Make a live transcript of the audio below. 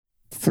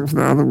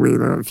the other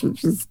weirdo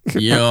features.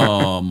 Yeah,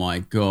 oh my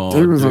God.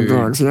 He was dude. on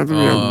drugs. He had to be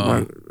on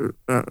like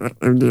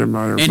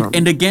MDMA or something.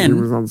 And again,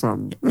 he was on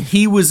something.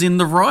 He was in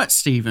the right,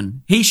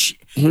 Stephen. He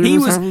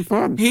was having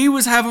fun. He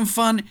was having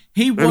fun.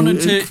 He wanted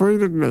he to.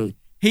 Included me.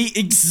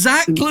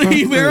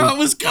 Exactly where I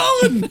was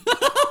going.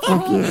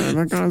 Fuck yeah,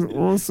 that guy's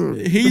awesome.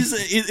 If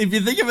you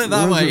think of it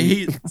that way,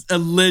 he's a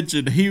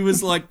legend. He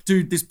was like,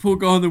 dude, this poor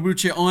guy in the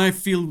wheelchair, I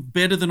feel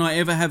better than I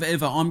ever have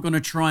ever. I'm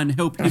gonna try and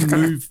help him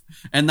move.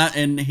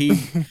 And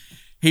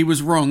he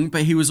was wrong,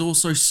 but he was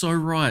also so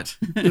right.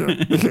 Yeah.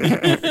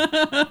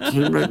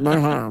 He meant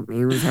no harm.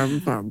 He was having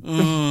fun.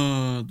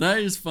 Oh, that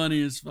is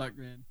funny as fuck,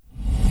 man.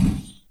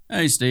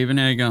 Hey Stephen,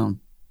 how you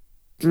going?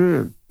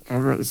 Good.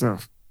 How about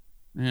yourself?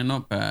 Yeah,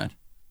 not bad.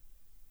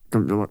 I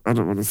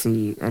don't want to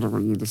see you. I don't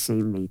want you to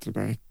see me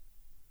today.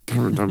 I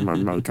haven't done my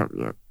makeup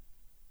yet.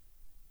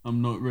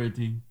 I'm not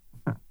ready.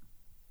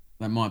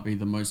 That might be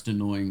the most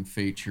annoying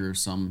feature of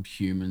some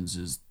humans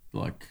is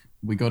like,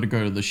 we got to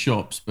go to the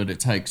shops, but it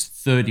takes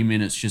 30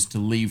 minutes just to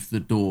leave the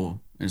door.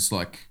 It's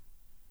like,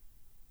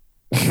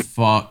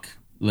 fuck,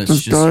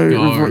 let's just go.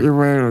 With what you're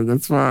wearing.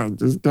 It's fine.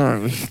 Just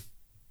go.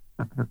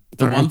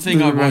 The one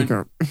thing I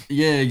won't,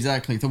 yeah,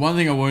 exactly. The one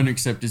thing I won't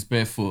accept is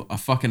barefoot. I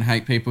fucking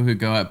hate people who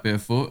go out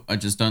barefoot. I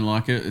just don't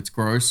like it. It's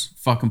gross.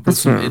 Fucking put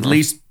some, at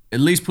least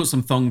put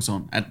some thongs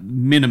on. At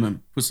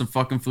minimum, put some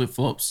fucking flip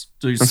flops.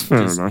 That's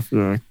fair enough.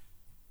 Yeah.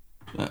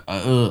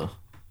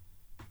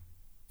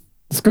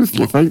 It's good for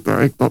your feet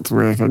though, not to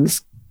wear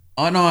things.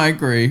 I know. I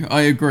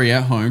agree.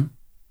 At home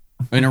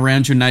and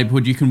around your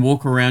neighborhood, you can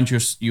walk around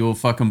your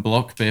fucking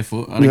block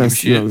barefoot. I don't give a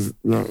shit.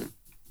 Yeah.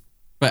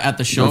 But at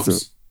the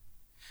shops.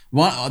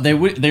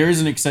 There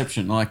is an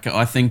exception. Like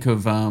I think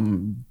of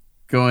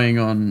going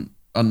on,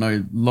 I don't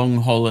know,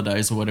 long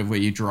holidays or whatever, where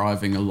you're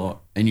driving a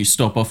lot and you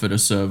stop off at a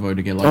servo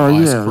to get like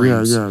ice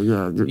creams.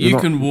 Yeah. You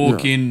can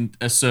walk in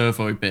a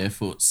servo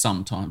barefoot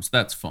sometimes.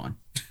 That's fine.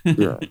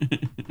 Yeah.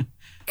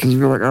 Because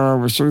you're like, oh,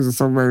 my shoes are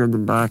somewhere in the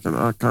back and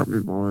I can't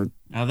be bothered.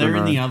 Oh, they're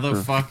in the other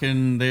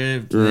fucking.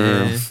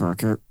 Yeah,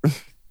 fuck it.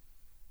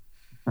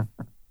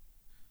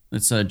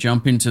 Let's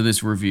jump into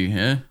this review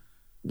here.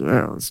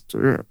 Yeah, let's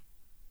do it.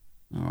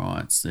 All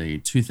right, it's the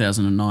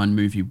 2009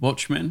 movie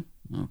Watchmen.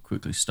 I'll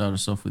quickly start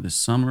us off with a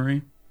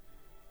summary.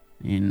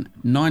 In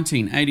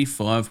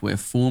 1985, where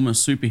former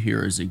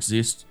superheroes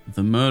exist,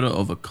 the murder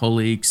of a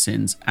colleague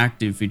sends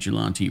active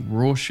vigilante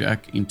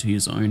Rorschach into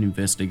his own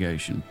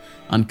investigation,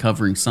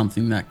 uncovering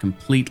something that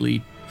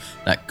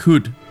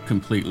could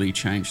completely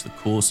change the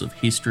course of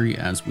history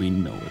as we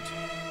know it.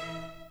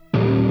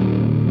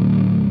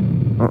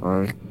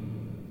 Uh-oh.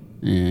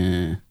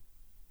 Yeah.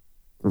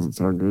 Doesn't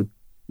sound good.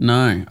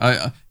 No,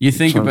 you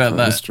think about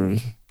that.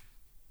 History.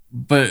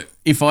 But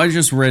if I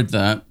just read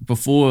that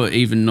before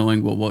even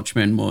knowing what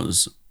Watchmen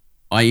was,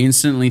 I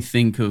instantly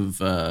think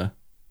of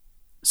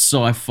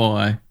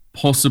sci-fi,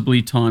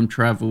 possibly time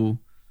travel,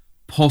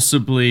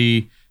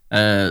 possibly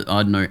I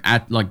don't know,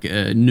 at like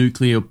a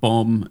nuclear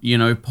bomb,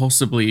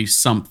 possibly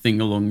something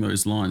along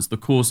those lines. The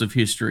course of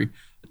history.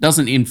 It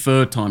doesn't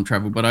infer time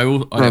travel, but I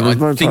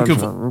think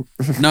of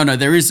no,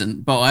 there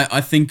isn't. But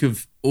I think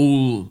of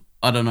all.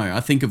 I don't know. I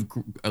think of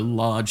a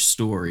large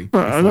story.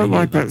 But I don't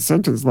like that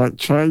sentence, like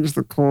change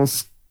the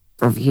course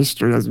of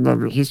history as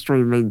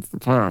history means the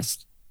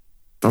past.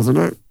 Doesn't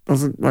it?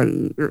 Doesn't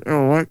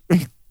like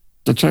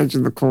they're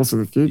changing the course of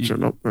the future,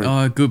 not the...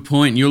 Oh, good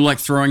point. You're like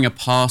throwing a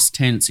past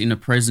tense in a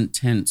present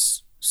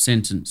tense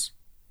sentence.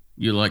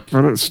 You're like...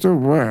 But it still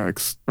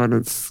works, but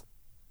it's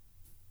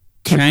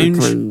change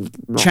right,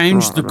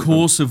 the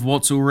course of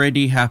what's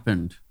already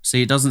happened.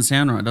 See, it doesn't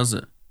sound right, does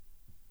it?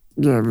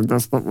 Yeah, but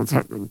that's not what's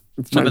happening.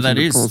 It's changing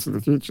the course of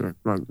the future.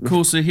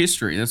 Course of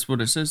history. That's what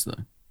it says,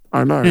 though.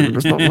 I know, but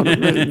that's not what it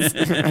means.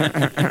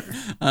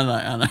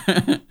 I know.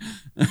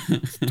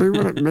 Do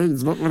what it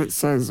means, not what it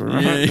says, all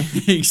right?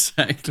 Yeah,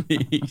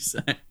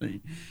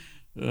 exactly.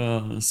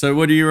 So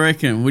what do you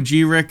reckon? Would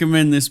you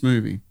recommend this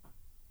movie?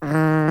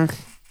 I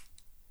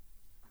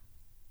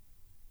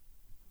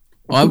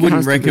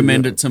wouldn't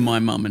recommend it to my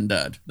mum and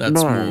dad.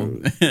 That's more.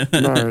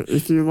 No,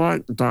 if you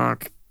like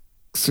dark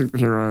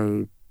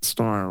superhero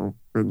style,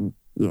 then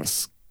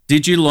yes.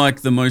 Did you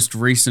like the most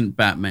recent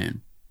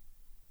Batman?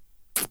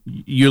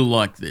 You'll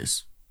like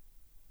this.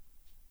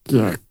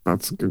 Yeah,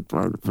 that's a good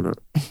way to put it.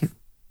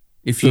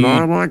 Did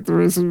I like the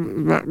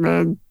recent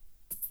Batman?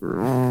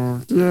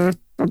 Oh, yeah,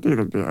 I did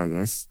a bit, I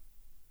guess.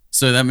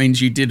 So that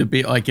means you did a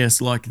bit, I guess,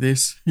 like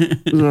this?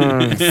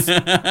 Yes.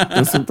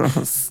 Yes, it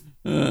does.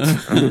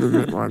 I did a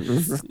bit like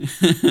this.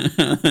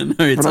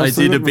 No, I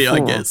did a bit, before, I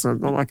guess. So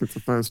it's not like it's the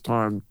first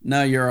time.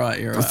 No, you're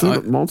right. I've seen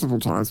it multiple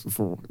times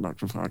before, in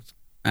actual fact.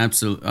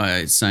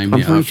 Absolutely. Same.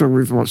 I'm pretty sure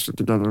we've watched it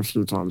together a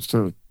few times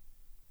too.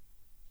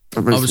 I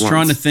was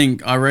trying to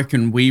think. I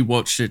reckon we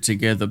watched it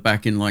together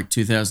back in like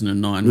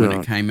 2009 when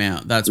it came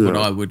out. That's what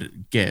I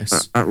would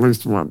guess. At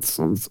least once,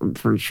 I'm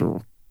pretty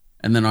sure.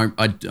 And then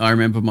I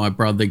remember my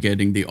brother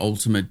getting the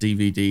Ultimate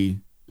DVD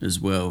as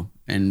well.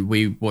 And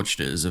we watched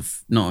it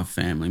as not a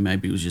family.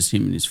 Maybe it was just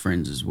him and his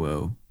friends as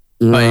well.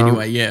 Yeah. But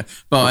anyway, yeah.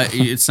 But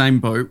same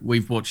boat.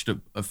 We've watched it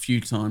a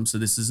few times, so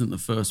this isn't the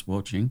first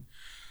watching.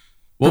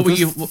 What were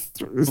you?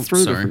 There's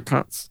three different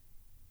cuts.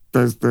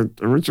 There's the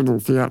original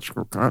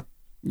theatrical cut.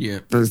 Yeah.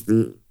 There's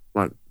the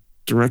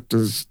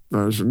director's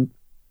version.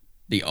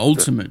 The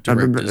ultimate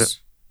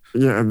director's.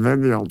 And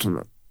then the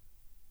ultimate.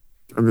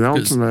 And the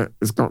ultimate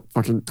has got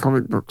fucking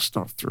comic book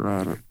stuff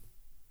throughout it.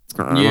 It's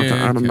got like an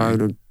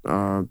animated.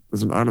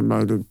 There's an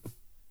animated.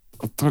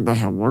 I don't know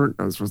how long it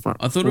goes. Was like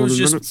I thought it was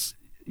just. Minutes?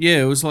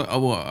 Yeah, it was like. Oh,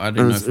 well, I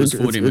didn't know if it was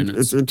 40 minutes.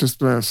 It's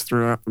interspersed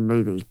throughout the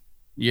movie.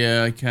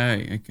 Yeah.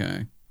 Okay.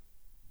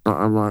 But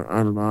I'm like,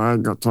 I don't know. I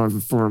ain't got time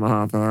for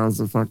 4.5 hours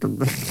of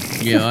fucking.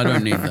 Yeah, I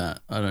don't need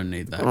that.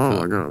 Oh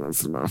my god,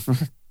 that's enough.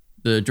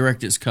 The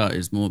director's cut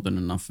is more than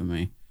enough for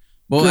me.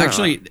 Well,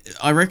 actually,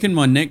 I reckon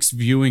my next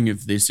viewing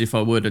of this, if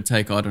I were to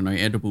take, I don't know,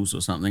 edibles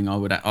or something, I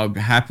would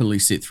happily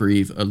sit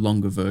through a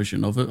longer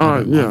version of it.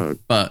 Oh, yeah.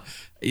 But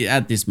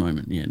at this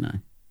moment, yeah, no.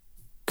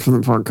 For the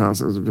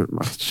podcast, it was a bit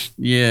much.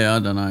 Yeah, I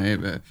don't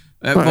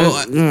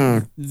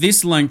know.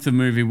 This length of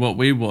movie, what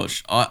we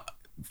watched,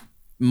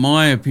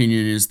 my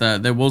opinion is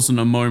that there wasn't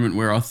a moment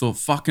where I thought,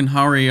 fucking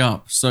hurry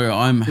up. So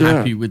I'm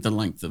happy with the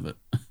length of it.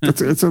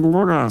 It's a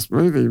long-ass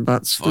movie,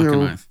 but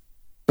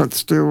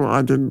still,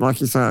 I didn't,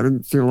 like you say, I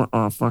didn't feel like,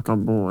 oh, fuck,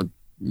 I'm bored.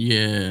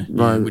 Yeah.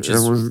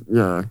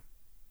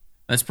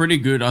 That's pretty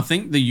good. I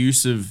think the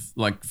use of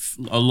like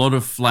a lot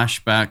of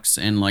flashbacks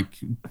and like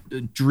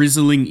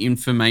drizzling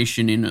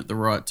information in at the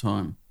right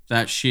time,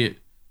 that shit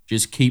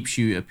just keeps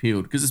you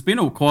appealed. Because it's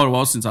been quite a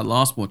while since I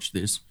last watched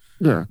this.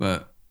 Yeah.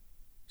 But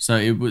so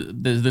it was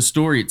the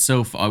story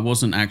itself. I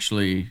wasn't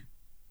actually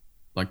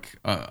like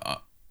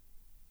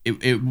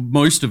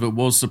most of it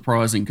was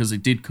surprising because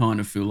it did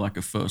kind of feel like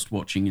a first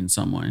watching in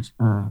some ways.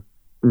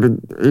 But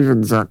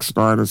even Zack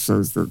Snyder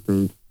says that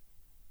the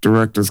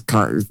director's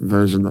cut is the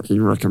version that he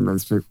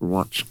recommends people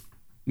watch.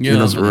 Yeah, he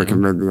doesn't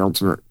recommend the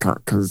ultimate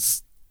cut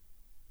because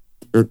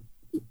the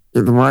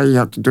way you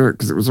have to do it,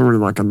 because it was already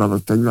like another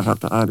thing they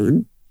had to add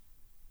in.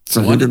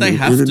 So why did they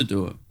have to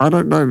do it? I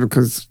don't know,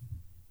 because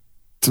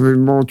to be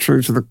more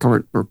true to the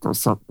comic book or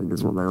something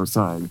is what they were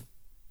saying.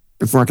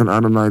 It's like an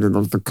animated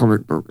of the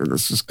comic book, and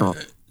it's just got.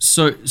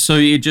 So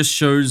it just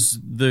shows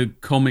the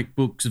comic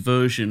book's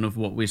version of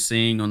what we're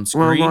seeing on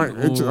screen.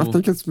 Well, I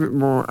think it's a bit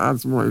more,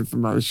 adds more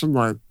information.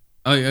 Like,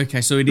 oh,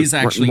 okay. So it is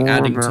actually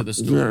adding to the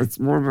story. Yeah, it's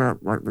more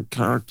about like the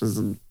characters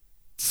and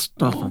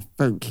stuff. I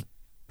think.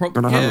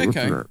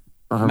 Okay.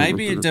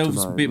 Maybe it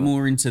delves a bit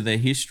more into their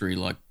history,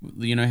 like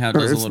you know how it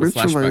does a lot of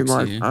flashbacks.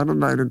 Like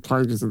animated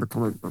pages in the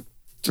comic book,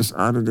 just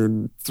added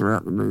in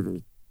throughout the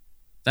movie.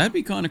 That'd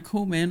be kind of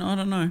cool, man. I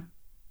don't know.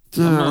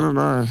 Yeah, I don't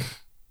know.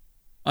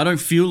 I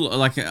don't feel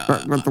like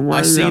but the way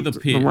I see the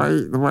pit.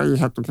 The way you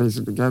have to piece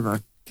it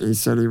together, he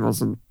said he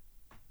wasn't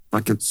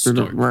like it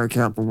didn't work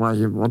out the way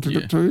he wanted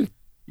it to.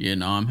 Yeah,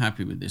 no, I'm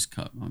happy with this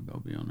cut. I'll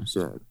be honest.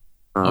 Yeah.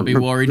 I'll be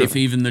worried if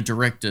even the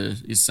director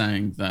is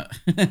saying that.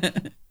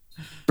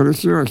 But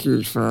if you're a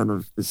huge fan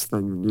of this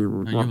thing, you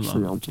would watch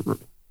the ultimate.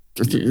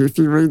 If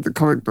you read the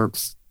comic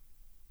books,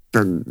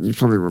 then you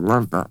probably would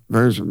love that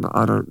version. But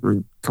I don't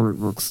read comic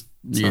books.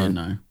 So. Yeah,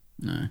 no.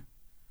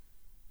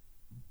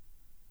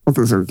 Not that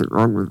there's anything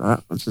wrong with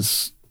that. I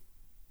just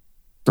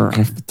don't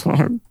have the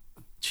time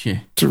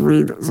to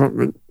read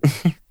something.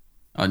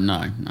 Oh,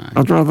 no.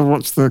 I'd rather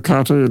watch the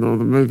cartoon or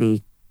the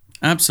movie.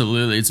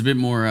 Absolutely. It's a bit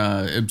more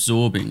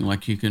absorbing.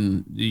 Like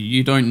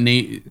you don't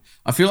need,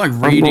 I feel like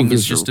reading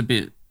is just a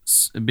bit,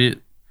 I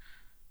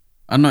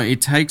don't know,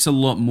 it takes a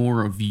lot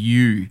more of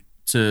you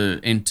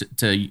to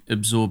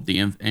absorb the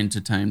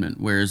entertainment.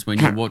 Whereas when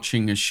you're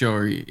watching a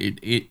show,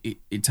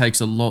 it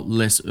takes a lot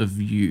less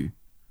of you.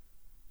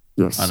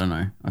 Yes. I don't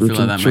know. I feel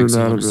like that makes a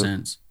lot of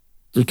sense.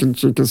 You can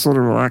sort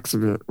of relax a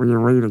bit. When you're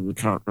reading, you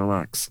can't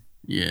relax.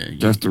 Yeah.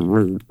 You have to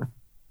read.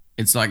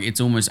 It's like, it's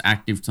almost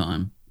active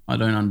time. I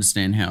don't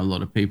understand how a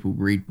lot of people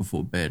read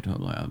before bed.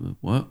 I'm like,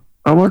 what?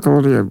 I like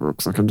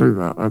audiobooks. I can do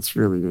that. That's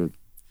really good.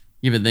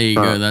 Yeah, but there you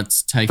go.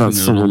 That's taking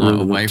it a lot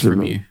away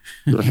from you.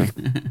 Yeah.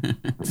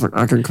 It's like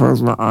I can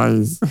close my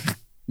eyes.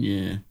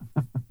 Yeah.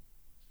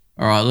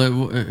 All right.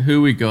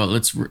 Who we got?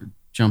 Let's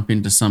jump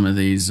into some of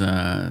these.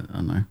 I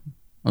don't know.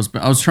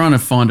 I was trying to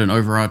find an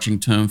overarching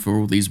term for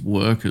all these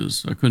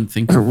workers. I couldn't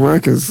think of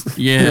workers.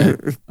 Yeah.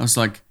 I was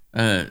like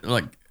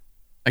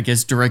I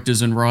guess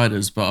directors and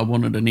writers, but I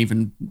wanted an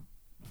even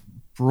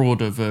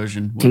broader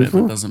version.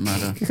 Whatever, it doesn't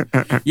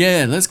matter.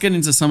 Yeah, let's get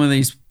into some of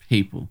these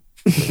people.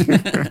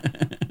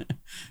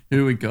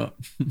 Who we got?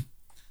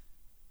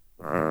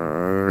 Who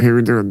are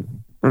we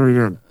doing? What are we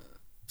doing?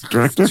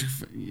 Director?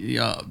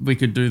 Yeah, we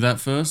could do that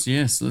first.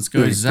 Yes, let's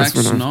go. Zack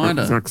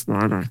Snyder. Zack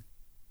Snyder.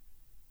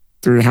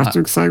 Do we have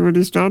to say what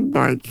he's done?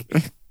 Like,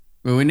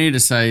 well, we need to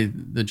say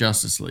the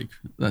Justice League.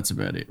 That's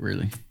about it,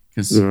 really.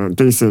 Yeah,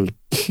 DC.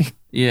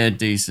 Yeah,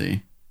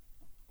 DC.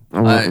 I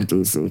love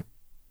DC.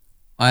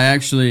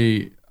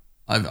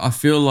 I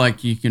feel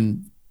like you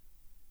can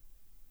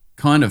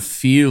kind of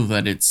feel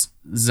that it's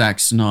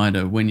Zack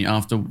Snyder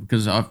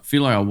because I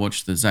feel like I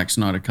watched the Zack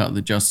Snyder cut of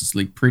the Justice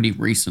League pretty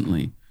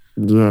recently.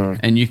 Yeah.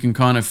 and you can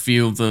kind of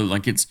feel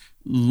it's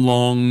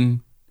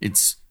long.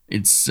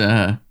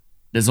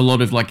 There's a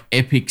lot of like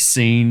epic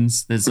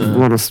scenes. There's A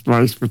lot of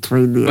space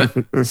between the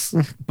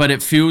epicness. but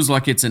it feels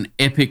like it's an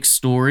epic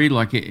story.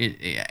 Like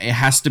it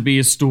has to be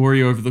a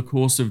story over the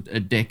course of a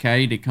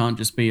decade. It can't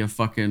just be a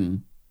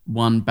fucking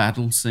one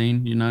battle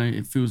scene. You know,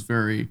 it feels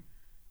very,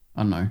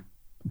 I don't know.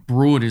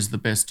 Broad is the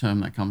best term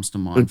that comes to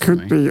mind. It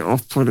could be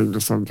off-putting to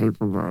some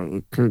people, though.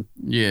 It could.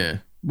 Yeah.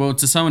 Well,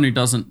 to someone who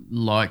doesn't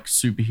like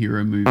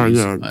superhero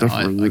movies,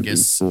 definitely. I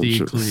guess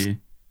steer clear.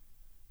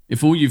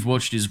 If all you've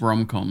watched is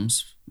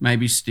rom-coms,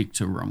 maybe stick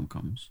to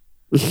rom-coms.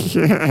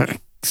 Yeah,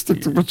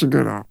 stick to what you're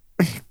good at.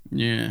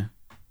 Yeah.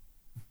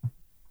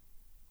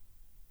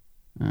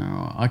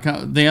 I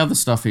can't. The other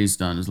stuff he's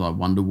done is like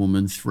Wonder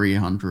Woman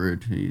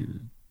 300.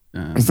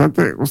 Is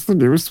that what's the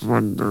newest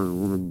Wonder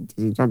Woman?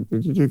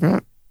 Did you do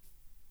that?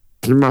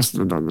 He must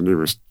have done the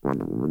newest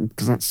Wonder Woman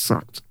because that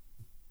sucked.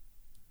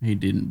 He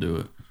didn't do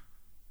it.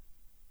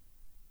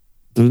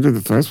 Did he do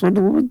the first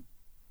Wonder Woman?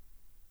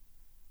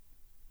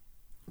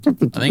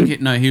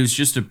 He was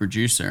just a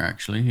producer,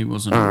 actually. He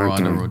wasn't a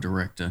writer or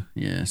director.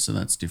 Yeah, so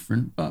that's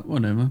different, but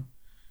whatever.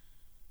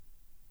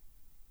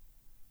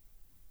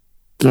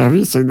 Yeah, have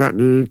you seen that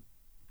new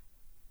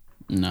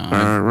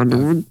No, Wonder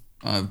Woman?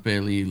 I've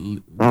barely...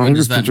 He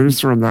was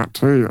producer on that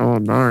too. Oh,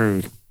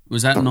 no.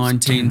 Was that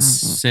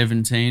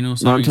 1917 or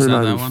something?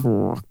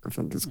 1984, I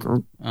think it's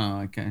called.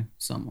 Oh, okay.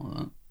 Something like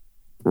that.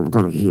 Well, we've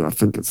got it here. I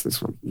think it's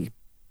this one here.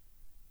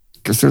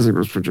 It says he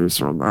was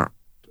producer on that,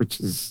 which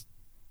is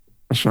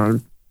a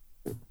shame.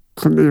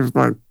 Couldn't he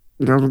have,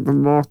 yelled at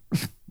them more?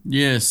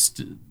 Yes.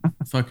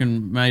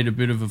 Fucking made a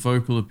bit of a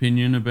vocal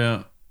opinion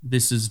about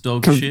this is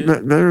dog shit.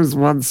 There is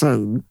one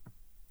scene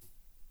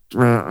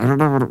where, I don't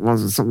know what it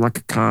was something like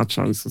a car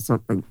chase or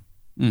something.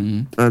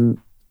 Mm-hmm. And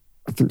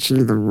I think she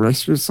either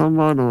rescues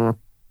someone or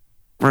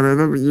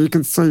whatever. You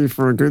can see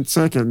for a good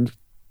second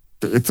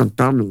that it's a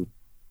dummy.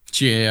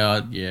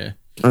 Yeah, yeah.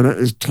 And it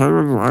is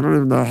terrible. I don't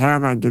even know how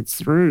that gets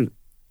through.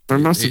 They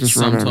must have just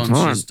run out of time.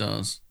 Sometimes just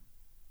does.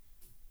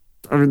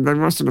 I mean, they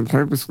mustn't have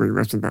purposely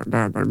left it that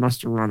bad. They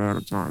must have run out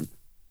of time.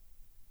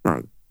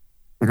 Oh,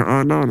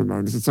 no,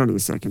 it's only a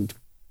second.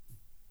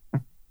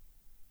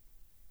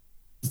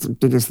 It's the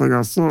biggest thing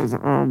I saw. I was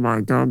like, oh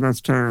my God,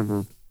 that's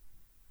terrible.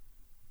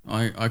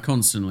 I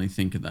constantly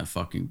think of that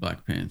fucking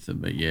Black Panther,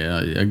 but yeah,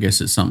 I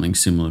guess it's something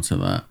similar to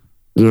that.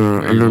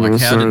 Yeah, and then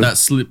how did that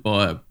slip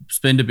by?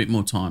 Spend a bit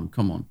more time.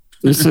 Come on.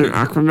 You see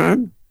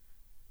Aquaman?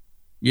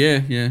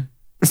 Yeah, yeah.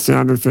 The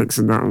sound effects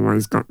in that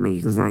always got me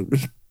because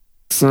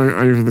so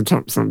over the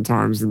top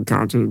sometimes and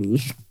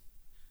cartoony.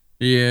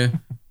 Yeah,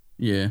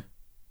 yeah.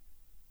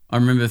 I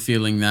remember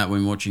feeling that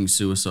when watching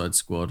Suicide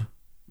Squad.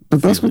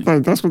 But that's what they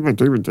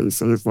do with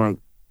DC. It's like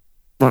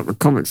the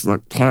comics,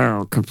 like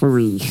Pow,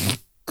 Kapui,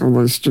 all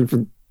those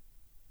stupid.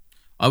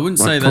 I wouldn't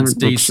say that's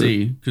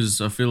DC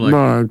because I feel like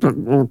no, but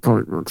all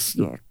comic books,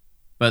 yeah.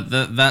 But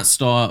that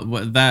style,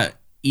 that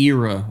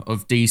era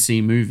of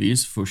DC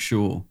movies, for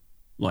sure,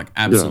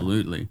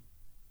 absolutely. Yeah.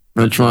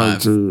 They're trying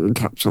to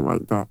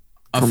encapsulate that.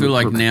 I feel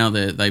like now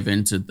they've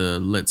entered the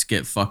let's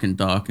get fucking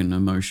dark and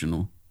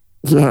emotional.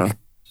 Yeah.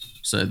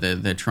 So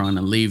they're trying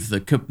to leave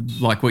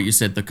like what you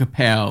said, the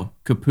kapow,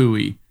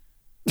 kapui.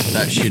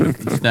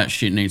 That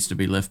shit needs to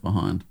be left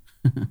behind.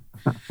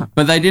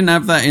 But they didn't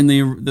have that in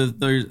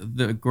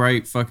the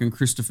great fucking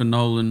Christopher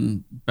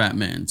Nolan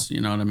Batmans.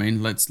 You know what I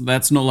mean? That's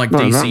not like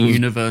DC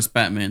Universe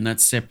Batman.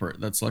 That's separate.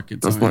 That's like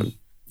its own.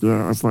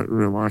 That's like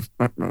real life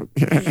Batman.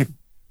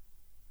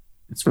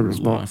 It's real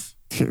life.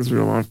 It's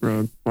real life,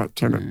 man. Like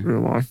Tenet,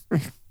 real life.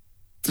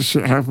 The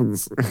shit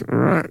happens. All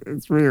right,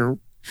 it's real.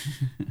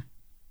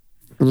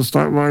 It'll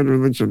start my own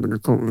religion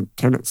and call it the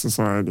Tenet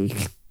Society.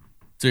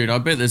 Dude, I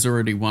bet there's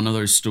already one of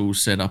those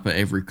stools set up at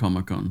every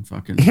Comic-Con.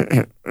 Fucking.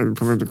 And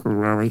political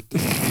rally.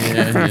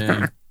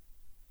 Yeah.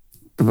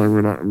 Although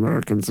we're not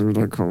Americans, so we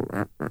don't call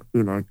it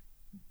that,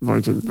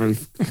 voting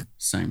booth.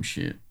 Same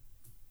shit.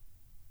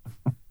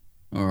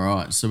 All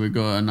right, so we've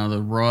got another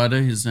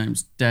writer. His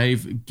name's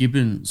Dave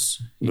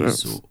Gibbons.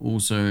 He's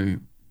also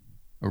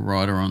a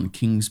writer on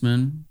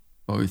Kingsman,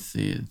 both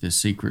the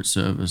Secret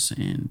Service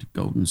and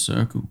Golden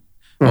Circle.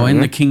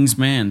 And The King's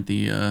Man,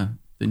 the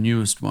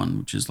newest one,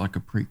 which is like a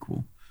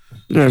prequel.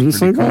 Yeah, have you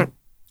seen that?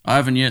 I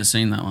haven't yet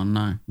seen that one.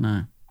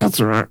 No. That's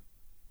all right.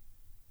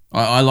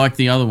 I like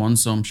the other one,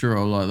 so I'm sure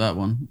I'll like that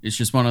one. It's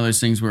just one of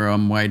those things where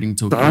I'm waiting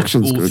till all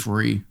good.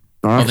 three.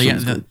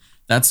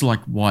 That's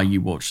like why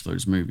you watch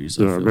those movies.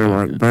 Yeah,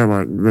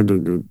 they do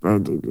good. They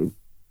do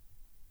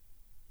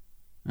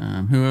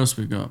good. Who else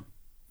we got?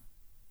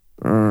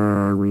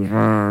 We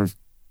have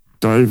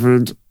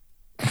David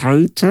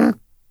Hayter.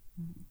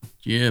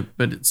 Yeah,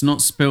 but it's not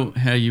spelt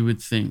how you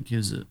would think,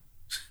 is it?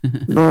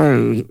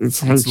 No, it's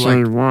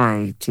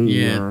Hayt.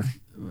 Yeah,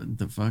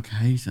 the fuck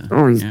Hayter.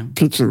 Oh, his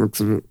picture looks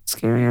a bit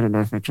scary. I don't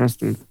know if I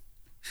trust him.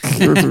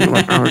 He looks a bit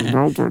like Alec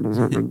Baldwin or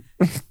something.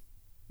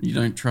 You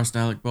don't trust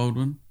Alec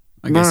Baldwin?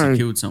 I guess he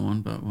killed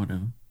someone, but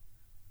whatever.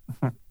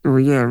 Well,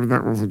 yeah, but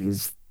that wasn't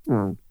his.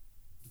 Well,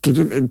 he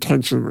didn't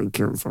intentionally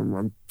kill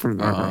someone. Put it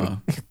that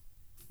way.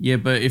 Yeah,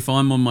 but if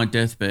I'm on my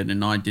deathbed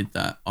and I did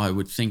that, I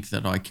would think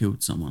that I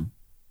killed someone.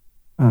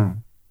 Oh.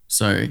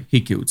 So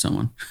he killed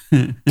someone.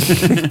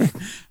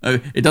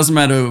 It doesn't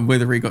matter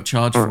whether he got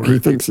charged for He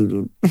it. thinks he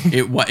did.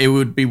 It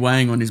would be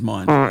weighing on his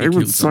mind. Oh, He it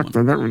would killed suck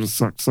someone. though. That would have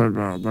sucked so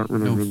bad. That would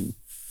have Oh, been...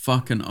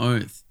 fucking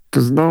oath.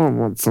 Because no one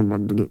wants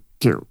someone to get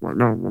killed. Like,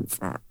 no one wants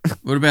that.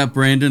 What about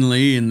Brandon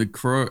Lee in The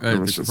Crow? was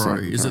The just Crow.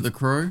 like Is it that. The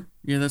Crow?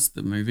 Yeah, that's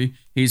the movie.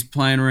 He's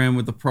playing around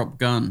with the prop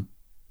gun.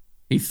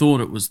 He thought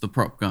it was the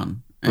prop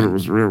gun. But it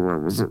was real well,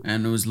 was it?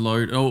 And it was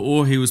loaded.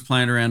 Or he was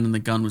playing around and the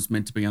gun was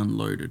meant to be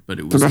unloaded, but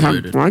it Did was it have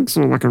loaded. blanks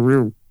or like a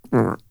real...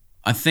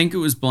 I think it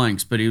was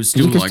blanks, but he was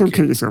still you can like... still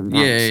kill yourself.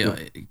 yeah,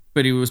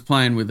 but he was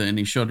playing with it and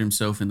he shot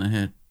himself in the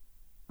head.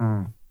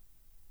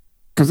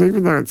 Because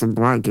even though it's a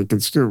blank, it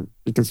can still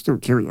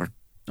kill you.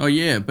 Oh,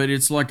 yeah, but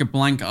it's like a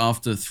blank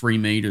after 3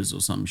 meters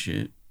or some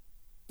shit.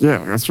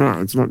 Yeah, that's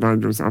right. It's not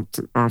dangerous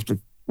after,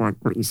 like,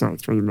 what you say,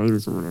 3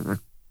 meters or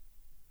whatever.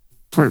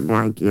 Point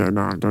blank, yeah,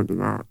 no, don't do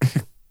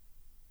that.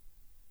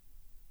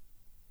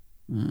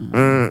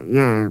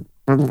 Yeah,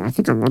 well, I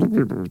think a lot of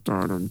people have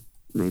died on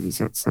movie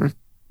sets, though.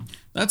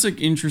 That's an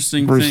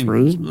interesting Bruce thing.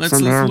 Lee Let's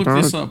somehow look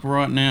this died. up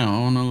right now. I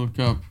want to look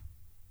up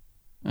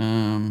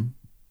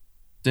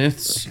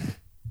deaths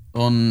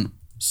on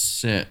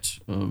set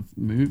of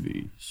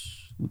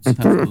movies. Let's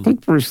have a I look.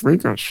 think Bruce Lee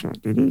got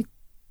shot, did he?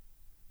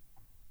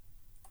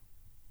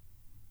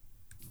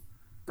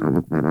 I'll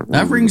look that up.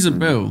 That rings a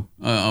bell,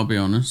 I'll be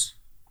honest.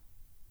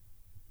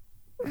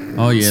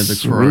 Oh, yeah, The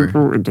Crow.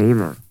 Cerebral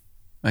edema.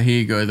 Here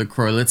you go, The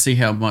Crow. Let's see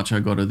how much I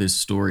got of this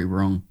story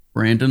wrong.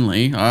 Brandon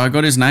Lee. I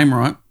got his name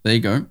right. There you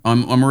go.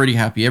 I'm already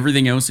happy.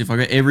 Everything else, if I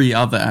got every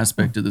other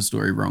aspect of the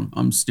story wrong,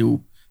 I'm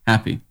still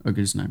happy I got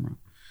his name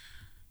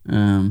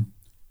right.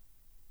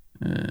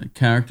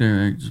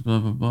 Character, blah,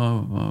 blah,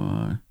 blah,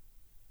 blah,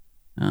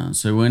 blah.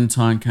 So when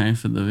time came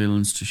for the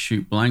villains to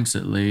shoot blanks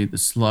at Lee, the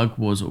slug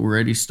was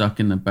already stuck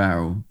in the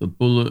barrel. The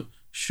bullet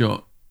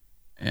shot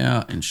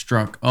out and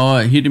struck. Oh,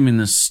 it hit him in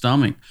the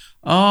stomach.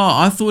 Oh,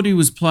 I thought he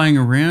was playing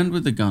around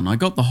with the gun. I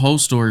got the whole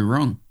story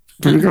wrong.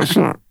 But he got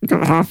shot. He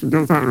got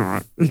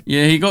that right.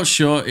 Yeah, he got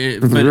shot.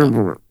 With a real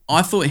bullet.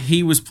 I thought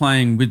he was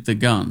playing with the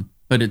gun,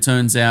 but it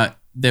turns out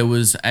there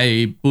was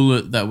a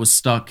bullet that was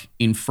stuck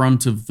in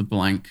front of the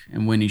blank,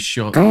 and when he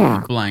shot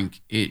the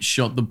blank, it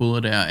shot the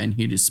bullet out and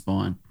hit his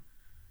spine.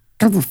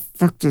 How the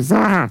fuck does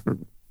that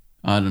happen?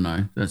 I don't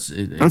know. That's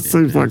it. That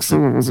seems like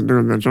someone wasn't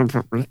doing their job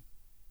properly.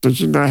 Did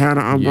you know how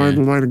to unload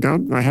and load a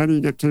gun? Like, how do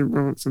you get 2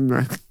 bullets in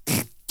the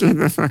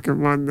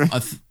fucking one there?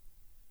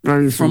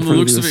 From the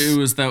looks of it, it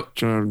was that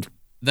jammed.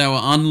 They were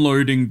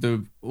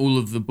unloading all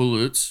of the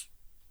bullets,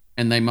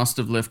 and they must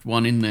have left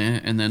one in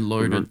there and then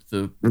loaded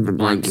the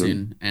blanks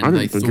in, and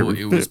they thought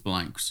it was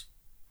blanks.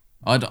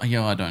 I don't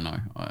know. I don't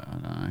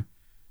know.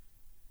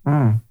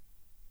 Oh.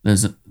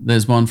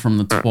 There's one from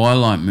the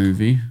Twilight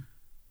movie.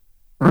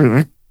 Oh,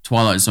 yeah?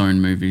 Twilight Zone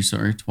movie,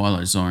 sorry.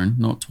 Twilight Zone,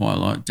 not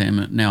Twilight. Damn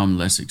it. Now I'm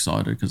less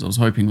excited because I was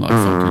hoping like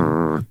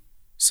fucking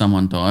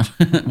someone died.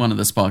 One of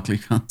the sparkly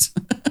cunts.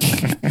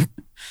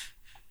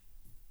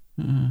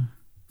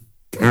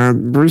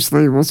 Bruce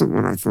Lee wasn't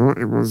what I thought.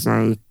 It was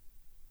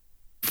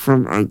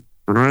from a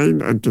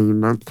brain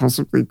edema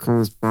possibly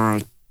caused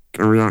by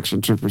a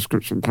reaction to a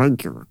prescription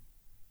painkiller.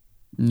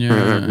 Yeah,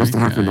 that must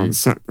have happened on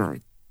set, though.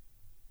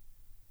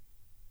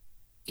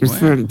 He was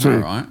 32. All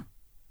right.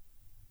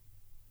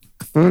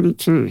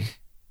 32.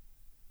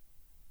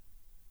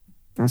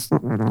 That's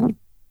not that old.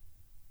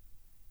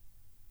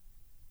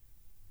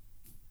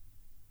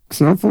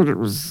 See, I thought it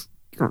was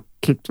got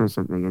kicked or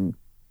something, and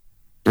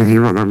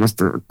you're right, that must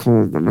have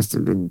called. That must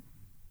have been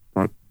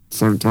like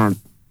same time.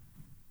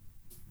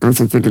 I'm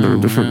thinking of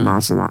a different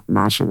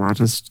martial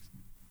artist.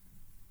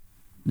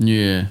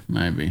 Yeah,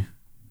 maybe.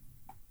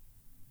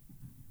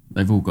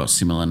 They've all got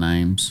similar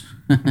names.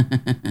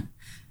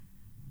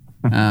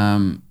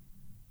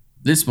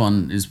 This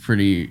one is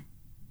pretty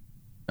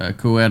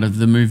cool, out of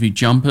the movie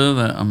Jumper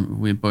that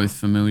we're both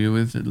familiar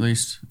with, at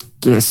least.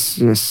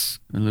 Yes.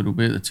 A little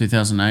bit. The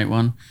 2008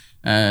 one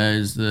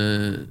is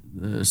the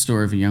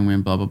story of a young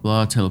man, blah, blah,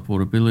 blah,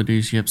 teleport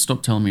abilities. Yep,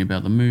 stop telling me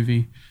about the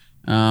movie.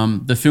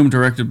 The film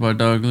directed by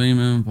Doug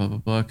Liman, blah, blah,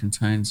 blah,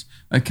 contains...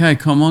 Okay,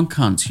 come on,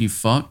 cunts, you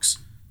fucks.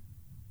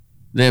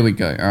 There we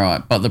go. All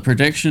right. But the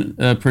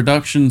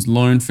production's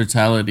lone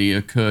fatality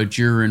occurred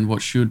during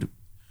what should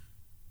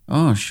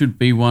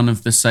be one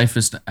of the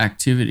safest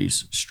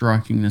activities,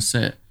 striking the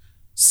set.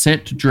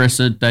 Set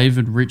dresser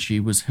David Ritchie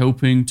was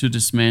helping to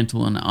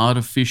dismantle an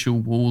artificial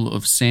wall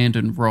of sand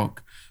and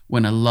rock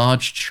when a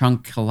large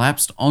chunk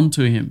collapsed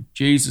onto him.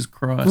 Jesus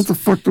Christ. What the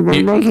fuck did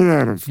they make it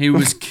out of? He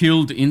was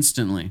killed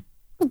instantly.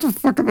 What the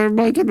fuck are they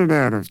making it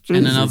out of? Jesus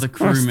and another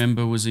crew Christ.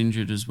 member was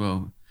injured as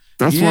well.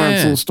 That's why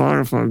it's all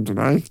styrofoam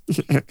today.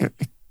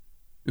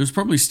 It was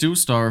probably still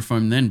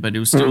styrofoam then, but it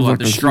was still like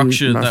the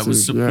structure that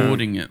was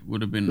supporting it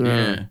would have been,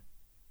 Well,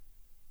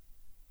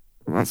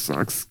 that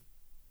sucks.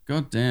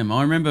 God damn.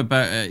 I remember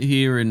back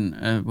here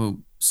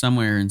in,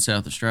 somewhere in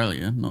South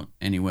Australia, not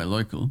anywhere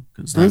local,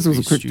 because This was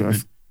a quick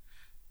death.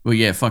 Well,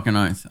 yeah, fucking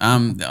oath.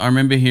 I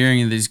remember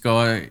hearing of this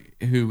guy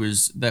who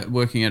was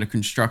working at a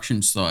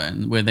construction site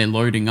and where they're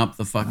loading up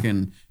the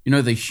fucking,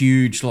 the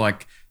huge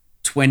like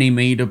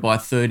 20-meter by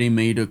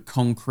 30-meter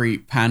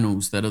concrete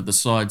panels that are the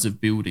sides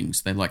of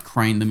buildings. They like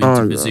crane them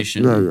into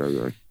position.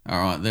 Yeah. All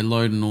right, they're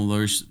loading all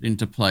those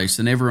into place,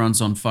 and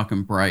everyone's on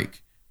fucking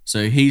break.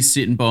 So he's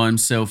sitting by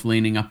himself,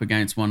 leaning up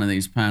against one of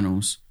these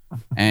panels,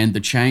 and the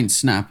chains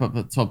snap up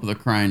at the top of the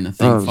crane. The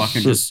thing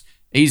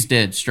he's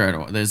dead straight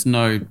away. There's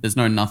no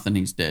nothing.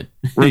 He's dead.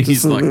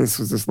 He's like, this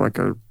was just like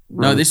a.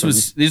 No, this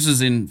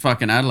was in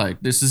fucking Adelaide.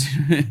 This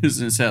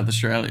is in South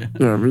Australia.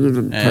 Yeah, but you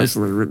didn't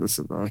personally witness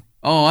it though.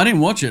 Oh, I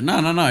didn't watch it.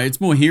 No. It's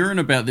more hearing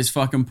about this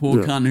fucking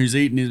poor cunt who's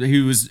eating.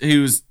 He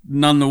was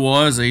none the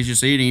wiser. He's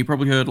just eating. He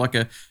probably heard like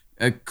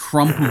a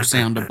crumple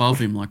sound above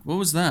him. Like, what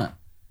was that?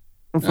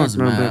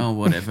 Doesn't matter. Oh,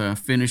 whatever.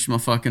 Finish my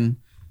fucking.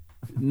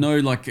 No,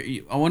 like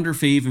I wonder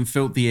if he even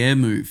felt the air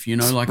move.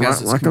 Like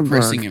as it's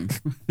compressing him.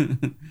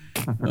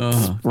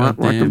 Oh,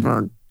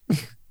 goddamn.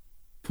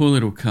 Poor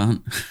little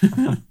cunt.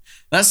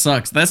 That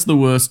sucks. That's the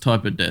worst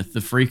type of death.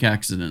 The freak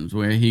accident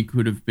where he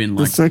could have been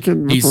like. The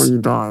second before you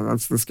die,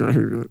 that's the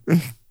scary bit.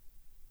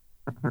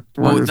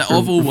 Well,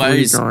 of all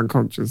ways. You go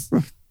unconscious.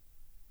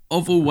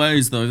 Of all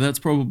ways, though, that's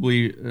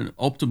probably an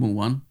optimal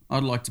one.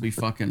 I'd like to be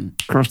fucking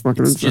crushed like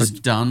an insect.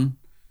 Just done.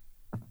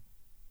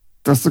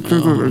 That's the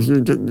equivalent of you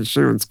getting your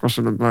shoe and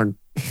squashing a bug.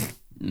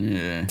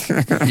 Yeah.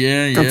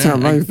 That's how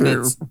they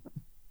feel.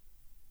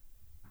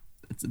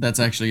 That's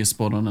actually a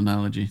spot-on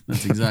analogy.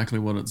 That's exactly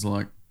what it's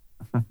like.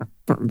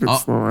 But a bit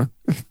slower.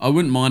 I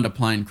wouldn't mind a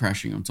plane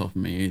crashing on top of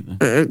me either.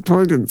 It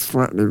probably didn't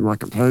flatten him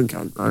like a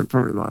pancake, though.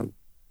 Probably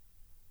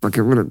like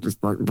it wouldn't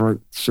just like break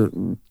shit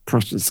and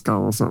crush his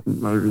skull or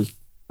something, maybe.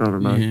 I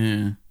don't know.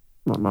 Yeah.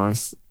 Not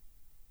nice.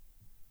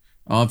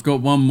 I've got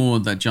one more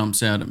that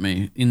jumps out at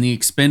me. In The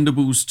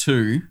Expendables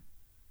 2,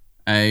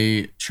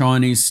 a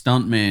Chinese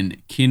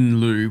stuntman, Kin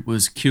Lu,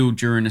 was killed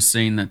during a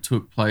scene that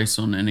took place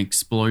on an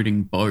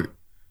exploding boat.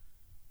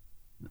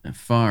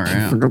 Far out.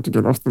 I forgot to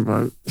get off the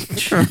boat.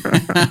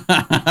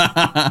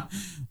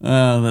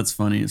 Oh, that's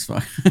funny as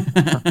fuck.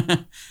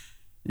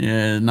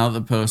 Yeah,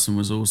 another person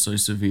was also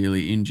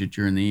severely injured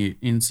during the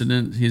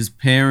incident. His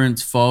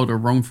parents filed a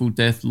wrongful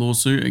death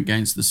lawsuit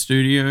against the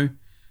studio.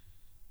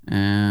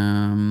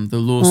 The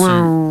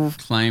lawsuit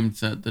claimed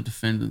that the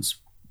defendants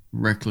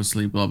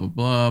recklessly blah, blah,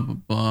 blah, blah,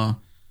 blah,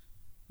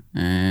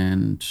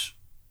 and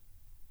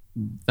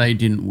they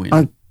didn't win.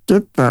 I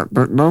get that,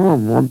 but no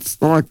one wants,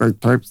 it's not like they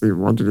purposely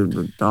wanted him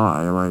to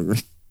die.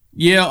 Like,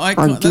 yeah,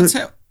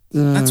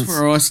 that's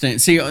where I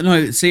stand. See,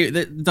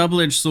 that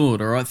double-edged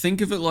sword, all right? Think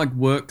of it like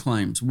work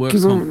claims, work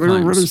comp claims. Because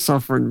they're already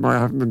suffering by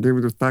having to deal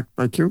with the fact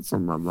they killed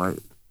someone, like.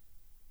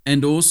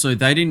 And also,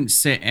 they didn't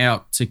set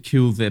out to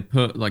kill the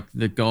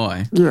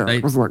guy. Yeah,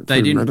 it was like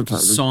they didn't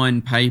meditated.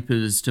 sign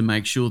papers to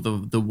make sure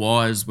the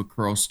wires were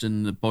crossed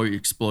and the boat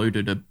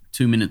exploded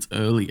 2 minutes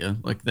earlier.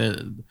 Like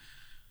that.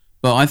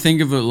 But I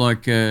think of it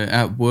like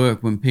at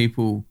work when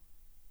people,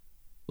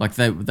 like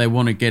they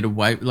want to get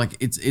away. Like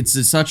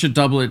it's such a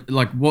double.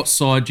 Like, what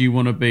side do you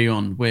want to be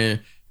on? Where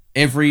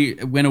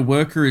when a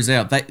worker is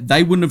out,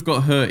 they wouldn't have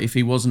got hurt if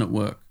he wasn't at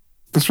work.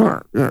 That's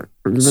right. Yeah.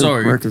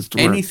 So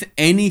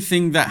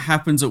anything that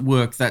happens at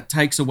work that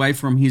takes away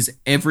from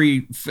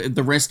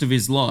the rest of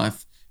his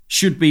life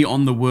should be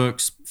on the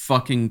work's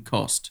fucking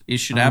cost. It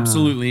should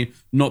absolutely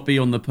not be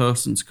on the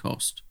person's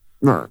cost.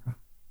 No.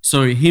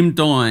 So him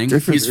dying,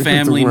 his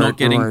family not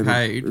getting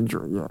paid.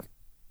 Injury,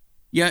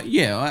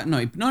 Yeah.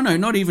 No,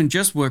 not even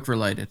just work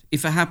related.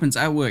 If it happens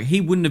at work,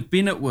 he wouldn't have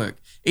been at work.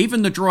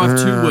 Even the drive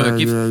to work.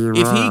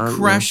 If he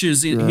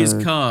crashes in his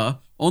car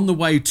on the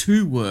way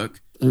to work,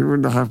 it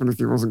wouldn't have happened if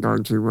he wasn't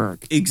going to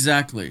work.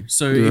 Exactly.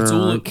 So it's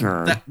all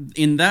that.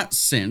 In that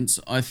sense,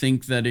 I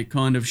think that it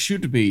kind of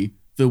should be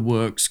the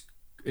work's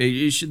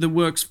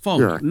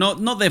fault,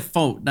 not their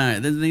fault. No,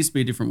 there needs to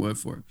be a different word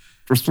for it.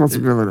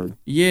 Responsibility.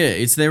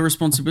 It's their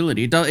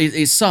responsibility.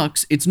 It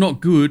sucks. It's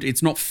not good.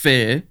 It's not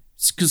fair.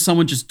 It's because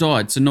someone just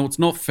died. So no, it's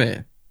not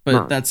fair.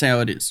 But that's how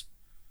it is.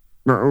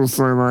 But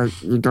also,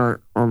 like, you go,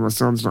 my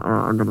son's like,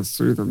 I'm going to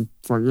sue them.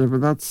 It's like, yeah,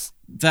 but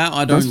that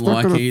I don't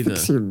like either.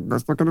 Fix him.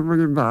 That's not going to bring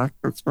him back.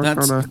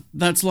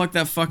 That's like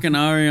that fucking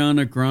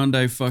Ariana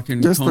Grande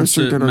fucking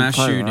concert mass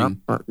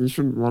shooting. But you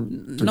shouldn't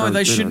want to. No,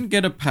 they shouldn't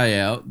get a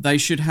payout. They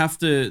should have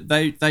to.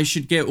 They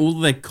should get all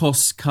their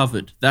costs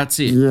covered. That's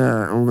it.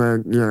 Yeah, all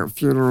their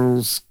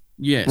funerals.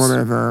 Yes.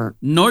 Whatever.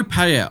 No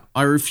payout.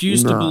 I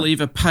refuse to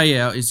believe a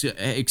payout is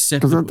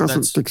acceptable. Because that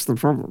doesn't fix the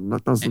problem.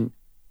 That doesn't.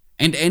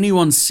 And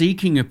anyone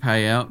seeking a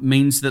payout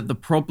means that the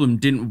problem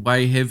didn't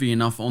weigh heavy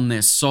enough on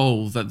their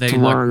soul that they're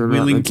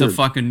willing to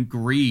fucking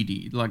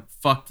greedy. Like,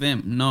 fuck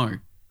them. No.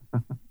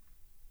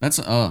 That's,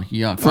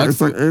 yuck. So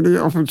it's like any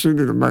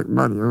opportunity to make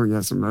money. Oh,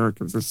 yes,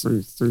 Americans. Let's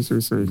sue.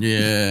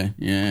 Yeah.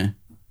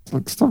 It's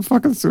like, stop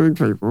fucking suing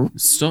people.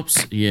 Stop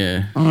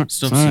suing.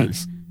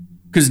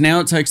 Because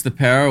now it takes the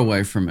power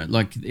away from it.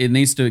 Like, it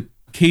needs to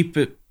keep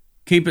it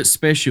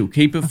special.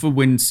 Keep it for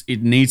when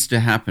it needs to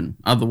happen.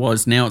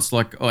 Otherwise, now it's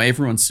like,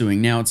 everyone's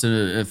suing. Now it's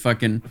a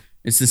fucking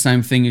It's the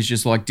same thing as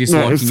just like Yeah, if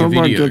disliking a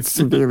someone video. gets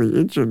severely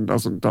injured and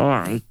doesn't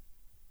die,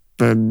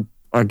 then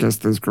I guess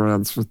there's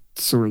grounds for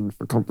suing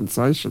for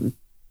compensation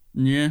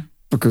Yeah.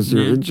 because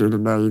you're Yeah. injured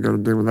and now you've got to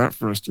deal with that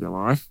for the rest of your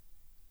life.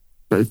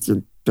 But if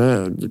you're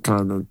dead, you're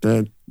kind of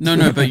dead.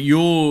 No, but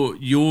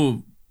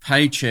your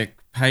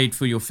paycheck paid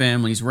for your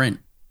family's rent.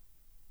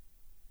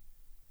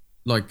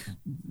 Like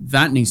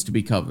that needs to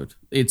be covered.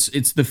 It's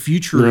the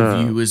future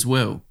of you as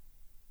well.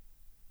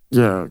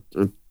 Yeah,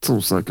 it's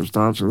all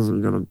circumstantial.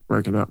 You've got to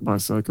work it out by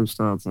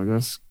circumstance, I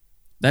guess.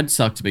 That'd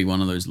suck to be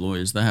one of those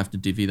lawyers. They have to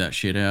divvy that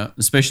shit out,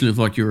 especially if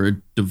like you're a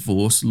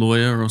divorce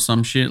lawyer or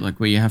some shit, like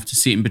where you have to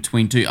sit in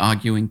between two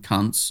arguing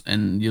cunts,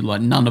 and you're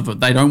like none of it.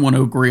 They don't want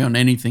to agree on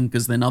anything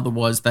because then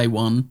otherwise they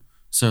won.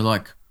 So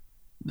like,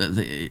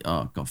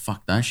 oh god,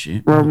 fuck that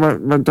shit. Well,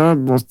 my dad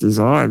lost his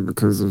eye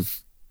because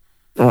of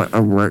like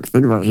a work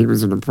thing. Like he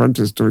was an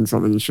apprentice doing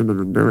something he shouldn't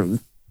have been doing,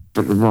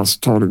 but the boss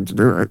told him to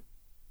do it.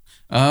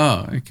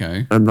 Oh,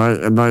 okay. And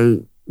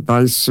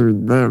they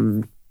sued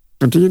them.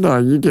 But do you know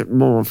you get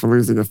more for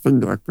losing a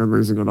finger than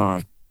losing an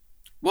eye?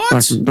 What?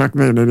 Back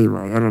then,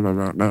 anyway. I don't know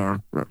about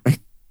now. But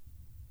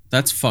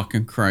That's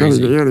fucking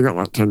crazy. he only got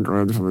like 10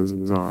 grand for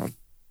losing his eye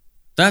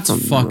That's from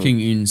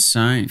fucking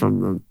insane. from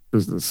the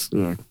business.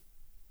 Yeah,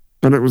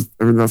 but it was.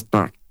 I mean, that's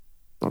back.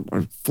 I don't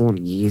know,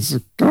 40 years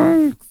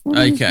ago. 40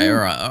 years Okay, ago?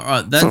 all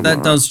right. Something That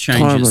like does change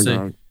time it.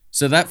 ago.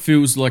 So that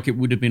feels like it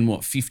would have been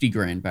what 50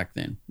 grand back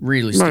then,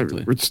 realistically.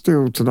 No, which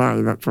still today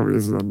that probably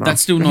isn't enough.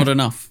 That's still not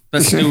enough.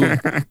 That's still.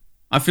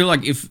 I feel like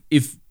if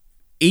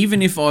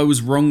even if I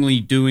was wrongly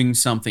doing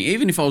something,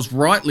 even if I was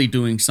rightly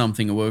doing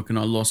something at work and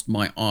I lost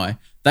my eye,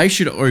 they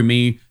should owe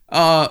me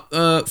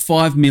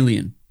 5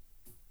 million.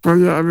 Well,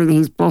 yeah, I mean,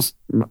 his boss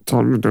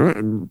told him to do it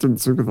and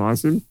didn't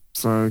supervise him,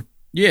 so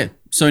Yeah.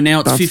 So now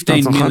it's that's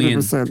 15 million.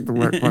 100% the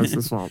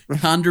workplace's fault.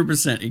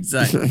 100%.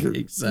 Exactly.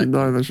 Exactly. You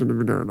know they shouldn't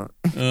have been doing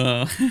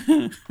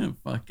that.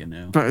 Fucking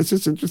hell. But it's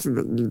just interesting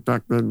that you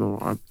back then,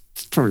 or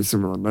it's probably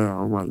similar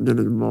now, like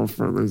getting more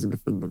for losing a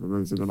finger than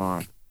losing an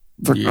eye.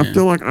 It's like, I Yeah.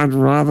 feel like I'd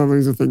rather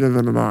lose a finger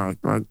than an eye.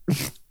 Like,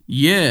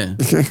 Yeah.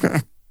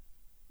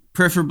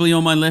 Preferably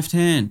on my left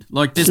hand.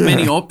 Like, there's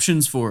many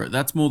options for it.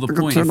 That's more the I've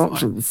got point. 10 If I-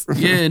 options.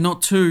 yeah,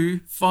 not two.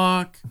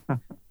 Fuck.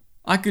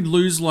 I could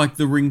lose like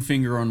the ring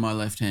finger on my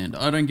left hand.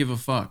 I don't give a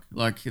fuck.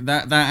 Like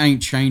that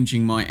ain't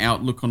changing my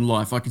outlook on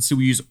life. I can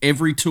still use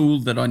every tool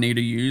that I need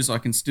to use. I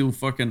can still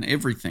fucking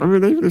everything. I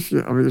mean, even if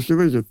you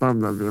lose your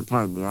thumb, that'd be a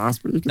pain in the ass,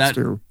 but you can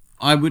still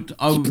I would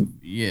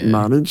yeah.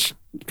 manage.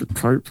 You could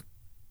cope.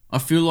 I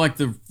feel like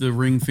the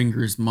ring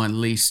finger is my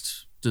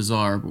least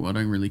desirable. I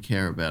don't really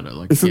care about it.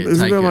 Like, Isn't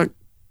take there it. like,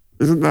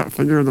 isn't that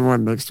finger and the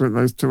one next to it?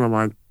 Those two are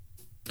like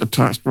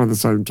attached by the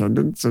same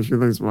tendon. So if you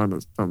lose one,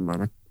 it doesn't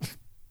matter.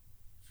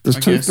 There's I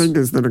two guess.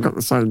 fingers that have got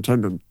the same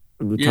tendon,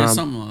 and you Yeah, can't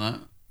something like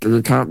that.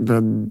 you can't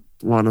bend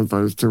one of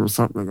those two or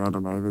something. I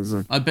don't know. There's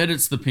a I bet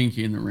it's the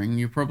pinky in the ring.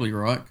 You're probably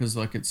right because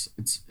like it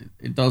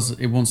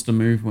wants to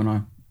move when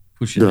I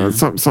push it yeah, down. it's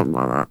something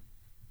like that.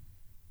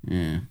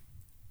 Yeah.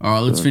 All right,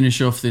 let's finish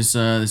off this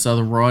this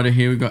other rider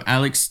here. We've got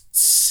Alex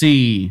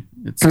C.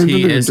 It's We didn't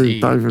even do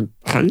TSE. David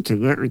Hayter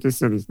yet. We just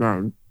said his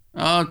name.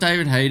 Oh,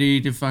 David Haiti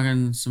did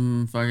some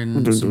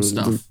He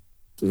stuff.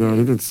 Yeah,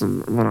 he did a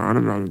lot of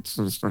animated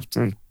sort of stuff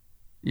too.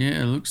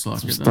 Yeah, it looks like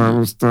Some it. Star doesn't it?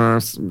 Wars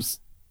stuff, some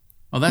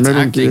Oh, that's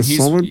Metal acting. Gear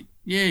Solid?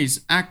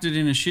 He's acted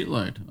in a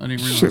shitload. I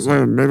didn't realize.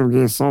 shitload of Metal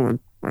Gear Solid.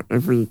 Like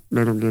every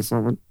Metal Gear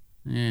Solid.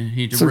 Yeah,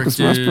 he Super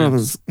Smash directed.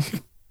 Brothers.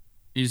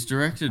 He's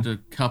directed a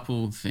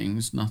couple of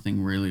things,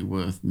 nothing really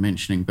worth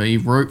mentioning. But he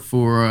wrote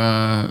for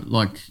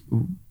like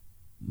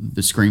the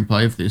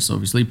screenplay of this,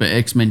 obviously. But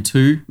X-Men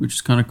 2, which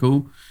is kind of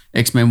cool.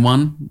 X-Men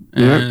 1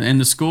 Yeah.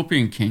 and the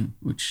Scorpion King,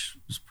 which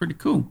was pretty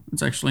cool.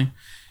 It's actually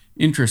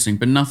interesting,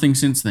 but nothing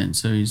since then.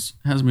 So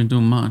hasn't been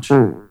doing much.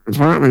 Oh,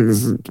 apparently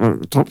this is one at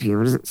the top here.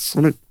 What is it?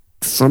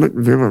 Sonic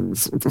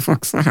Villains. What the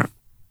fuck's that?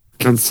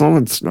 And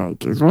Solid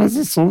Snake. Why is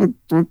it Solid?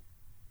 What?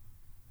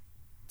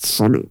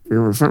 Sonic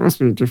Villains. That must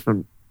be a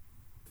different.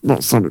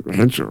 Not Sonic the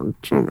Hedgehog,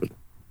 surely.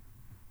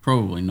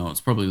 Probably not.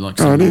 It's probably like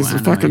Oh, some it more is. It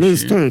anime fucking is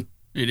shit. too.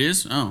 It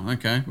is? Oh,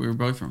 okay. We were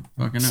both wrong.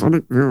 Fucking hell.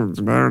 Sonic Villains,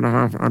 an hour and a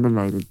half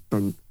animated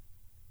thing.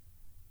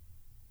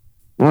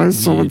 Why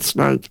is Solid Weird.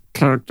 Snake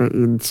character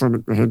in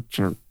Sonic the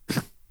Hedgehog?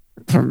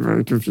 I'm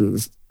very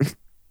confused.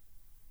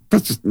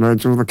 Let's just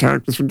merge all the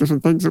characters from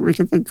different things that we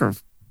can think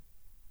of.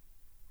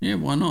 Yeah,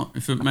 why not?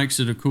 If it makes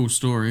it a cool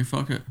story,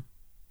 fuck it.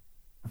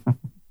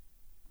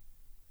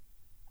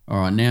 All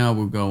right, now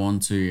we'll go on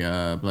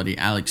to bloody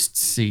Alex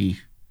C.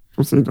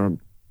 What's he done?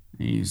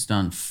 He's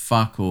done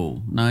fuck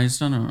all. No, he's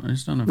done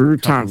a Wu-Tang.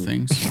 couple of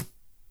things.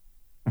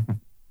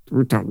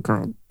 Wu-Tang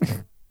Clan.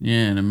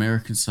 Yeah, an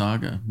American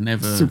Saga.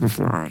 Never.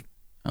 Superfly.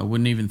 I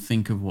wouldn't even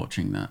think of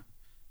watching that.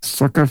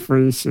 Sucker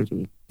Free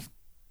City.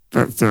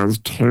 That sounds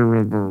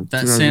terrible.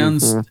 That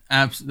 2004.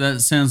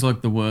 that sounds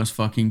like the worst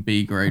fucking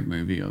B grade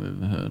movie I've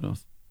ever heard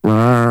of.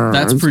 Wow.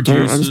 That's I just picked it.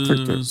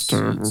 producers, It's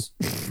terrible.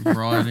 it's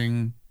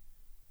writing.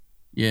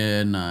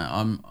 Yeah, no,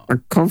 I'm. A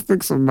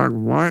conflicts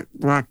among white,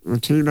 black,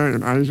 Latino,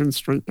 and Asian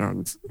street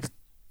gangs.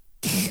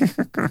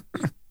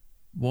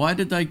 Why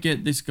did they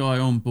get this guy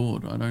on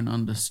board? I don't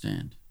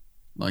understand.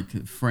 Like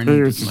a friend,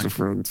 He was just like a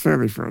friend,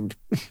 family friend.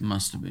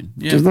 must have been.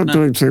 Yeah, He's not no,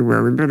 doing too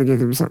well. We better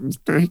give him something to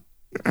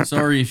do.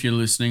 sorry if you're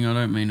listening. I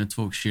don't mean to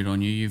talk shit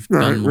on you. You've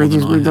No, done more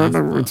than I we don't have.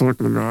 know what we're But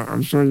talking about.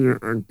 I'm sure you're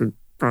a good,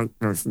 great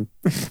person.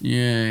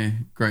 yeah,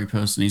 great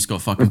person. He's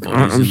got fucking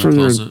bodies in the sure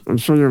closet. I'm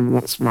sure you're a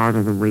lot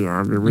smarter than we are.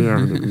 I mean, we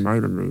haven't even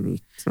made a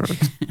movie. So.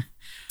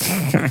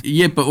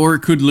 Yeah, but or it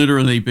could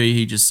literally be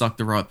he just sucked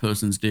the right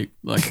person's dick.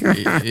 Like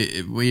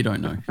we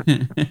don't know.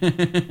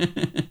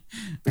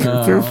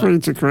 Feel free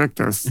to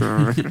correct us.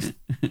 All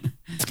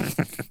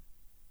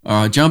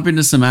right, jump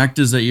into some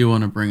actors that you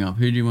want to bring up.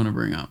 Who do you want to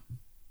bring up?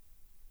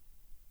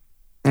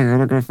 Hang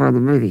on, I gotta find the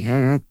movie.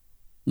 Hang on.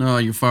 No,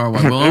 you're far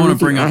away. Well, I want to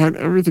bring I up. had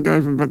everything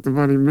open but the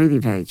bloody movie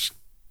page.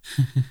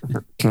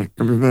 Okay,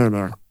 I'm there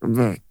now. I'm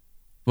there.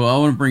 Well, I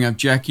want to bring up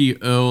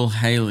Jackie Earl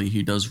Haley,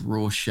 who does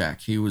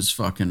Rorschach. He was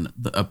fucking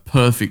a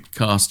perfect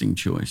casting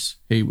choice.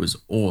 He was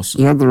awesome.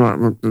 He had the right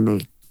look,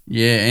 didn't he?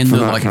 Yeah, and For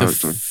the that like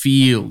character. the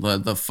feel,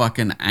 the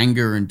fucking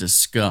anger and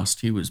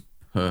disgust. He was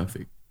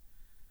perfect.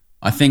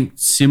 I think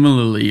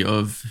similarly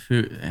of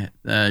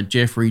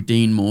Jeffrey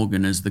Dean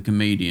Morgan as the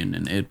comedian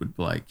and Edward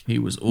Blake. He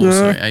was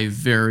also a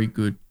very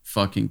good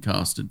fucking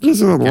casted.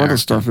 He's in a lot character. of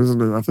stuff, isn't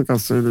he? I think I've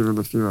seen him in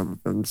a few other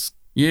things.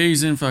 Yeah,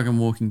 he's in fucking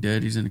Walking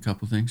Dead. He's in a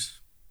couple things.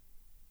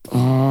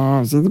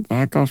 Oh, is he the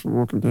bad guy from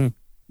Walking Dead?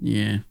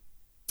 Yeah.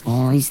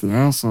 Oh, he's the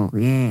asshole.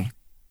 Yeah.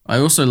 I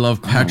also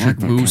love Patrick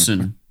that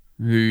Wilson,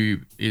 who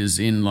is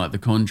in like The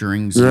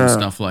Conjurings and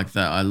stuff like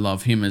that. I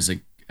love him as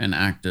an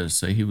actor,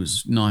 so he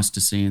was nice to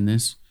see in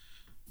this.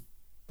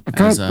 I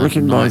can't As a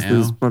recognize Night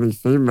these Owl. bloody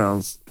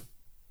females.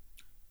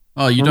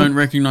 Oh, you don't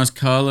recognize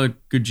Carla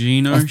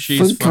Gugino? I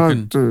She's think I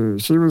fucking. do.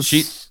 She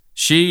was.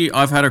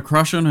 I've had a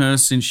crush on her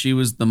since she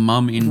was the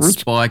mum in Which-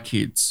 Spy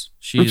Kids.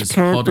 She Which is hot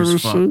character as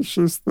is fuck. she?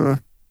 She's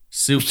the.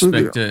 Silk was she the-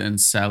 Spectre and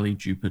Sally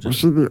Jupiter. Was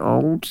she the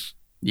old?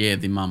 Yeah,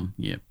 the mum.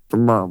 Yeah. The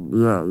mum.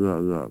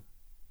 Yeah.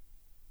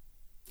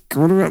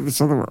 What about this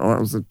other one? Oh, that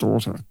was the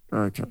daughter.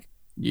 Okay.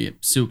 Yeah.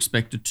 Silk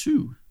Spectre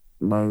 2.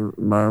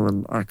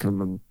 Malin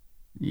Ackerman.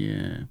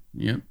 Yeah.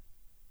 Yep.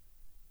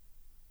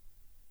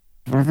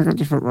 I think I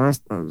different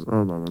last names.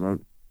 Oh, no, they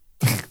don't.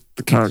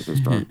 The characters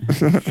don't.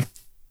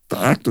 The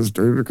actors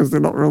do because they're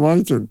not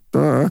related.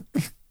 Duh.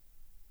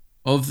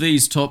 Of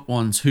these top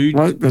ones, who.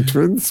 Wait, they're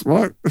twins?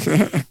 What?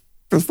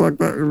 Just like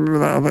that. Remember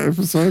that other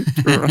episode?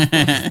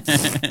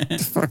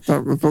 Just fucked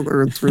up. I thought they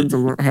were twins.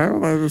 I'm like, how are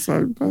they the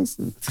same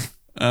person?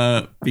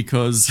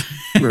 Because.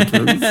 They're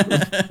twins.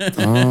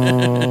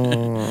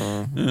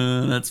 Oh.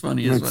 That's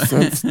funny as Makes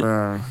well. sense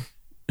now.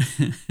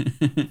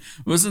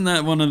 Wasn't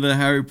that one of the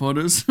Harry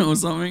Potters or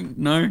something?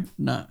 No?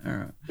 No. All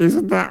right.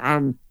 Isn't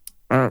that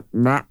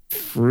Matt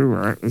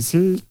Frewer? Is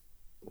he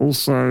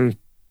also?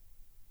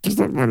 He's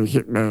not bloody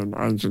Hitman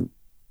Agent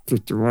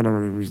 51 or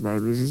whatever his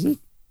name is he?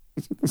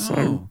 Is it the same?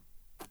 Oh.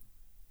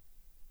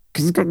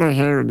 Because he's got no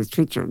hair in his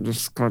picture and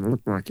just kind of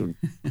look like him.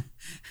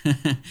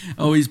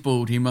 Oh, he's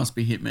bald. He must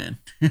be Hitman.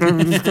 No,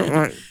 but he's got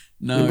like.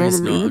 No, you know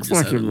he's what I mean? not. He I've looks just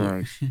like had a him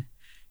look. though.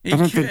 I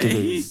don't think it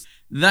is.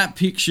 That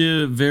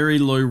picture, very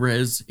low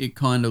res, it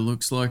kind of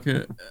looks like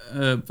it,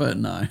 but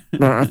no.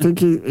 No, I think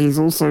he's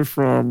also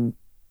from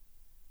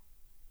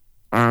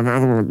the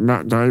other one,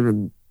 Matt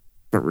Damon,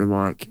 that we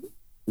like,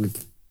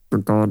 with the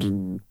god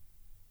and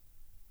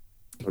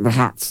the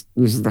hat,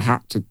 uses the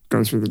hat to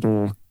go through the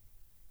door,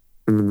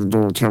 and then the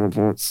door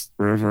teleports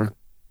wherever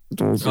the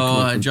doors are. Oh,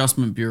 connected.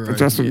 Adjustment Bureau.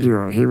 Adjustment yeah.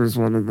 Bureau. He was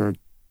one of the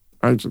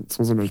agents,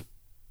 wasn't he?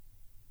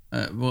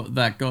 Well,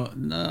 that guy,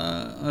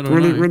 I don't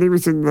know. When he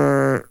was in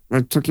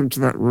they took him to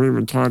that room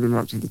and tied him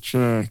up to the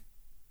chair.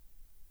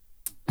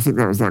 I think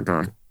that was that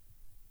guy.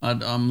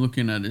 I'm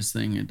looking at this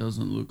thing. It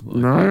doesn't look like.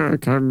 No,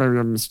 okay, maybe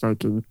I'm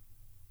mistaken.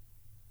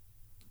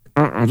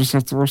 Oh, I'll just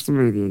have to watch the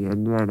movie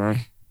again, won't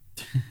I?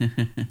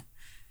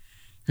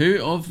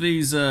 Who of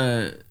these?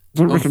 Don't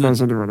Of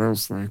recognise anyone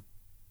else though.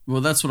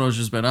 Well, that's what I was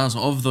just about to ask.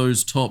 Of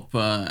those top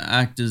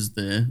actors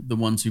there, the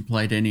ones who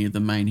played any of the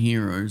main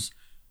heroes,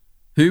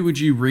 who would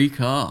you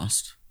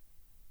recast?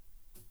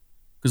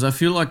 Because I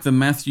feel like the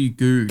Matthew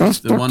Goode, That's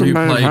the Dr. one who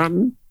played.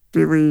 Manhattan,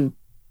 Billy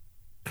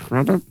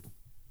Crudup.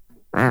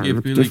 Wow, Yeah, he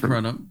looks Billy different.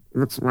 Crudup. He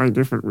looks way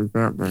different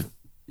without that.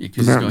 Yeah,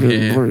 because he's got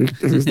being hair. blue.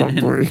 He's not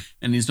blue.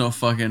 And he's not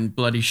fucking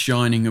bloody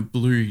shining a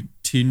blue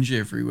tinge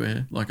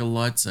everywhere like a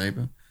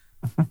lightsaber.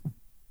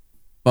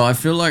 But I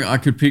feel like I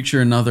could picture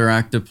another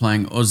actor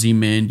playing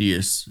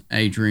Ozymandias,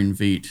 Adrian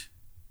Veidt.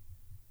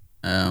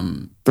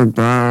 The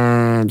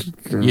bad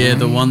guy. Yeah,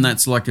 the one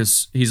that's like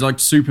he's like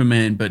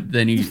Superman, but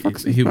then he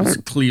fuck's his was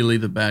name? clearly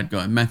the bad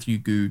guy, Matthew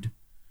Goode.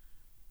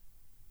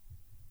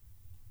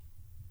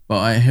 But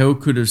I hell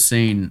could have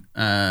seen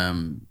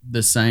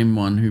the same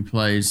one who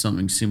plays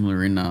something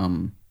similar in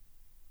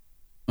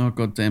oh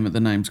god damn it, the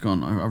name's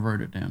gone. I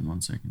wrote it down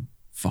 1 second.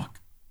 Fuck.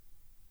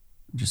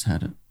 I just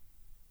had it.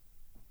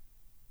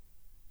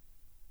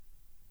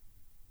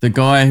 The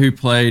guy who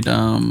played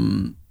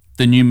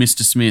the new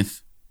Mr.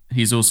 Smith,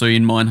 he's also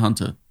in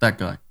Mindhunter. That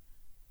guy.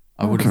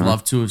 I would have Okay.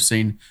 loved to have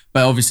seen,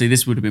 but obviously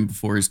this would have been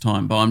before his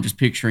time. But I'm just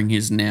picturing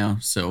his now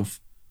self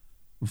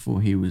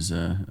before he was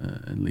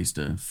at least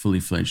a fully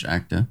fledged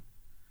actor.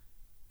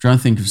 Trying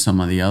to think of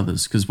some of the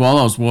others, because while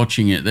I was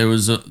watching it,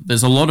 there's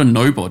a lot of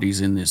nobodies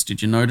in this.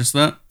 Did you notice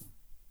that?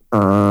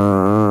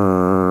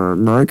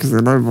 No, because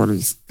they're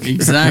nobodies.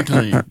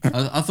 Exactly.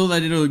 I thought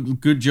they did a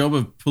good job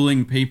of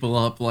pulling people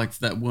up like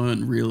that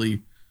weren't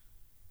really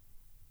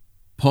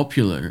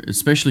popular,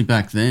 especially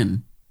back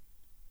then.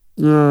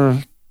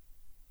 Yeah.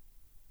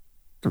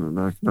 I don't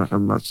know. I don't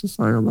have much to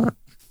say on that.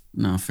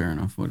 No, fair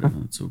enough.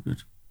 Whatever. It's all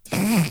good.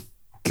 All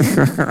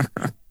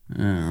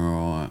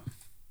right.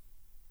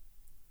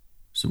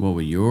 So what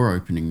were your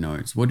opening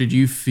notes? What did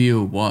you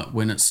feel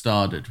when it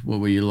started? What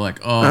were you like,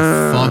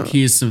 oh, fuck,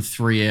 here's some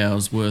 3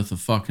 hours worth of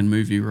fucking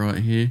movie right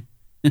here?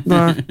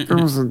 No, it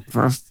wasn't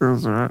fast. It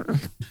was alright.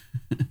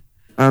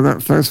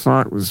 That first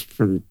fight was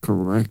pretty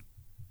cool, eh?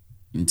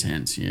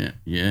 Intense, yeah.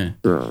 Yeah,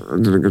 I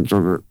did a good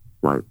job at,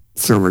 like,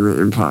 selling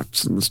the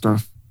impacts and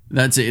stuff.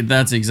 That's it.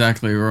 That's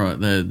exactly right.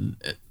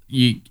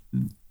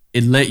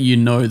 It let you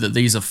know that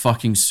these are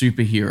fucking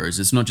superheroes.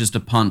 It's not just a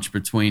punch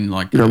between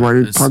like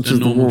when he punches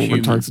the wall human.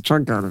 and takes a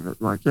chunk out of it.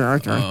 Like, yeah,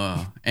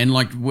 okay. And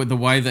like with the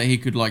way that he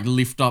could like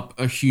lift up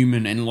a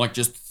human and like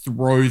just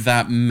throw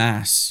that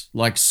mass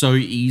like so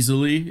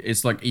easily.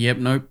 It's like, yep,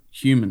 nope,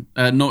 human,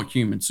 not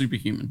human,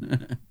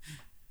 superhuman.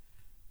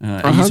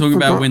 Are you talking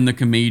about when the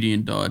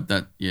comedian died?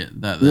 Yeah,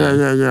 in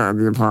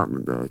the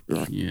apartment there.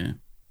 Yeah.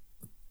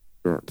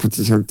 Yeah, puts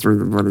his head through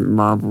the bloody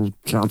marble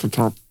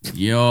countertop.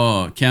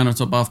 Yeah,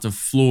 countertop after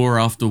floor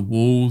after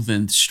wall,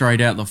 then straight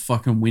out the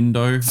fucking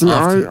window. See,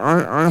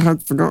 I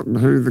had forgotten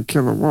who the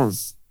killer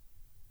was.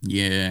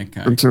 Yeah,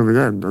 okay. Until the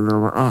end, and then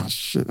I'm like, oh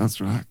shit,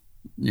 that's right.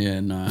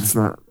 Yeah, no. It's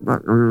that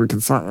we can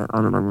say it. I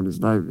don't know what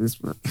his name is,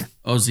 but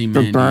Ozzy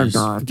the bad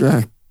guy.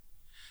 Yeah.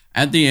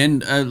 At the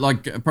end,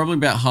 like probably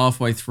about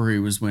halfway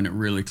through was when it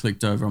really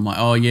clicked over. I'm like,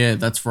 oh yeah,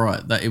 that's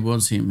right. That it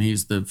was him.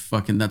 He's the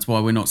fucking. That's why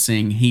we're not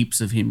seeing heaps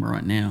of him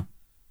right now.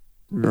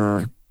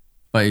 No,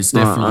 but it's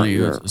definitely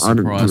a surprise. I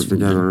didn't put it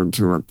together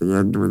until at the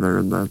end when they're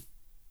in that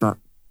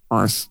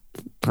ice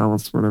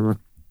palace, whatever.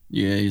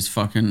 Yeah, he's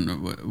fucking.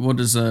 What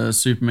does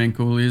Superman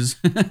call his?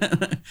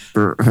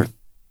 The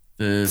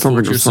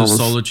Fortress of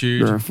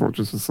Solitude. Yeah,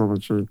 Fortress of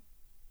Solitude.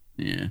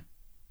 Yeah,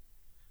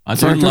 I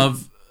do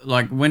love.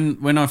 Like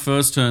when I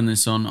first turned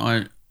this on,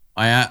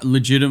 I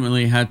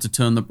legitimately had to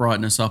turn the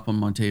brightness up on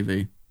my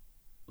TV.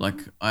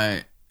 Like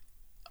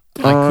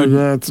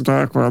it's a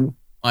dark one.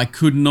 I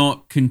could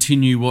not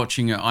continue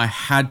watching it. I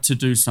had to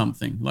do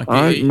something. Like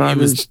I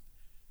managed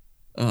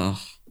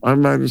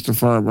to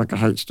find like a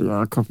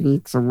HDR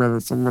copy somewhere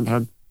that someone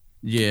had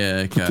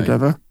put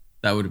together.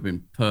 That would have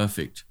been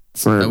perfect.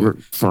 So it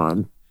looked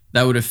fine.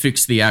 That would have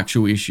fixed the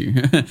actual issue.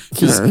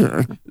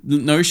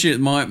 No shit.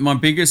 My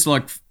biggest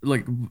like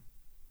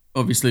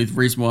obviously the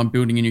reason why I'm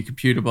building a new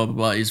computer, blah, blah,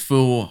 blah, is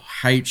for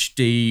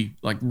HD,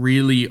 like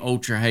really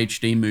ultra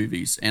HD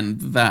movies. And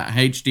that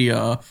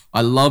HDR, I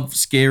love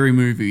scary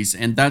movies.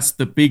 And that's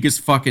the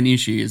biggest fucking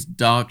issue is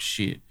dark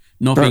shit.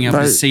 Not being able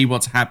to see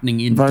what's happening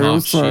in dark shit. They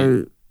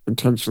also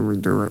intentionally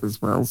do it as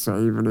well. So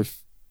even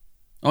if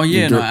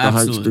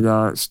absolutely. the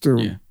HDR, it's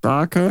still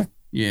darker.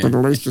 Yeah. But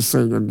at least you're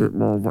seeing a bit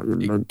more of what you're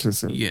meant to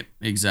see. Yeah,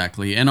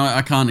 exactly. And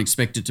I can't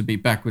expect it to be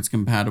backwards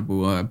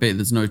compatible. I bet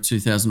there's no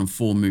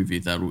 2004 movie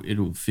that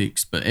it'll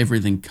fix, but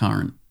everything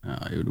current,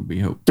 it'll be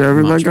helpful. Yeah, I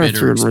mean, they go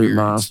through and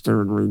remaster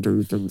and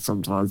redo things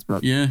sometimes,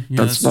 but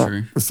that's not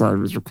true. The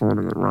same as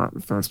recording it right in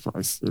the first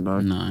place, you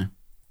know? No.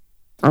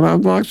 And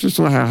I'm not actually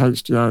sure how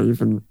HDR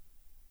even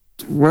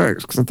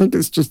works, because I think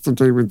it's just to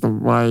do with the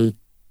way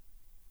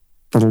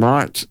the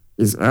light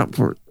is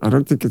output. I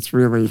don't think it's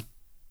really...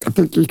 I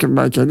think you can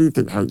make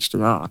anything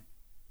HDR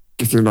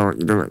if you know what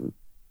you're doing.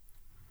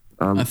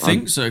 I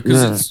think so,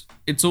 because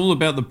it's all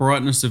about the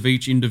brightness of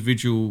each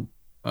individual.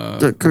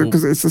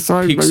 Because it's the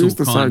same. They use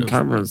the same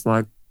cameras,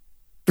 like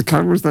the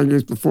cameras they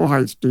use before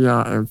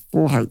HDR and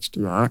for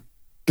HDR.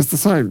 It's the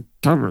same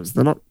cameras.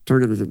 They're not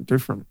doing anything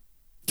different.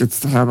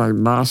 It's how they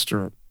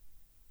master it.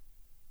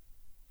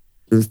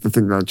 Is the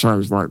thing they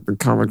change, like the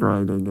color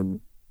grading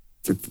and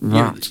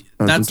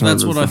that's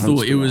what I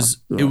thought. HDR.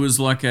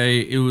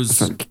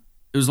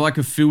 It was like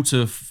a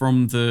filter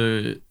from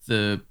the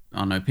I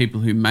don't know,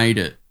 people who made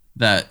it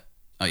that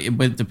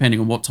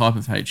depending on what type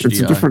of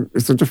HDR.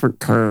 It's a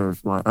different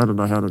curve. Like I don't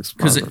know how to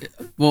explain it.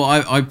 Well,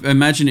 I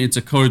imagine it's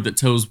a code that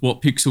tells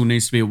what pixel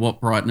needs to be at what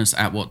brightness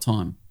at what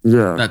time.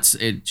 Yeah, that's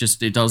it.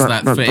 It does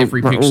that for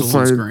every pixel also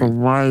on screen. The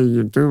way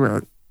you do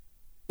it,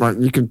 like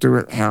you can do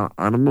it how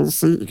animals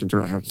see it, you can do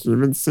it how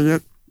humans see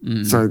it.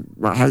 So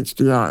like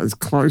HDR is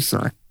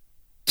closer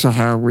to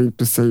how we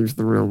perceive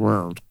the real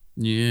world.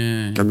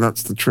 Yeah, and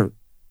that's the trick.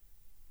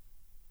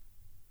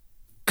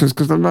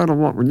 Because no matter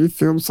what, when you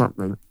film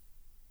something,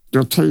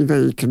 your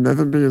TV can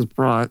never be as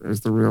bright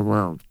as the real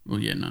world. Well,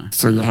 yeah, no.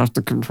 So you have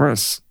to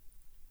compress.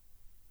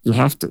 You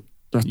have to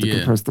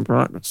compress the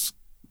brightness.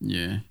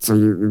 Yeah. So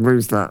you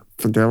lose that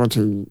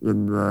fidelity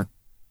in the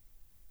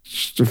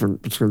difference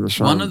between the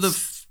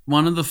shots.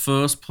 One of the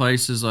first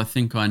places I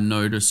think I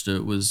noticed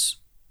it was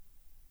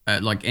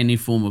at like any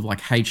form of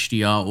like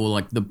HDR or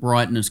like the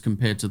brightness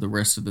compared to the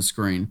rest of the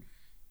screen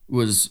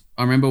was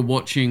I remember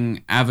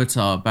watching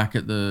Avatar back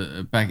in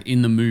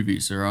the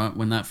movies, all right,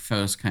 when that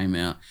first came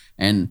out,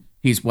 and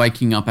he's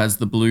waking up as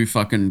the blue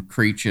fucking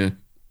creature,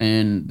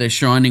 and they're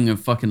shining a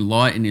fucking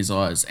light in his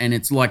eyes, and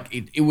it's like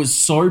it was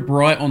so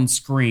bright on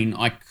screen,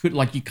 I could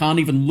like you can't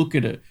even look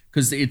at it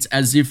because it's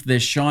as if they're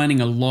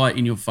shining a light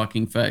in your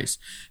fucking face.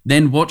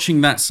 Then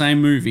watching that same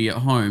movie at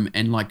home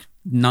and like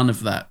none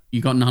of that.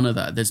 You got none of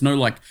that. There's no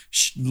like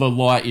the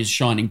light is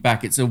shining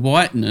back. It's a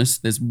whiteness.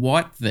 There's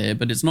white there,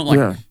 but it's not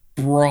like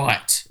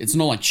bright. It's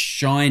not like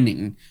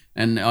shining.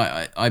 And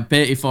I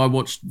bet if I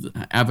watched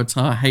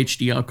Avatar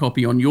HDR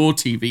copy on your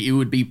TV, it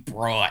would be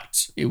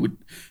bright. It would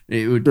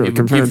give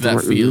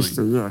that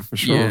feeling. Yeah, for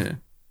sure. Yeah.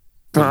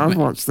 But I've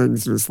watched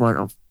things and it's like,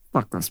 oh,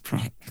 fuck, that's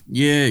bright.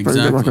 Yeah, exactly. But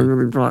you get like a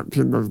really bright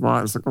pin of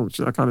light. It's like, oh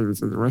shit, I can't even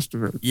see the rest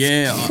of it.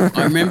 Yeah,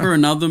 I remember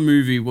another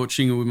movie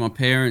watching it with my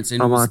parents,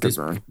 and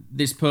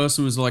this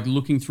person was like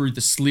looking through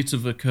the slit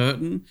of a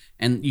curtain,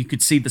 and you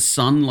could see the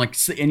sun, like,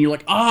 and you're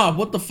like,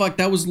 what the fuck?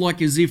 That was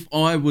like as if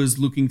I was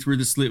looking through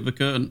the slit of a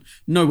curtain.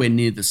 Nowhere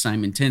near the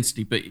same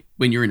intensity, but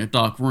when you're in a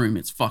dark room,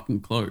 it's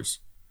fucking close.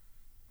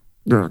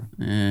 Yeah.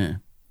 Yeah.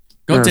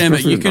 God damn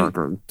it,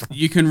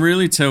 you can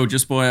really tell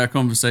just by our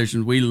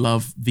conversation we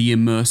love the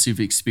immersive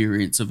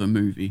experience of a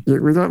movie. Yeah,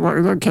 we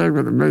don't care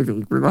about the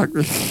movie. We like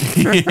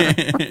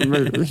the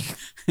movie.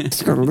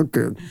 It's gotta look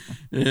good.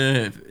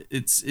 Yeah,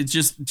 it's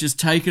just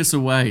take us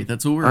away.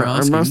 That's all we're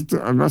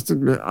asking. I must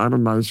admit,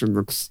 animation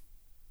looks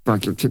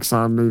like in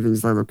Pixar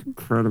movies. They look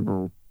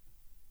incredible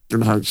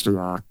in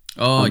HDR.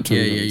 Oh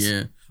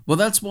yeah. Well,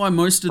 that's why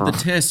most of the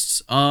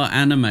tests are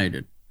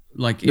animated.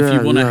 Like if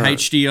you want a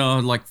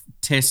HDR like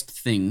test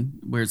thing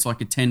where it's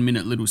like a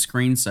 10-minute little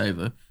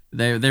screensaver,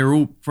 they're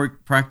all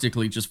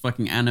practically just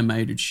fucking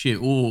animated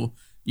shit. Or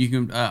you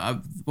can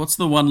what's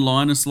the one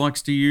Linus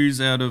likes to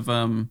use out of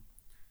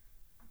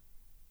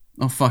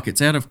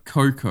it's out of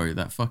Coco,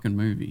 that fucking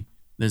movie.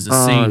 There's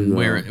a scene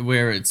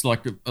where it's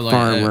like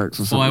fireworks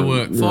or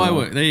something.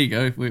 Firework. There you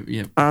go.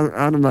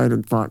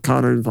 Animated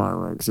cartoon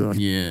fireworks. Yeah.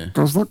 Yeah.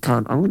 Because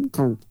I wouldn't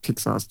call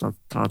Pixar stuff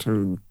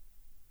cartoon.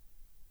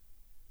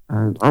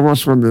 I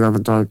watched one the other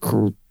day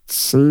called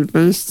Sea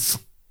Beasts.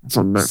 It's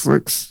on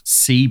Netflix.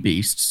 Sea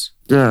Beasts?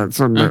 Yeah, it's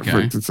on Netflix.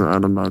 Okay. It's an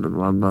animated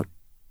one, but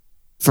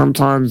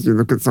sometimes you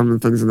look at some of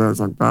the things in there, it's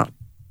like that.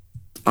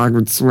 I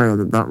would swear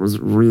that was a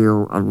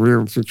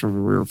real picture of a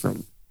real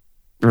thing.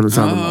 But it's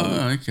animated.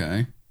 Oh,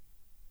 okay.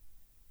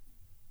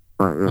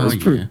 But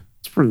yeah,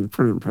 it's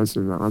pretty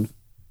impressive, that one.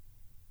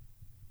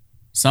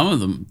 Some of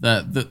them,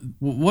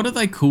 what do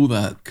they call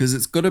that? Because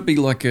it's got to be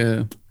like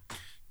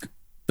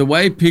the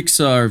way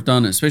Pixar have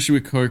done it, especially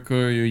with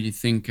Coco, or you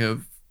think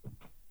of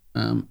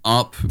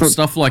Up,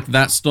 stuff like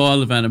that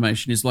style of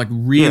animation is like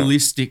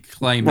realistic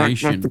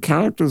claymation. Like the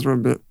characters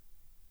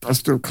are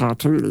still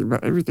cartoony,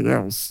 but everything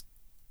else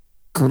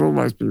could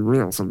almost be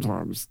real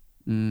sometimes.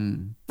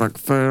 Like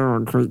fur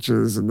on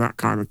creatures and that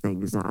kind of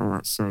thing. It's like, oh,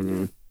 that's so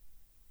new.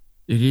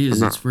 It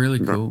is. It's really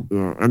cool.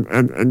 Yeah,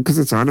 and because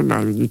it's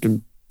animated, you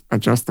can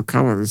adjust the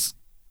colors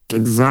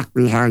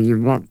exactly how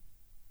you want.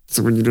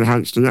 So when you do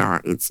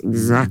HDR, it's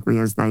exactly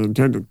as they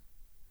intended.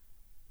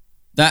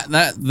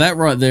 That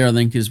right there, I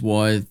think, is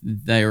why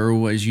they are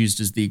always used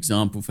as the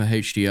example for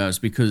HDRs,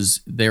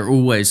 because they're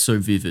always so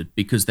vivid,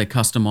 because they're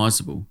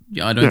customizable.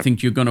 I don't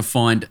think you're going to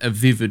find a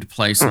vivid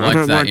place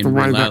like that in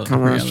reality. I don't like the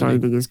way that color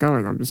shading is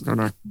going. I'm just going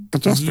to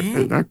adjust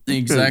it.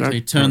 Exactly.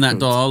 Turn that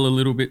dial a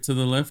little bit to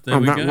the left. There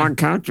we go. That one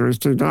character is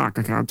too dark.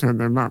 I can't turn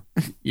them up.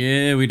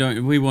 Yeah,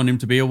 we want him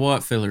to be a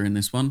white fella in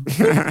this one.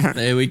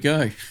 There we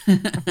go.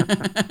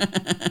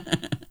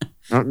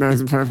 Oh, no,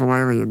 it's a purple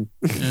alien.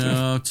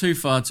 Oh, too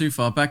far.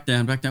 Back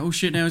down. Oh,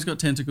 shit, now he's got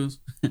tentacles.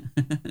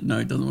 No,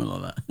 he doesn't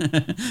look like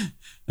that.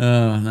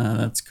 Oh, no,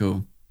 that's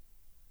cool.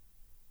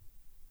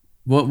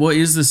 What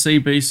is the Sea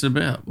Beast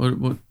about?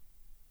 What?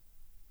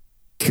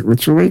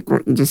 Literally,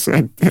 what you just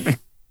said.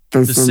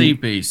 The Sea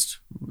Beast.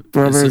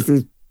 Well,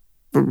 the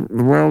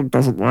world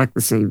doesn't like the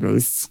Sea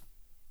Beasts.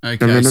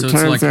 Okay, so it's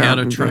like How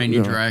to Train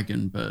Your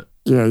Dragon, but...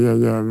 Yeah.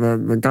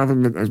 The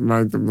government has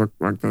made them look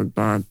like they're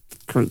bad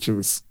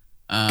creatures.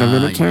 And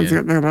then it turns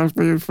out they're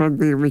lovely and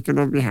friendly and we can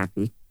all be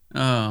happy.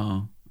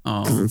 Oh.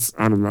 Because it's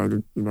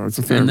animated, it's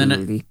a family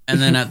movie.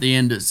 And then at the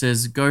end it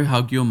says, go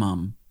hug your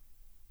mum.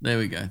 There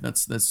we go.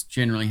 That's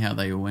generally how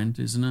they all went,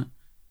 isn't it?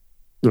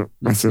 Yeah,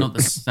 it's not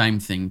the same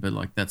thing, but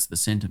like that's the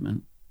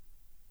sentiment.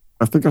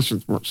 I think I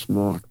should watch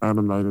more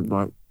animated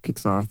like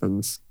Pixar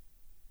things.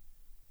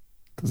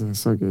 Because they're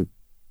so good.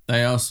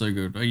 They are so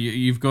good.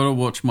 You've got to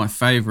watch my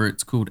favourite.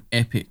 It's called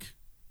Epic.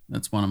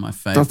 That's one of my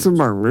favorites. That's on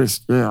my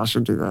list. Yeah, I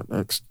should do that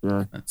next.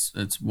 Yeah,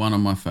 it's one of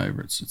my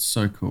favorites. It's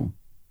so cool.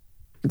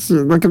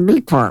 They can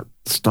be quite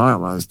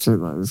stylized too,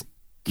 though. It's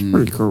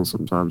pretty cool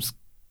sometimes.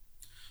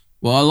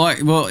 Well,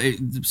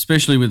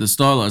 especially with the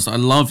stylized. I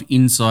love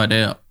Inside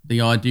Out.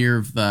 The idea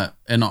of that,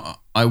 and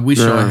I wish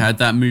I had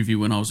that movie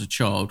when I was a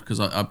child, because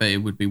I bet it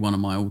would be one of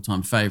my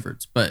all-time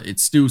favorites. But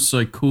it's still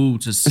so cool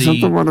to see. Is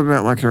that the one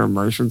about like her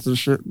emotions and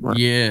shit? Like,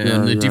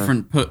 and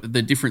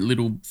the different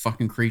little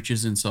fucking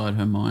creatures inside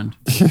her mind.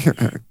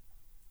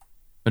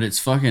 but it's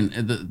fucking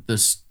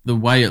the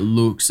way it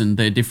looks and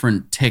their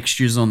different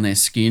textures on their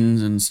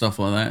skins and stuff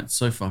like that. It's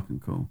so fucking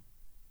cool.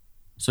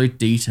 So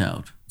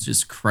detailed. It's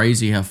just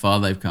crazy how far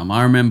they've come.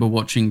 I remember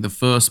watching the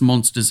first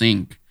Monsters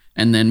Inc.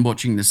 and then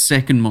watching the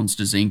second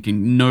Monsters Inc.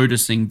 and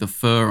noticing the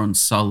fur on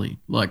Sully.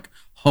 Like,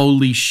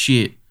 holy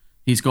shit.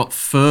 He's got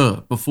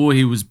fur. Before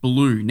he was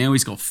blue. Now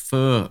he's got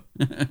fur.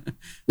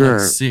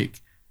 That's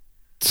sick.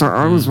 So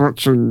I was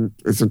watching,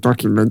 it's a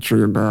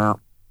documentary about,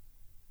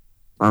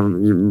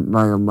 you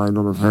may or may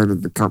not have heard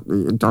of the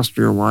company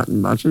Industrial Light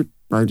and Magic.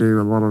 They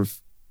do a lot of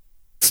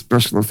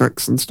special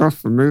effects and stuff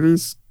for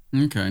movies.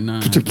 Okay,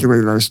 no.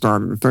 Particularly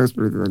the first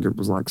movie they did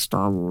was like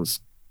Star Wars.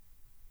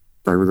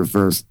 They were the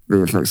first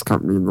VFX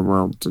company in the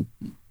world to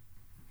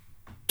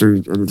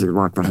do anything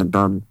like they had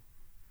done.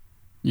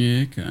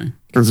 Yeah, okay.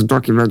 There's a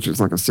documentary, it's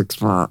like a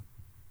 6-part.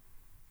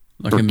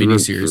 Like a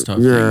miniseries type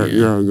thing.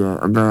 Yeah.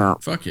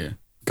 About, fuck yeah.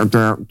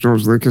 About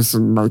George Lucas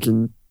and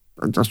making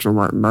Industrial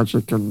Light and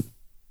Magic and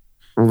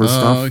all this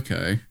stuff. Oh,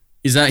 okay.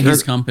 Is that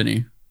his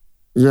company?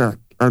 Yeah,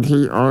 and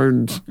he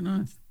owned,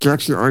 nice. He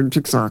actually owned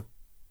Pixar.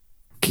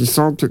 He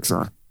sold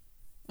Pixar.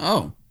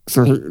 Oh.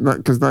 So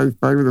because they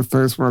were the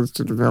first ones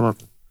to develop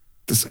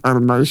this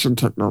animation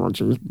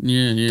technology.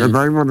 Yeah. And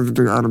they wanted to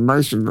do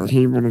animation, but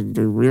he wanted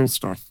to do real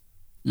stuff.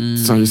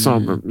 So he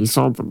sold them. He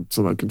sold them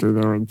so they could do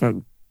their own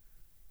thing.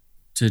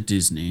 To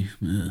Disney.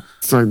 Ugh.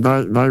 So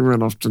they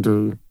went off to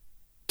do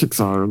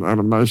Pixar and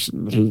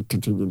animation. He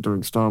continued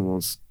doing Star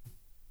Wars.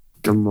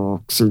 And more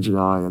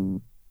CGI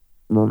and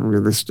more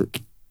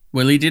realistic.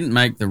 Well, he didn't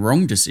make the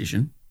wrong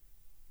decision.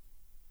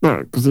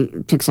 No, because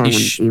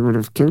Pixar he would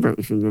have killed it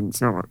if he didn't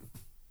sell it.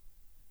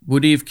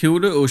 Would he have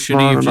killed it, or should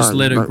he have just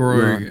let it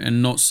grow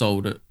and not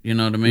sold it? You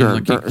know what I mean? Yeah,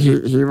 like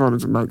he wanted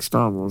to make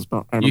Star Wars,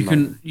 but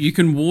you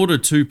can water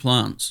 2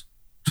 plants.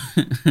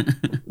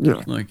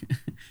 Yeah, like,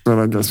 but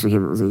I guess for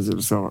him it was easier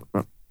to sell it.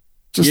 But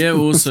just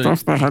the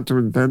stuff they had to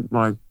invent,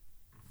 like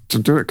to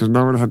do it, because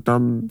no one had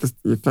done the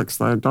effects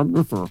they had done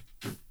before.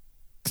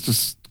 It's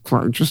just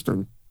quite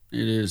interesting.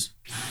 It is.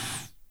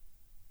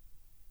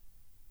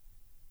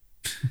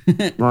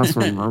 Nice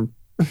one, Mum.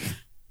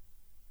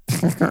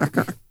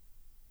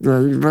 Yeah,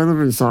 you better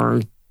be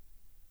sorry.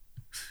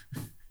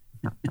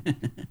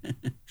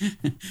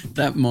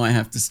 That might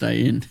have to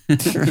stay in.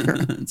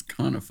 It's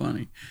kind of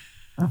funny.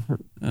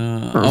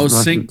 I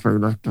was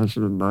thinking. I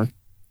shouldn't know.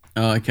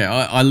 Oh, okay.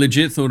 I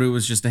legit thought it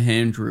was just a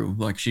hand drill.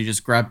 Like she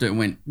just grabbed it and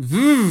went.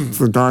 It's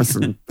the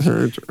Dyson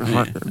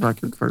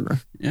vacuum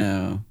cleaner.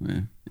 Yeah.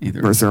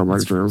 Either they sound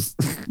like drills.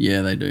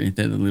 Yeah, they do.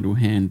 They're the little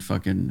hand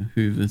fucking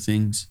Hoover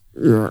things.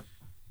 Yeah.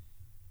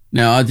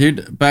 Now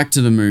back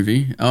to the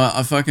movie.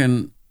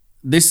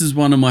 This is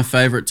one of my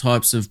favorite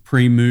types of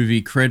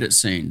pre-movie credit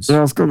scenes. Yeah,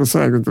 I was going to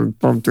say with the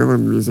Bob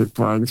Dylan music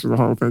playing through the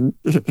whole thing.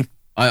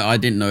 I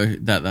didn't know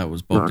that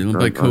was Bob Dylan,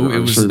 but cool. It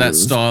was that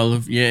style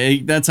of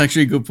that's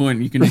actually a good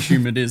point. You can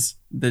assume it is.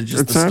 They're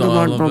just the style of it. It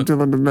sounded like Bob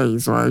Dylan to me,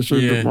 so I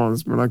assumed it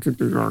was, but I could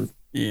be wrong.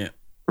 Yeah,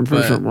 I'm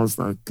pretty sure it was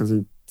though, because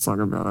he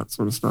sung about that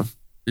sort of stuff.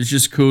 It's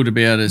just cool to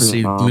be able to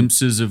see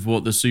glimpses of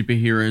what the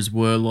superheroes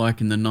were like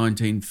in the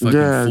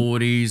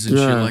 1940s and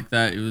shit like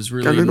that. It was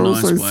really a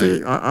nice way.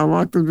 See, I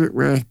like the bit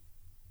where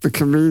the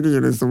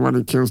comedian is the one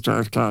who kills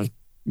JFK.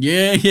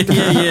 Yeah.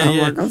 I'm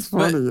like, that's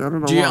funny. I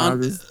don't know why I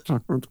just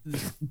chuckled.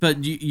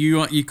 But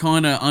you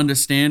kind of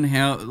understand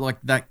how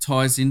like that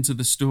ties into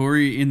the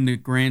story in the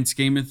grand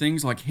scheme of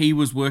things. Like he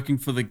was working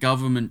for the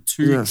government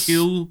to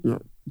kill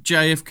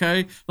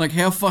JFK. Like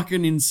how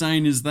fucking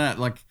insane is that?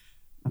 Like,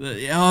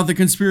 the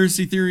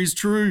conspiracy theory is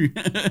true.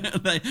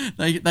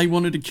 they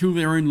wanted to kill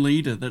their own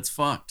leader. That's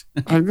fucked.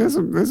 Hey, there's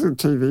a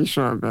TV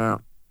show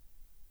about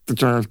the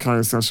JFK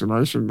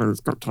assassination, but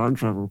it's got time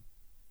travel.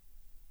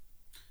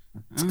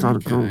 It's kind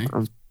of cool.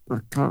 I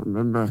can't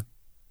remember.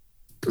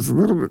 It was a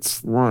little bit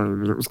slow,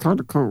 but it was kind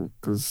of cool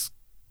because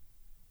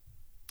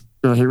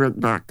he went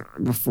back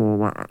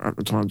before at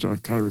the time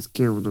JFK was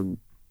killed, and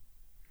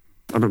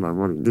I don't know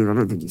what he did. I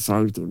don't think he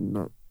saved him,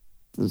 but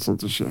all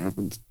sorts of shit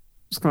happened.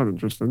 It's kind of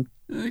interesting.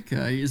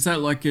 Okay, is that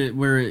like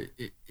where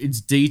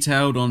it's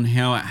detailed on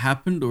how it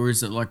happened, or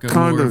is it like a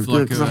kind more of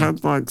like because I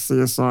had like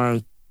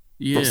CSI,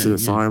 not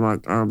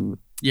CSI,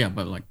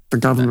 but like the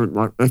government,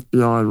 like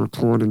FBI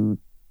reporting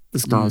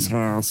this guy's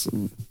house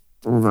and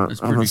all that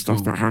other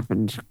stuff that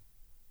happened.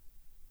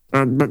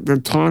 But the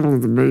title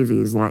of the movie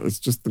is like it's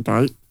just the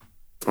date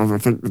of I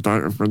think the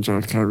date of when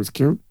JFK was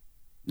killed.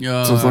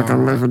 Yeah, so it's like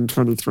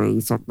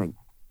 11/23 something.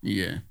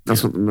 Yeah,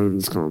 that's what the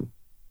movie's called.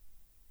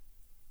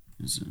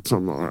 So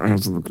I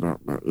have to look it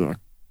up, but yeah.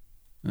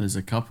 There's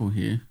a couple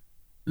here.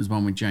 There's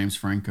one with James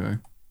Franco.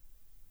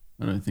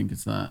 I don't think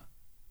it's that.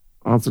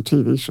 Oh, it's a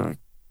TV show.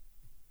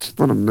 It's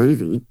not a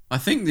movie. I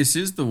think this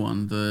is the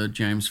one, the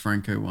James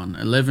Franco one.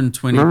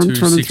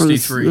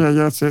 11/22/63. Yeah,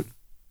 that's it.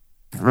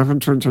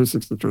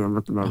 11/22/63. I'm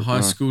looking at it. A high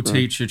school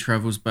teacher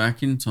travels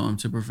back in time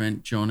to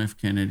prevent John F.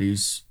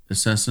 Kennedy's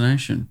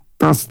assassination.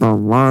 That's the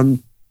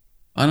one.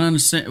 I don't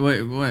understand.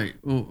 Wait.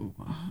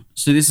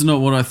 So this is not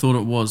what I thought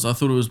it was. I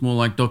thought it was more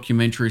like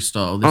documentary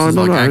style. This is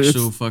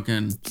actual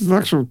fucking... It's an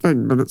actual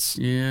thing, but it's...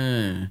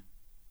 Yeah.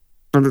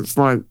 But it's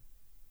like,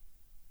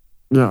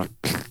 yeah,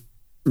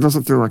 it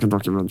doesn't feel like a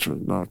documentary.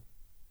 No,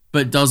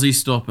 But does he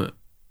stop it?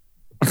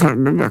 I can't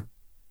remember.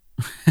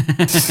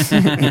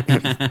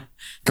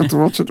 Got to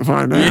watch it to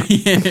find out.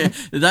 Yeah,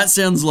 that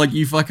sounds like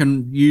you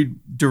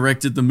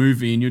directed the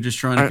movie and you're just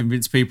trying to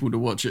convince people to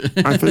watch it.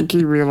 I think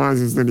he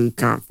realizes that he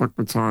can't fuck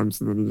with time,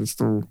 so then he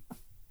just all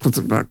puts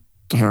it back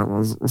to how it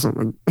was or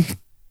something.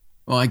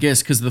 Well, I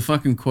guess because the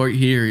fucking quote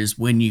here is,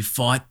 "When you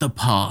fight the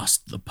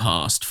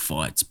past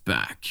fights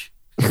back."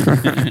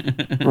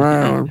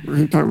 Wow,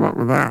 who came up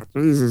with that?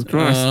 Jesus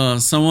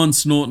Christ. Someone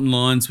snorting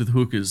lines with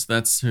hookers.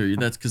 That's who.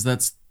 That's because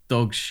that's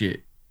dog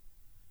shit.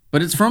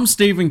 But it's from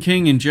Stephen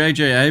King and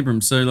J.J.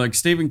 Abrams, so like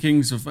Stephen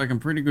King's a fucking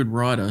pretty good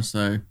writer.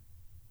 So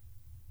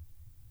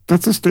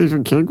That's a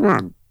Stephen King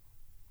one.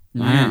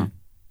 yeah. Wow.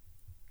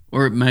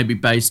 Or it may be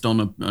based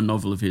on a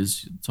novel of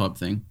his type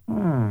thing.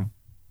 Oh.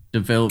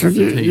 Developed for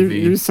Because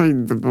TV. you've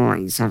seen The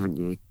Boys, haven't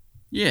you?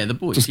 Yeah, The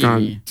Boys. Just Yeah.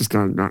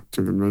 going back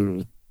to the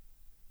movie.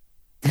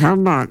 How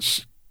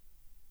much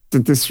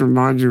did this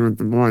remind you of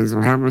The Boys,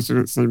 or how much did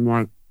it seem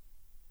like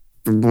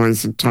The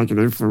Boys had taken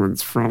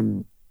influence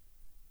from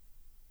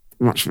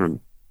Watchmen?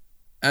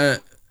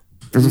 There's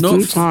a Not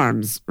few f-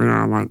 times where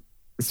I'm like,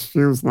 this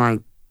feels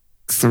like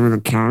some of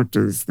the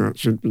characters that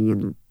should be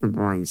in The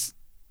Boys.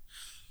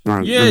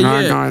 Like Yeah, the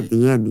bad yeah. guy at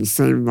the end, he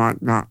seemed like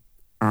that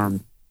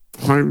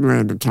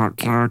Homelander type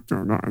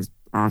character, not as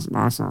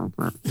arsehole,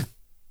 but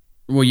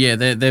Well, yeah,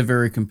 they're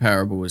very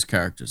comparable as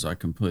characters. I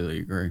completely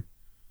agree.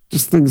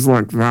 just things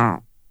like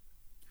that.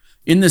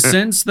 In the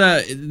sense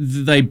that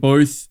they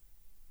both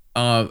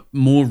are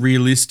more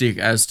realistic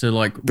as to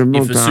like The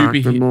more if a dark,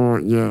 the superhero. more,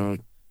 yeah.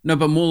 No,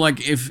 but more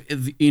like if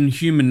in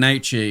human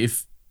nature,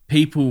 if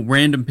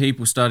random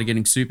people started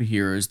getting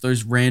superheroes,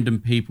 those random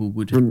people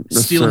would Wouldn't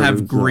still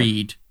have necessarily, yeah.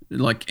 greed,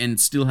 like, and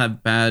still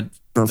have bad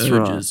That's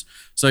right. urges.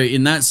 So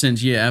in that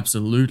sense, yeah,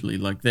 absolutely.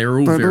 Like they're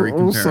all But very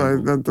also,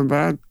 comparable. the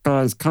bad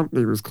guy's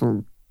company was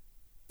called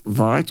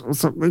Vite or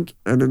something,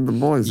 and in The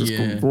Boys it's Yeah.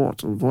 called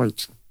Vought or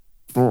Voight.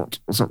 Vought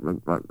or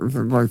something. Like,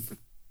 they're both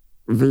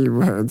V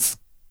words.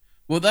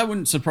 Well, that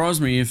wouldn't surprise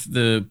me if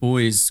the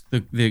boys,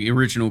 the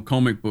original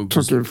comic book,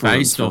 was Took influence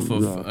based off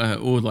from,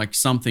 of, or like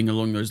something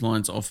along those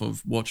lines, off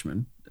of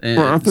Watchmen. Well,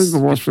 I think It's- the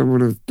Watchmen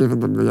would have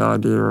given them the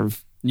idea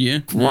of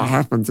yeah, what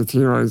happens if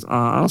heroes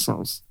are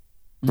assholes,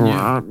 or Yeah.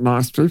 aren't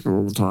nice people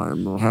all the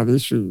time, or have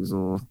issues,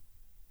 or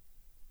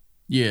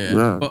yeah.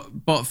 Yeah.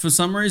 But for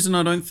some reason,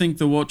 I don't think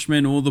the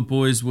Watchmen or the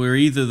boys were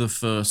either the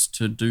first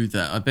to do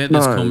that. I bet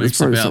there's no, it's comics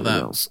probably about something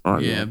that. else. Oh,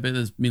 Yeah, I bet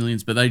there's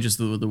millions, but they just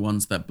were the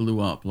ones that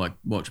blew up, like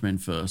Watchmen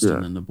first, Yeah.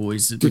 and then the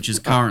boys, which is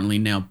currently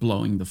now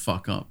blowing the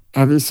fuck up.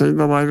 Have you seen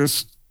the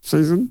latest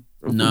season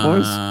of No, The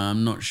Boys?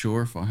 I'm not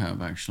sure if I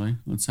have actually.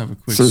 Let's have a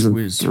quick Season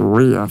squiz.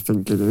 3, I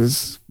think it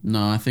is.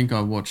 No, I think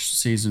I watched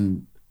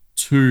season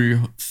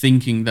 2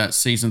 thinking that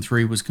season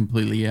 3 was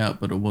completely out,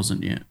 but it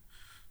wasn't yet.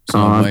 So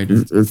I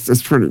waited.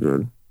 It's pretty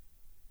good.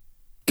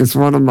 It's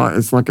one of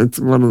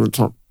the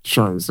top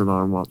shows that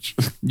I watch.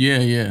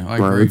 Yeah, I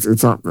Like, agree.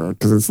 it's up there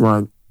because it's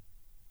like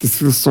this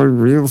feels so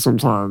real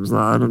sometimes.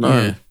 Like, I don't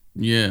know.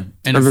 Yeah. And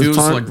And it there's feels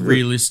time- like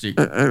realistic.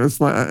 And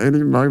it's like at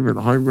any moment,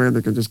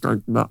 Homelander can just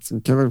go nuts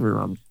and kill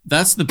everyone.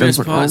 That's the And it's best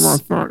like, part. oh my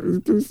fuck,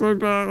 it's doing so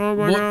bad. Oh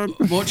my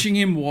god. Watching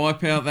him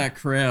wipe out that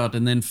crowd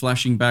and then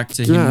flashing back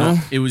to him,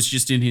 Yeah. it was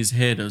just in his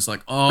head. I was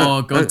like,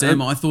 oh, god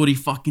damn, I thought he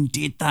fucking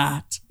did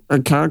that.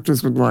 And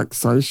characters would like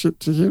say shit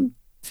to him.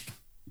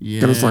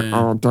 Yeah. And it's like,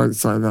 oh, don't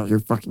say that. He'll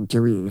fucking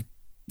kill you.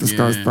 This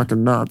guy's Yeah.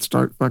 fucking nuts.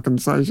 Don't fucking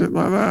say shit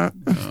like that.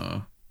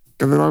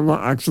 And then I'm like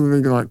actually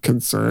like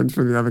concerned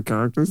for the other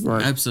characters.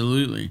 Like,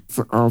 Absolutely. it's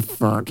like, oh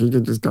fuck, he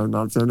could just go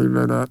nuts any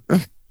minute.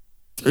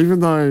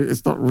 Even though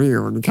it's not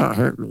real and he can't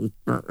hurt me,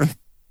 but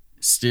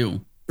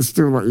Still. it's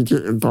still like you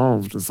get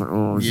involved. It's like,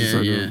 oh, this is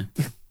so Yeah.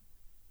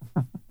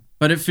 good.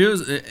 But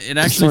it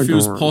actually so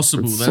feels gory.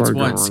 possible. It's That's so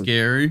why it's gory.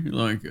 scary.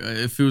 Like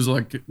it feels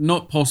like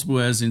not possible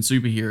as in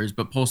superheroes,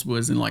 but possible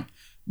as in like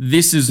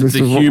this is This the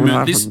is what would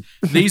human. This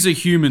happen. these are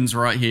humans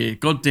right here.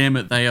 God damn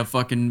it, they are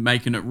fucking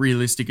making it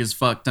realistic as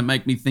fuck to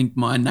make me think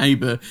my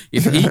neighbor,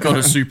 if he got a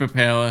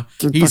superpower,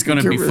 Can he's fucking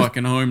gonna be kill me.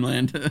 fucking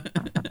Homeland.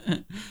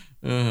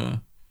 But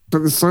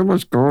there's so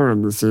much gore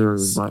in the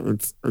series. Like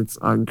it's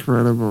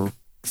incredible.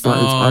 It's like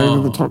it's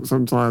over the Oh. top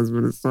sometimes,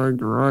 but it's so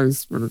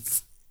gross. But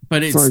it's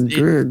But it's so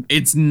good.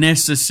 it's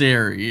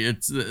necessary.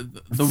 It's the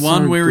It's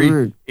one so where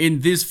good. he in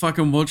this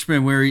fucking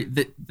Watchmen where he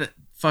the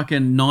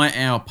fucking Night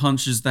Owl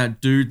punches that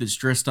dude that's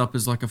dressed up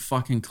as like a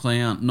fucking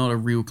clown, not a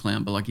real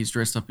clown, but like he's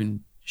dressed up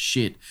in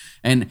shit,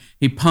 and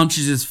he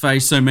punches his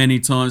face so many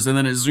times, and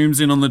then it zooms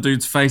in on the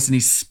dude's face, and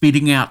he's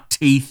spitting out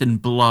teeth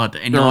and blood,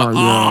 and you're like,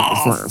 yeah,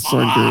 oh, it's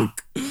so good.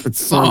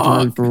 It's so Fuck.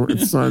 painful.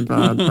 It's so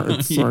bad, but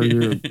it's so Yeah.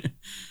 good.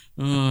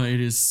 Oh, it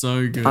is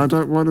so good. I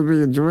don't want to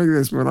be enjoying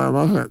this, but I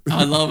love it.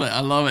 I love it. I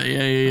love it.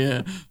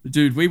 Yeah.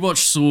 Dude, we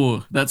watched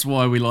Saw. That's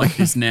why we like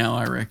this now,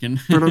 I reckon.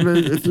 But I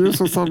mean, if you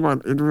saw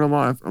someone in real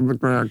life on the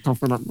ground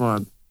coughing up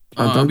blood,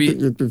 I don't think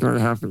you'd be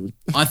very happy.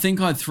 I think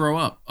I'd throw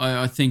up.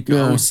 I think,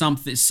 Yeah. or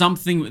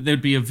something,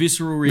 there'd be a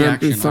visceral There'd reaction.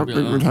 be I'd be something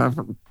like, would oh,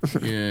 happen.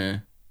 yeah.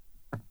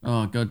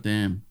 Oh,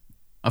 goddamn.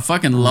 I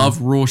fucking love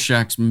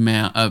Rorschach's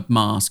mask.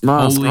 Mask.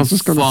 I Holy was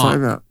just going to say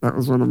fuck. that. That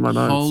was one of my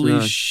notes. Holy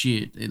Yeah.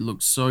 shit. It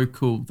looks so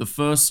cool. The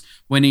first,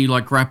 when he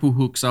like grapple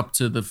hooks up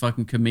to the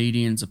fucking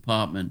comedian's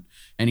apartment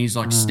and he's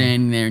like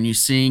standing there and you're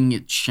seeing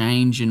it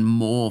change and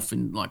morph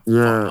and like,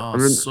 Yeah. fuck, oh, I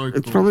mean, so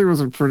it cool. probably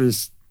wasn't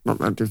not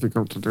that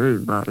difficult to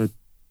do, but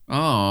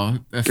Oh,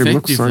 it looks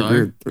effective so though.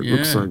 good. It Yeah.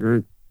 looks so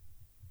good.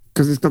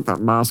 Because he's got that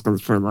mask on,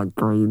 it's probably like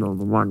green or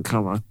the one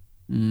color.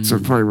 So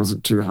it probably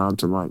wasn't too hard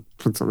to like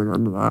put something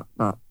under that.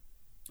 But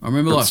I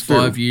remember But like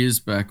still. 5 years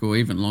back, or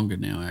even longer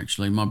now,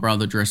 actually, my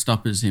brother dressed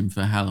up as him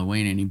for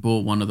Halloween and he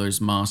bought one of those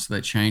masks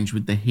that changed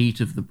with the heat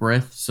of the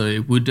breath. So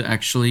it would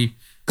actually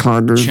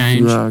kind of,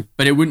 change, yeah.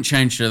 but it wouldn't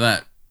change to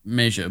that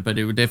measure, but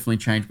it would definitely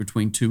change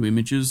between two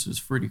images. It's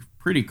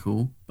pretty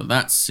cool, but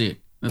that's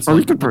sick. That's Oh, you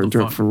like, could what probably the do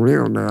it fuck? for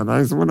real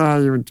nowadays. I wonder how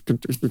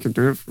if you could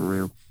do it for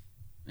real.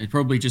 It'd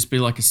probably just be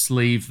like a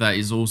sleeve that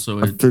is also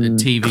a thin,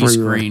 TV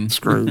clear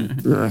screen.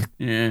 Yeah.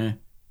 Yeah.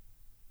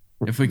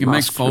 If we can make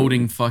Mask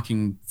folding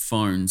fucking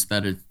phones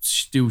that are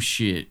still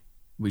shit,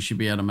 we should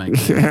be able to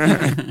make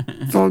Yeah.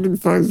 them. Folding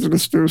phones that are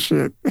still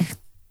shit.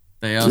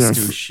 They are Yes.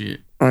 still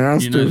shit. They are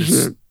You know,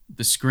 still shit.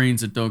 the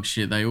screens are dog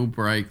shit. They all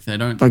break. They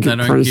don't. They They get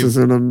don't creases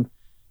give. in them.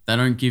 They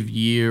don't give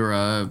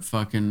year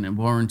fucking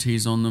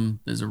warranties on them.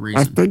 There's a I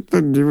reason. think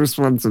the newest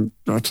ones are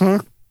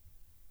better.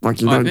 Like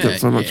you I don't bet,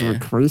 get so much of yeah. a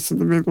crease in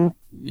the middle.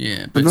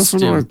 Yeah, But but that's what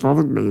still, always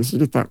bothered me is you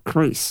get that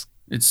crease.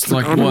 it's It's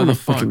like I don't why want the a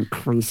fuck? fucking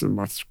crease in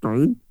my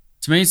screen.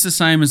 To me, it's the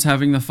same as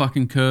having the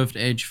fucking curved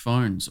edge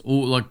phones.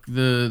 Or like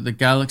the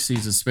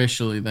Galaxies,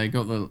 especially. They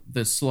got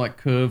the slight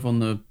curve on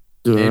the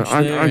Yeah, edge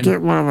there. I and-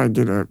 get why they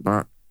did it,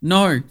 but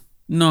No,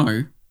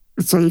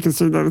 it's so you can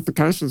see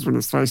notifications when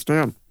it's face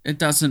down. it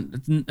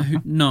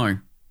doesn't. No,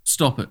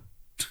 stop it.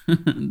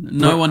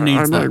 No one I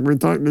needs know, that. we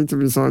don't need to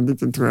be so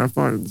addicted to our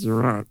phones.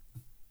 You're right.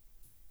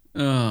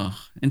 Ugh.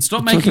 And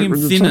stop Check making it him when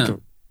you check thinner.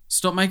 it.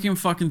 Stop making him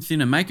fucking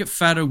thinner. Make it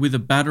fatter with a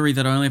battery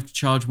that I only have to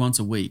charge once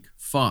a week.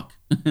 Fuck.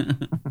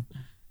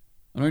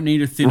 I don't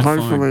need a thinner Well,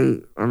 phone.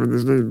 hopefully, I mean,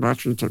 there's new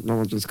battery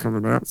technologies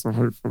coming out, so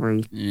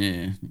hopefully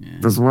Yeah.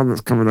 there's one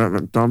that's coming out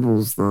that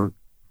doubles the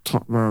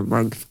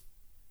length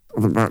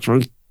of the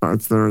battery, but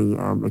it's very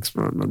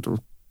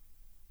experimental.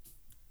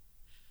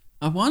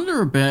 I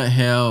wonder about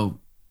how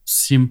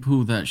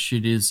simple that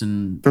shit is,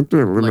 and There'd be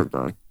a limit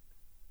though.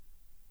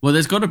 well,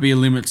 there's got to be a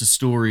limit to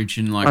storage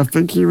and I like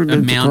think you would need to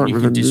amount come up you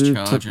with can a new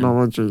discharge and-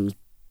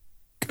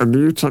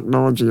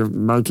 technology, of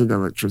making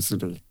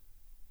electricity.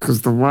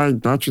 Because the way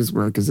batteries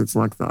work is it's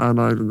like the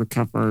anode and the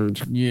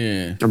cathode,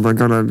 yeah. and they're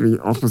going to be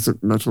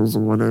opposite metals or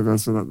whatever,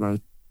 so that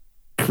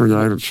they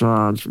create a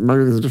charge.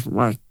 Maybe there's a different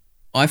way.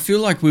 I feel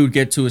like we would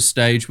get to a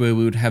stage where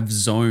we would have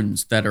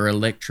zones that are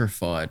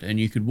electrified and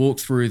you could walk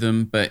through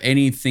them, but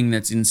anything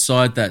that's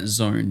inside that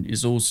zone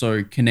is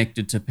also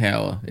connected to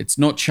power. It's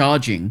not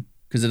charging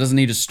because it doesn't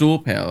need to store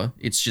power.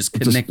 It's just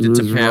Just connected use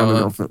to running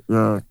power. off it.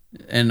 Yeah.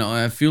 And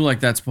I feel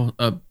like that's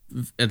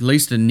at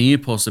least a near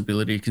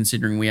possibility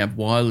considering we have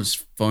wireless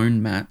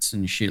phone mats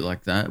and shit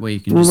like that where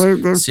you can Well,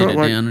 just they've sit got, it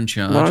like, down and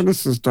charge.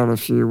 Linus has done a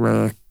few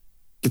where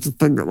it's a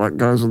thing that like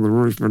goes on the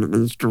roof, but it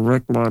needs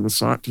direct line of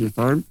sight to your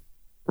phone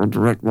or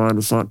direct line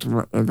of sight to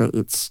whatever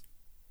it's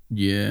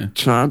Yeah.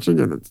 charging,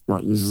 and it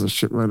like uses a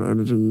shitload of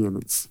energy, and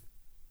it's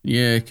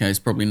Yeah, okay. It's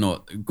probably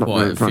not quite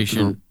very practical,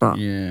 efficient. but-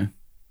 Yeah.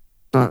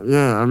 but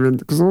yeah, I mean,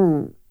 because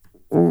all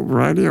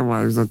radio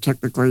waves are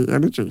technically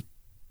energy.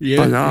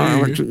 Yeah. They are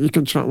electric. You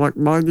can try like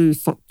my new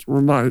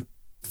remote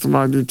for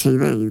my new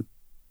TV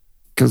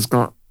has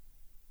got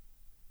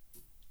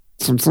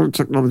some sort of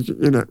technology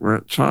in it where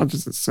it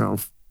charges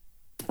itself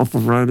off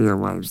of radio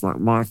waves like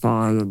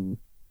Wi-Fi and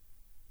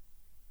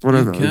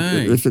whatever.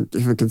 Okay. If it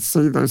can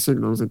see those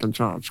signals, it can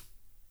charge.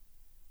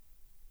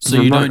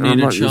 So you don't need a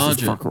remote uses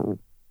charger. fuck all.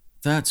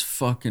 That's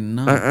fucking And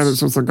nuts.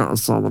 it's also got a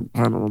solar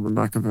panel on the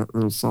back of it,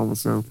 little solar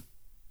cell.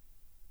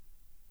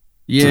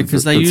 Yeah, So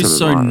because they it's use a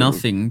so reliable-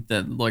 nothing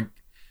that like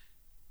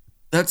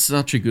that's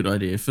such a good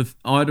idea for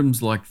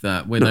items like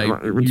that where Yeah, they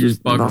like, it would use use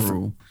bugger nothing.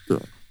 all.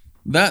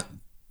 Yeah.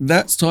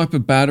 That type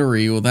of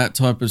battery or that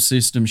type of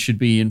system should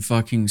be in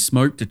fucking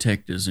smoke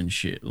detectors and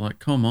shit. Like,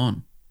 come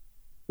on.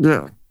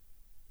 Yeah.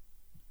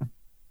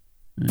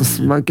 The Yeah.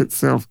 smoke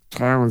itself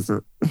powers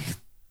it.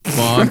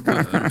 Well, I No,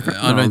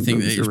 don't think I'm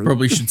that it silly.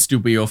 probably should still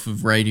be off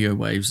of radio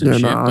waves and Yeah,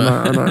 shit. no,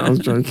 I know, I was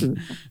joking.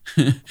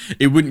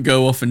 It wouldn't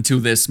go off until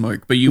there's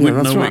smoke, but you Yeah,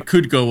 wouldn't that's know right. it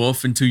could go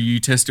off until you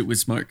test it with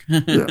smoke. Yeah,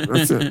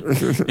 that's it.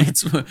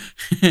 it's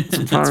It's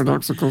a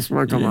paradoxical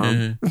smoke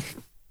alarm.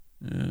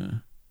 Yeah.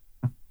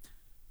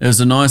 There's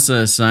a nice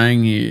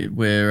saying here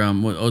where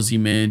what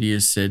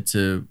Ozymandias said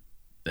to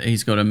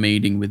he's got a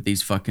meeting with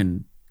these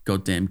fucking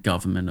goddamn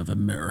government of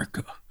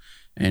America.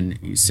 And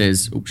he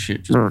says, "Oh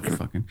shit, just America.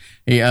 fucking."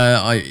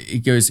 He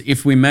goes,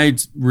 "If we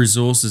made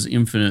resources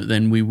infinite,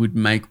 then we would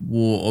make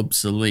war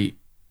obsolete,"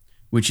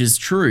 which is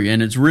true,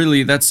 and it's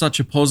really that's such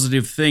a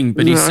positive thing.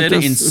 But he Yeah, I said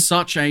it in guess if-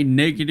 such a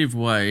negative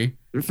way.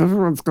 If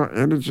everyone's got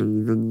energy,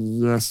 then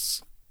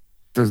yes,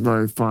 there's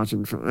no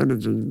fighting for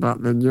energy.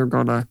 But then you're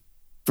gonna,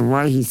 the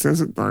way he says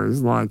it though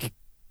is like,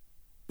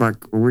 like,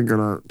 we're going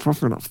to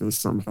profit off this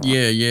somehow.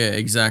 Yeah,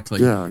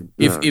 exactly. Yeah.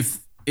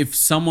 If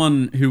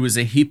someone who was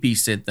a hippie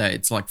said that,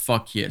 it's like,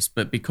 fuck yes.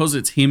 But because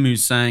it's him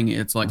who's saying it,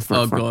 it's like,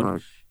 oh God, no.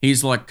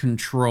 he's like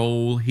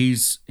control.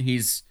 He's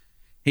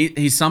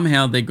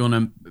somehow they're going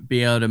to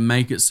be able to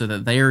make it so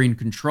that they're in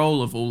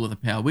control of all of the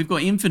power. We've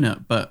got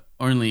infinite, but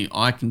only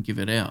I can give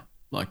it out.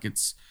 Like,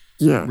 it's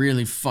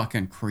really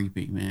fucking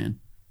creepy, man.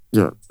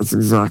 Yeah, that's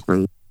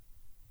exactly.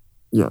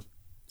 Yeah.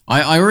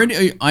 I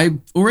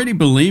already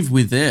believe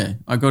we're there.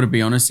 I got to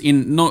be honest.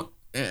 In not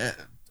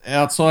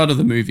outside of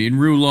the movie, in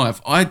real life,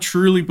 I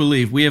truly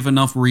believe we have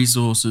enough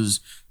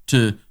resources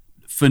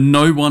for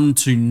no one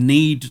to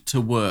need to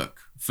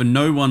work, for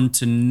no one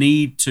to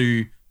need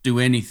to do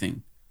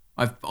anything.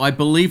 I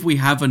believe we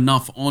have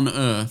enough on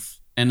Earth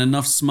and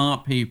enough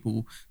smart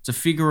people to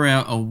figure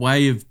out a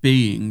way of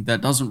being that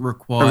doesn't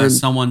require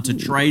someone to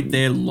trade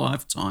their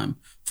lifetime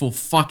for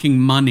fucking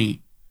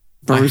money.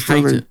 I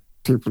hate it.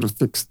 People to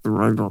fix the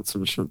robots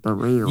and shit, don't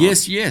we?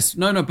 Yes.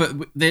 No,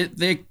 but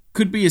there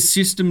could be a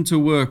system to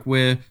work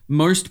where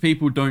most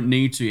people don't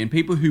need to, and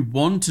people who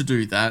want to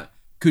do that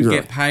could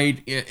get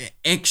paid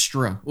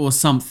extra or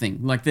something.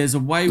 Like, there's a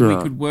way we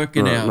could work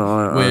it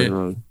out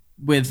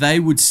where they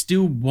would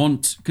still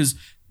want, because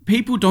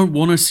people don't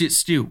want to sit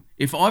still.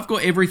 If I've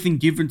got everything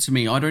given to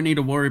me, I don't need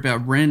to worry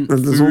about rent,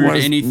 food,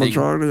 anything.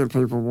 Majority of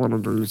people want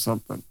to do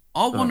something.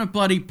 I want to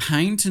bloody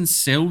paint and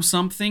sell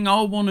something.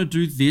 I want to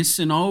do this,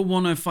 and I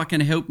want to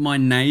fucking help my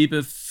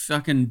neighbor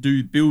fucking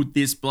build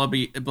this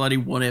bloody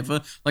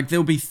whatever. Like,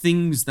 there'll be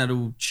things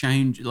that'll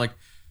change. Like,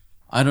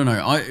 I don't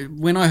know.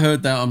 When I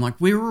heard that, I'm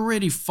like, we're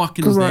already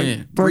fucking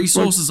there.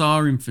 Resources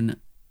are infinite.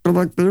 But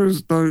like, there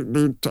is no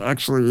need to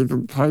actually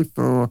even pay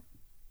for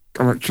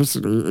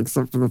electricity,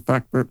 except for the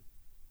fact that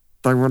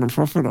they want to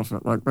profit off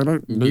it. Like, they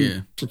don't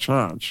need to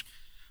charge.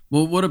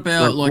 Well, what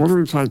about like what do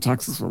we pay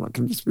taxes for? Like,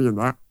 can just be in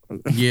that.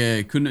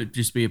 Yeah, couldn't it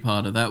just be a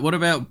part of that? What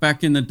about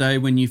back in the day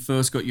when you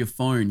first got your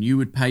phone? You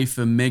would pay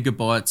for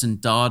megabytes and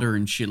data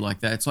and shit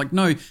like that. It's like,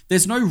 no,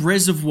 there's no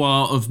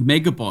reservoir of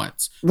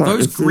megabytes. No,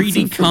 those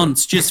greedy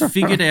cunts just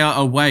figured out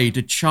a way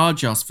to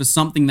charge us for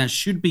something that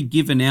should be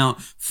given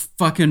out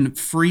fucking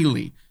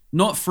freely.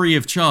 Not free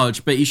of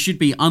charge, but it should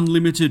be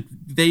unlimited.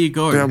 There you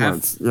go.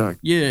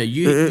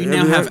 You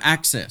now have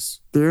access.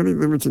 The only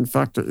limiting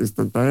factor is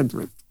the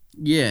bandwidth.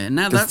 Yeah,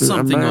 now that's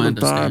something I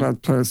understand. Data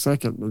per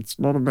second. It's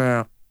not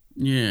about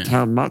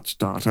how much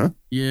data.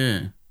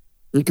 Yeah.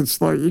 You can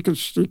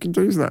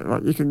do that.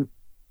 Like, you can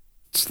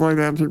slow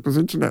down people's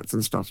internets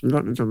and stuff. You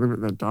don't need to limit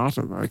their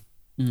data, though.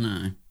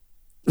 No.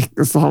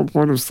 That's the whole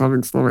point of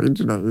having slower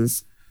internet,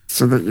 is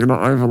so that you're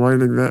not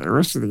overloading the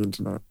rest of the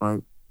internet.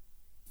 Like,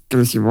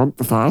 if you want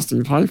the faster,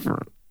 you pay for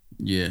it.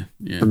 Yeah.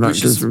 And that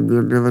gives them the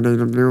ability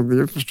to build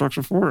the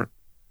infrastructure for it.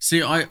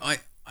 See,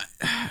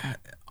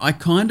 I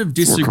kind of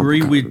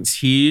disagree with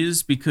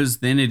tiers, because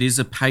then it is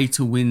a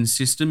pay-to-win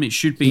system. It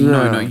should be,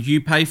 no,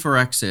 you pay for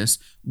access.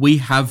 We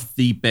have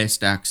the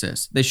best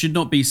access. There should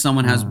not be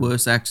someone has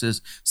worse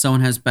access,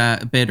 someone has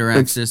better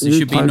access. It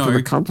should be for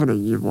the company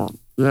you want.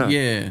 Yeah.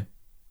 Yeah.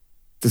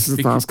 This is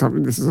a fast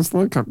company. This is a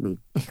slow company.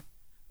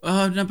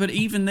 Oh, no, but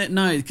even that,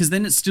 no, because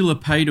then it's still a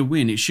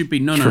pay-to-win. It should be,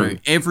 no.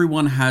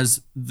 Everyone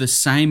has the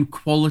same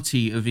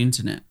quality of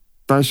internet.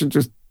 They should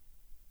just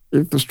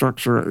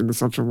infrastructure it in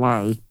such a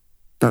way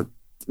that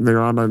there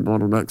are no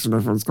bottlenecks and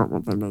everyone's got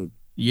what they need.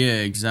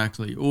 Yeah,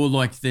 exactly. Or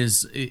like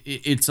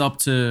it's up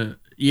to,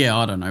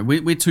 I don't know.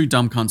 We're two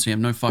dumb cunts. We have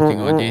no fucking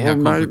idea how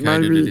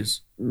complicated it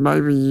is.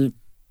 Maybe,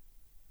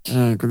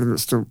 because then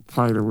it's still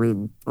pay to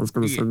win. I was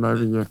going to say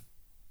maybe you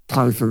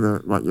pay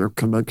for your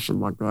connection,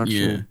 like the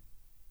actual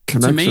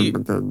connection. To me,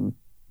 but then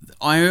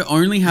I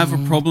only have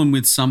a problem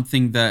with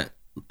something that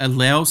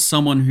allows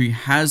someone who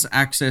has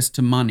access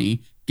to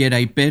money get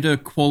a better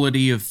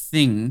quality of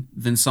thing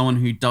than someone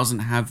who doesn't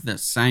have that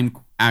same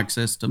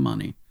access to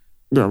money.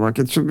 Yeah, like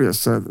it should be a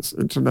service.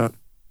 Internet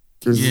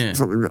is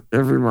something that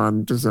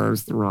everyone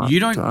deserves the right to access. You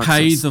don't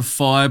pay the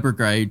fire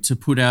brigade to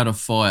put out a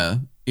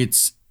fire.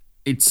 It's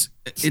a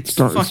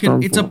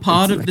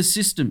part of the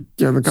system.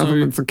 Yeah, the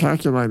governments are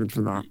calculated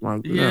for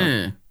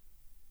that.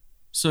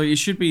 So it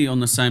should be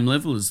on the same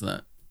level as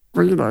that.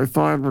 Well,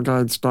 fire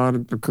brigade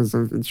started because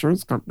of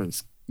insurance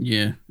companies.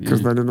 Yeah.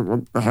 Because they didn't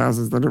want the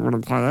houses, they didn't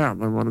want to pay out.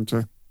 They wanted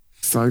to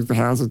save the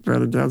houses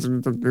burning down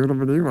and to build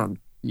them a new one.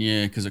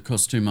 Yeah, because it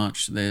costs too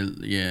much.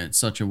 It's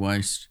such a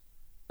waste.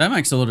 That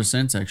makes a lot of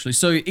sense, actually.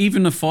 So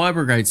even the fire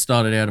brigade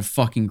started out of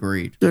fucking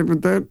greed. Yeah,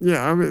 but there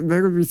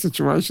would be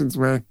situations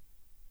where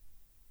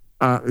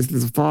if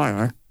there's a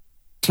fire,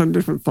 10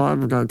 different fire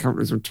brigade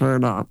companies would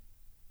turn up,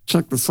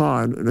 check the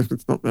sign, and if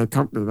it's not their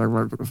company, they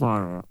won't put the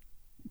fire out.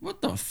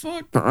 What the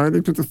fuck? But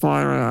only put the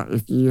fire out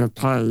if you have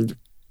paid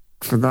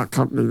for that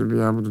company to be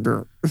able to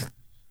do it.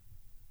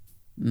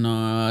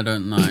 No, I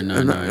don't know.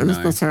 No.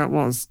 That's how it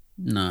was.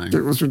 No.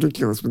 It was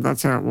ridiculous, but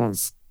that's how it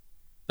was.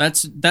 That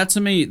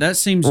to me, that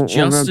seems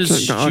just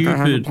as stupid. I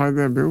haven't paid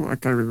their bill.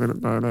 Okay, we let it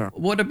burn out.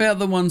 What about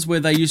the ones where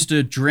they used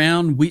to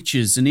drown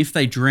witches, and if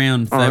they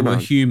drowned, they were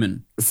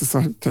human? It's the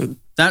same thing.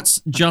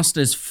 That's just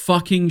as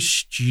fucking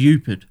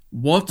stupid.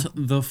 What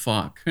the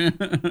fuck?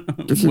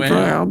 If you Wow.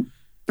 drown,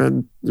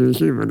 then you're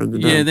human and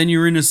you're Yeah, dead. then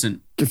you're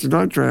innocent. If you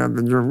don't drown,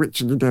 then you're rich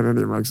and you're dead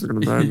anyway, so it's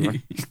going to burn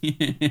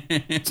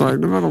you. So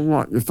no matter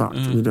what, you're fucked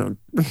and you're dead.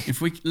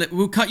 If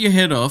we'll cut your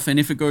head off, and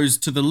if it goes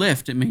to the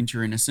left, it means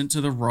you're innocent.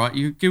 To the right,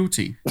 you're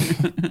guilty.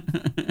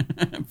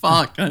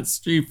 Fuck, that's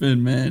stupid,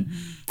 man.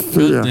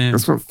 Fear. Goddamn.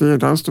 That's what fear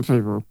does to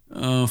people.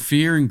 Oh,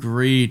 fear and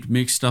greed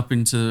mixed up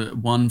into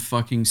one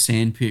fucking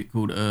sandpit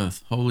called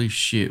Earth. Holy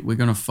shit, we're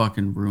gonna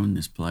fucking ruin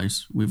this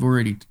place. We're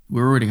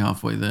already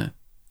halfway there.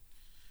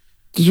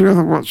 Did you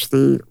ever watch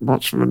the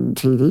Watchmen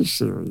TV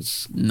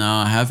series? No,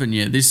 I haven't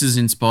yet. This has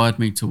inspired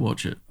me to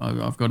watch it.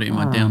 I've got it in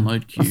my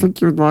download I queue. think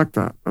you would like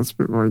that. That's a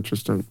bit more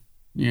interesting.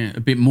 Yeah,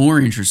 a bit more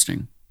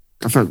interesting.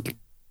 I think.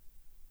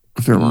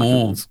 I feel like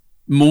More. it is.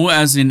 More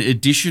as in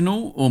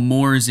additional, or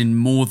more as in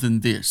more than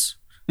this?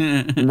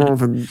 More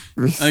than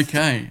this.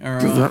 Okay, all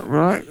Is right. that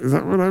right? Is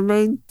that what I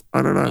mean?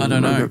 I don't know. I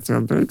don't know. That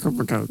sounds very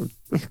complicated.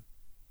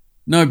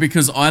 No,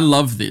 because I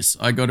love this.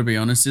 I got to be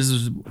honest. This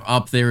is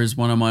up there as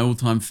one of my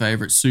all-time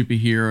favorite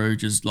superhero,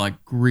 just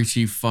like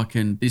gritty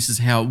fucking. This is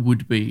how it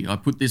would be. I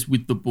put this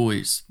with the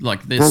boys.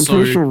 Like they're Well, I'm so.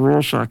 pretty sure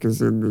Rorschach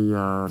is in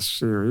the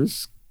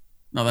series.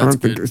 No, I that's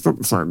don't think good. it's not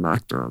the same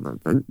actor. I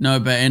don't think. No,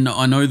 but and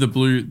I know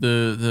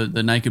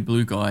the naked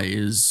blue guy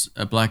is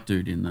a black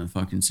dude in the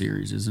fucking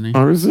series, isn't he?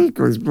 Oh, is he?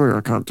 Or he's blue? I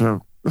can't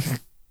tell.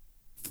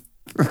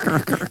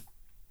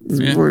 He's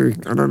Yeah. blue.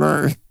 I don't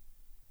know.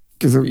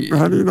 Because Yeah.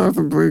 how do you know if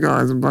a blue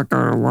guy is a black guy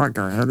or a white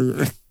guy? How do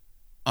you?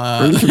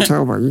 Well, you can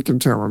tell though. You can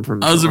tell. I'm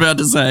pretty I was sure. about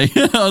to say.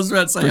 They've Oh,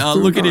 still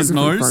look got at a his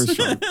different nose. face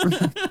shape.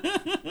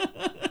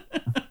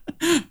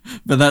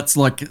 But that's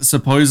like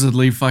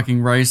supposedly fucking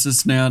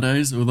racist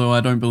nowadays. Although I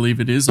don't believe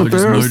it is. I But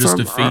just there are noticed some-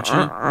 a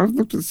feature. I've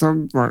looked at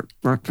some like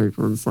black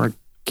people, and it's like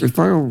if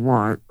they are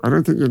white, I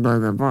don't think you know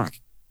they're black.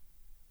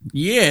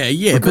 Yeah,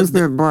 Because but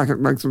they're black, it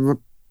makes them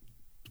look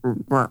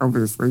black.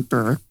 Obviously,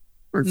 duh.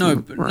 Makes them no,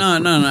 look but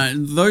black. no.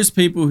 Those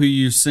people who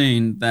you've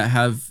seen that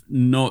have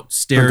not got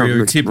mixed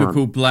stereotypical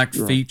blood. black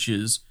Yeah.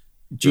 features,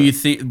 do you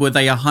think were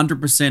they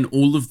 100%?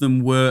 All of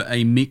them were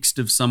a mixed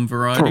of some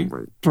variety.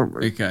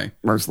 Probably, Okay,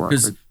 most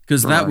likely.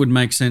 because that Right. would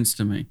make sense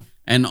to me,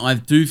 and I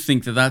do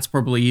think that that's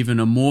probably even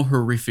a more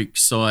horrific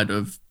side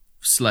of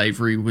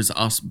slavery was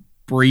us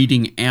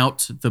breeding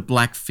out the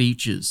black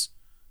features.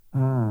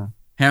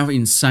 How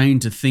insane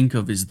to think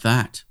of is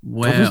that? I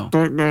Wow. just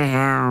don't know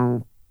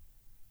how.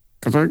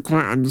 I don't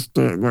quite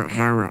understand like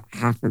how it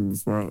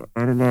happens. Like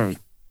I don't know. Like,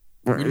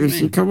 What do you if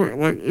you mean? come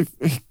like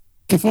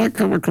if I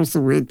come across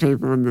the weird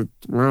people in the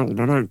world,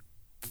 I don't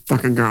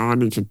fucking go. I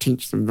need to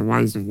teach them the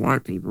ways of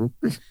white people.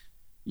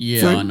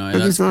 Yeah, So, I know.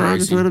 That's I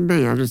just let crazy. them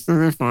be. I just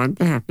they're fine.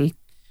 They're happy.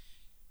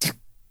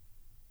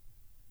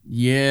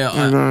 Yeah,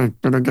 I know.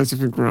 But I guess if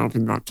we grew up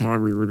in that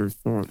time, we would have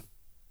thought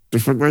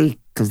differently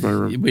because they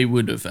were. we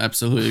would have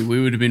absolutely.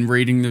 We would have been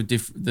reading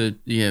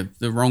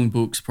the wrong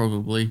books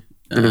probably.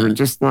 Would have been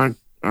just like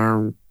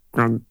our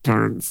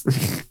grandparents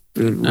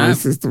being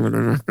racist or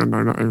whatever. I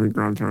know not every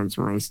grandparent's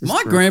racist.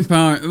 My but-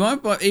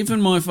 grandparent,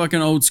 even my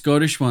fucking old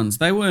Scottish ones,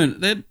 they weren't.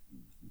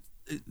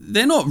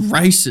 They're not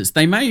racist.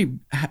 They may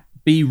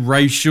be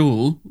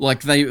racial.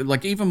 Like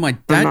even my they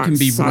dad might can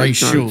be say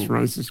racial. jokes,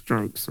 racist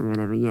jokes or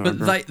whatever. Yeah,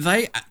 But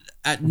they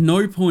at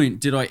no point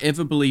did I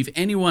ever believe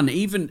anyone,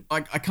 even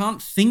I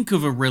can't think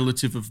of a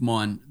relative of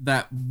mine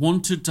that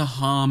wanted to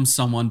harm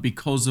someone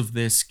because of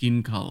their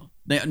skin color.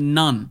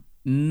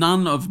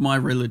 None of my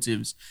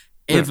relatives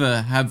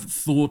ever have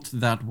thought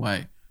that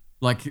way.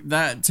 Like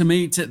that to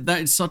me, that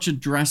is such a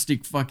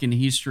drastic fucking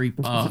history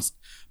past.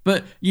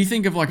 But you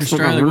think of like It's not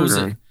Australia, what was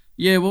rude, it?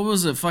 Yeah, what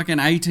was it? Fucking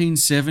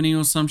 1870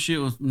 or some shit?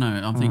 Or,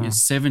 no, I think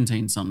it's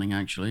 17 something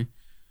actually.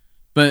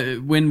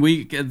 But when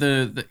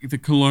the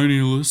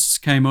colonialists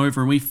came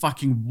over and we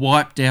fucking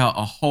wiped out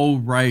a whole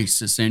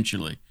race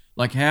essentially.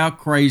 Like how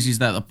crazy is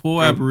that? The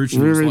poor I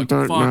Aboriginals really like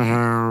don't fuck. know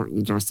how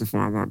you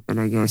justify that, but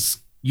I guess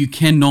You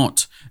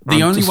cannot. The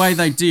I'm only just- way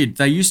they did,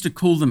 they used to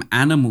call them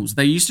animals.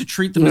 They used to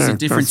treat them as a Yeah,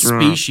 different that's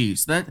right.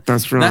 species.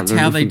 That's right. That's they're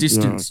how they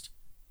different, yeah. distanced.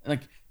 Like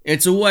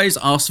it's always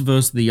us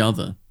versus the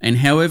other, and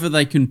however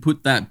they can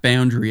put that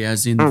boundary,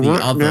 as in Oh, the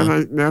what?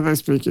 other. Now they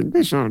speak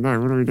English. Oh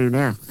no, what do we do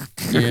now?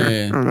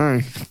 Yeah. oh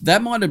no.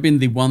 That might have been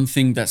the one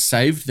thing that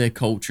saved their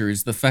culture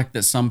is the fact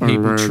that some Oh,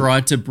 people right.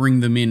 tried to bring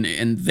them in,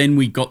 and then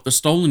we got the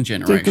stolen Yeah,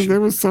 because generation.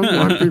 there was some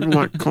white people,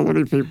 like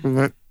colony people,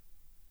 that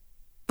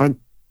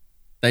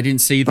They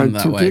didn't see they them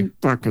that took way. in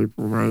black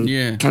people. They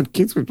Yeah. had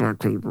kids with black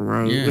people.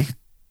 They, Yeah.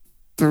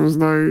 There was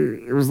no.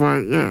 It was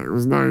like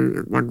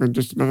they're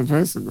just another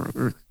person.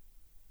 Like,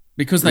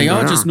 Because they They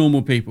are are. just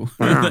normal people.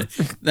 They are.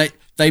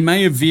 they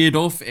may have veered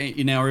off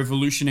in our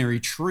evolutionary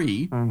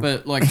tree,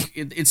 but like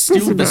it's still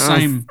listen the to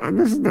same. Us,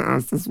 listen to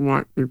us, this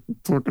white people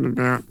talking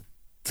about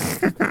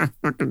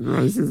fucking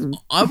racism.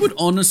 I would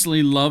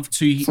honestly love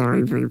to.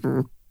 Sorry,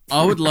 people.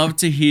 I would love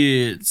to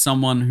hear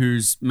someone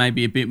who's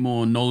maybe a bit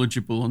more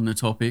knowledgeable on the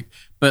topic,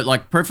 but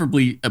like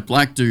preferably a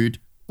black dude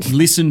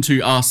listen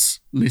to us,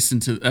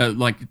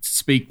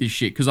 speak this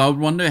shit. Because I would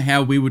wonder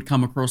how we would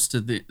come across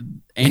to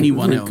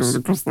anyone else.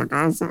 Across like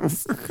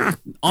ourselves.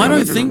 I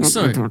don't think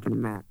so. Talking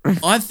about.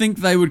 I think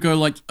they would go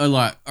like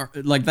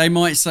they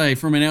might say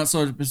from an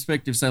outside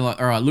perspective, say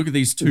like, all right, look at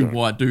these two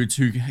white dudes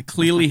who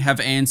clearly have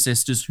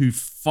ancestors who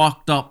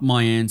fucked up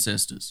my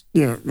ancestors.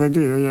 Yeah, they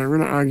do. Yeah, we're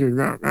not arguing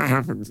that. That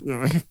happens.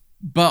 Yeah.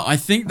 But I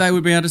think they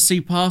would be able to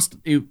see past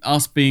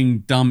us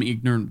being dumb,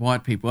 ignorant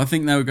white people. I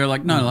think they would go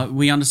like, no, like,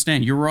 we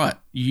understand. You're right.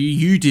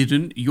 You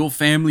didn't. Your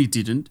family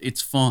didn't.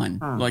 It's fine.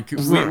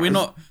 We're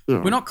not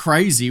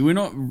crazy. We're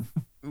not.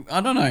 I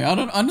don't know. I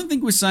don't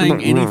think we're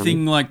saying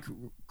anything like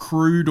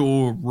crude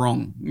or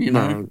wrong. You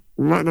know, no,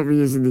 we might not be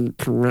using the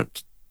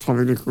correct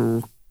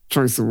political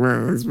choice of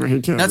words, but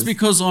who cares? That's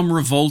because I'm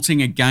revolting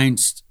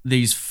against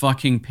these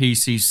fucking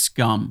PC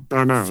scum.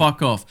 I know.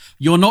 Fuck off.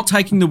 You're not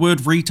taking the word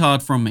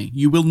retard from me.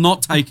 You will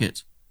not take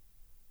it.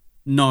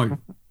 No.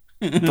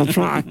 I'll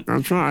try.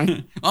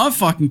 I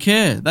fucking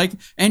care.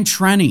 And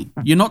tranny.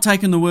 You're not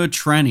taking the word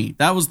tranny.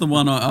 That was the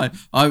one I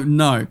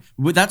no.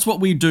 That's what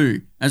we do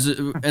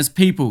as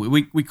people.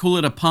 We call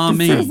it a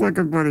palmy. It sounds like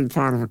a bloody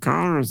part of a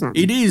car or something.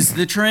 It is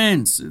the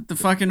trans, the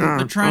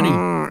tranny.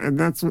 Oh, and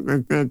that's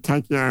what they're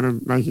taking out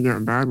of making it a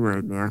bad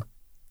word now.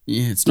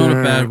 Yeah, it's not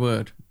a bad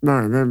word.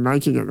 No, they're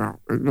making it that.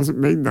 It doesn't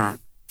mean that.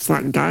 It's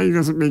like gay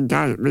doesn't mean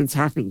gay. It means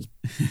happy.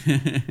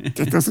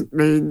 It doesn't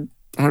mean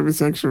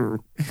homosexual.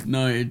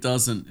 No, it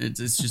doesn't.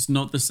 It's just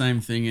not the same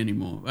thing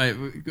anymore.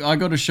 I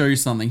got to show you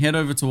something. Head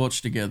over to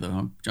Watch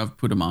Together. I've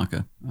put a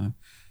marker.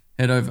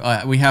 Head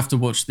over. We have to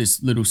watch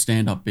this little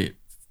stand-up bit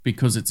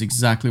because it's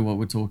exactly what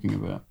we're talking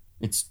about.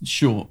 It's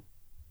short.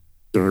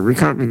 Yeah, we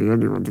can't be the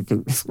only one to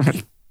think this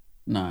way.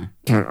 No.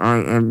 Okay, I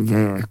am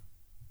there.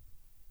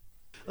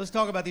 Let's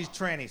talk about these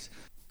trannies.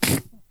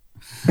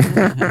 All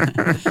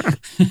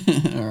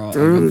right. I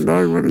really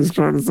know what he's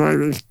trying to say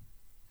there.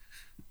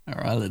 All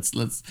right,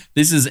 let's.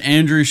 This is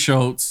Andrew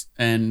Schultz,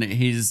 and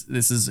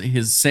this is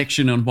his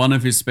section on one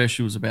of his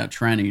specials about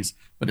trannies.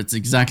 But it's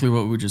exactly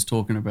what we were just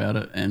talking about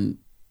it, and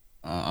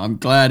I'm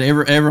glad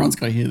everyone's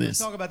got to hear this. Let's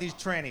talk about these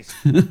trannies.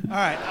 All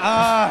right.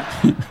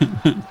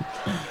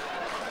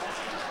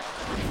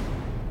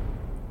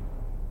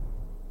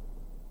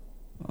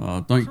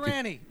 Don't.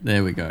 Tranny.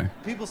 There we go.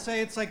 People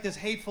say it's like this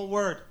hateful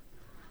word.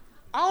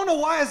 I don't know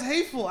why it's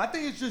hateful. I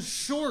think it's just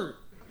short.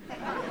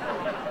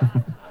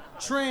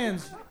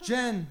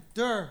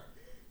 Transgender.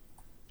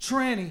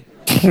 Tranny.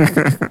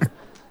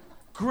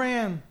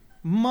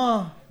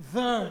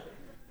 Grandmother.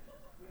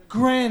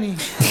 Granny.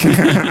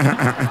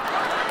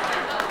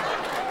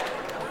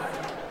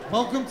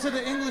 Welcome to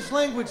the English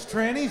language,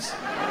 trannies.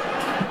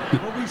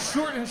 Where we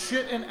shorten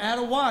shit and add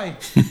a Y.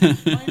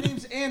 My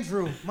name's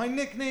Andrew. My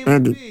nickname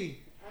would be...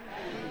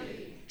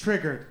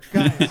 Triggered.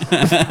 Guys.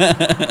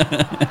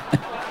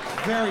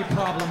 Very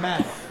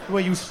problematic. The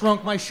way you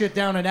shrunk my shit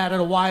down and added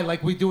a Y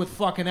like we do with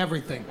fucking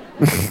everything.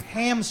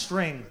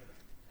 Hamstring.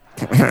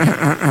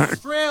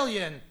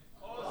 Australian.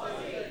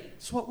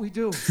 That's what we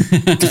do.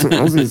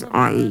 Aussie's IE.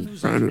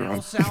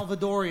 El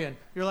Salvadorian.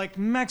 You're like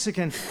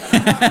Mexican.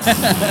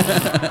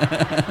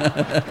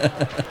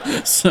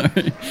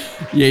 Sorry.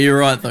 Yeah, you're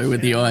right though with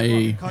the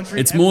IE.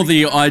 It's more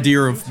the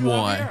idea of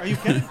why. Are you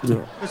kidding?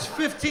 Yeah. There's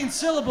 15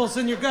 syllables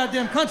in your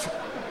goddamn country.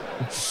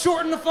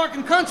 Shorten the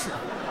fucking country.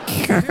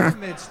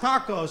 Pyramids,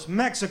 tacos,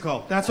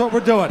 Mexico. That's what we're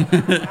doing.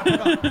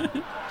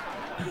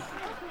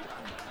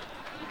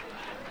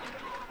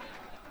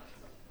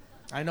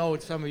 I know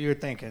what some of you are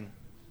thinking.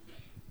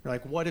 You're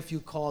like, what if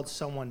you called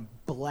someone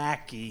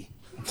Blackie?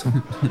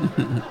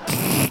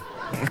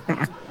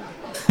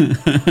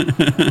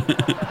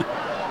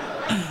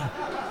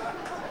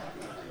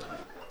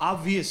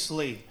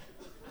 Obviously,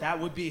 that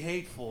would be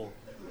hateful.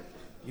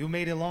 You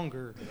made it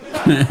longer.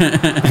 We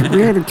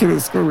had a kid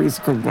at school we used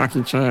to call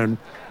Blackie Chan.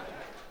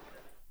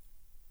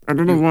 I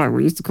don't know why.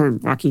 We used to call him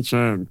Blackie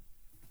Chan.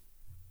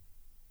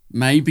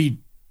 Maybe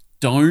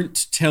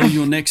don't tell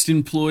your next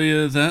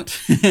employer that.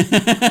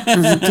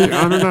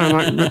 I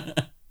don't know,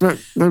 but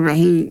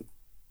he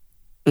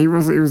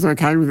was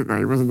okay with it though.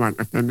 He wasn't like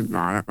offended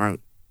by it. Like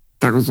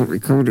that was what we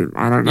called him.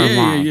 I don't know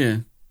why. Yeah.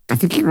 I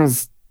think he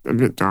was a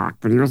bit dark,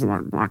 but he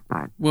wasn't like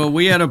black. Well,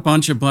 we had a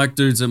bunch of black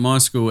dudes at my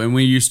school, and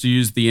we used to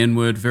use the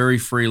N-word very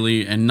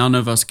freely, and none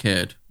of us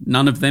cared.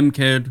 None of them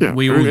cared. Yeah,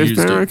 we all used it.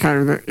 If they're okay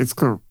with it, it's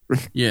cool.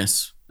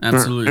 Yes,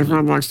 absolutely. But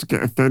everyone likes to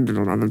get offended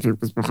on other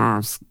people's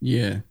behalfs.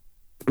 Yeah.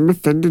 I'm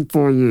offended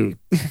for you.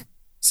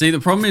 See, the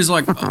problem is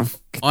like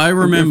I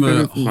remember I'm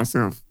offended for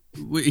myself.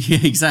 Yeah,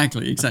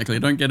 exactly. I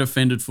don't get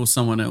offended for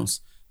someone else.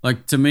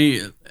 Like to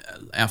me,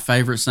 our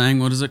favorite saying,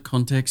 what is it?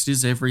 Context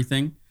is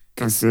everything.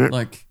 That's it.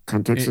 Like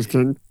context is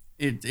king.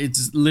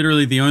 It's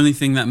literally the only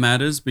thing that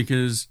matters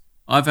because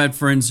I've had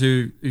friends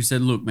who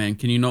said, look, man,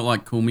 can you not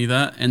like call me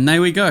that? And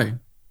there we go.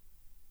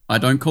 I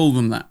don't call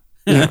them that.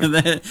 Yeah.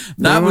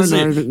 that was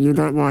I know it. that you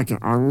don't like it.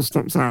 I will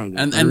stop saying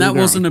it. And that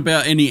wasn't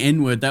about any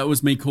N-word. That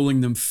was me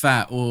calling them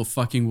fat or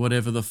fucking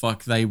whatever the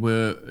fuck they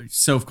were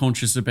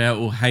self-conscious about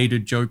or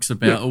hated jokes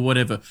about or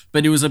whatever.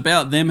 But it was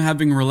about them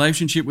having a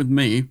relationship with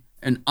me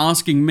and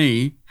asking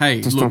me,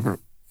 hey, to look, stop it.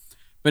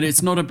 but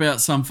it's not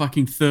about some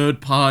fucking third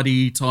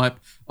party type.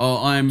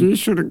 Oh, I'm You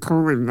shouldn't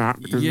call him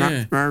that because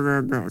Yeah.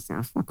 that's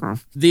so fuck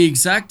off.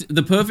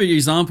 the perfect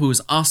example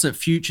is us at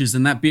Futures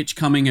and that bitch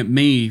coming at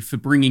me for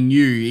bringing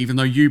you, even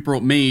though you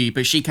brought me,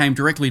 but she came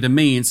directly to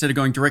me instead of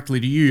going directly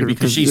to you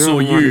because she you're saw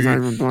the one who's you.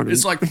 able-bodied.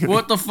 It's like,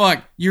 what the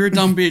fuck? You're a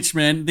dumb bitch,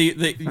 man.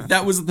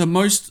 That was the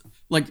most,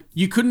 like,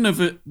 you couldn't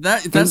have,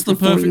 that's the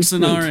before you perfect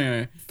speak.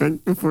 scenario.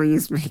 Think before you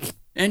speak.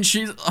 And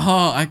she's,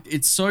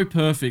 it's so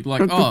perfect. Like,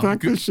 But the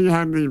fact that she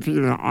had the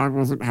opinion that I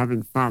wasn't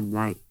having fun,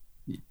 like,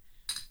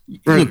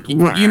 look,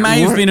 what- you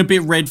may have what- been a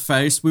bit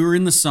red-faced. We were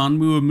in the sun.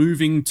 We were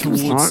moving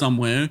towards hot.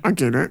 somewhere. I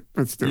get it,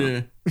 but still.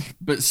 Yeah.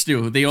 But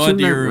still, the She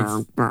idea meant of,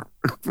 wrong, but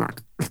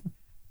fuck.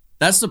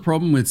 that's the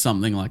problem with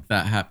something like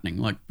that happening.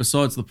 Like,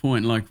 besides the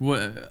point, like,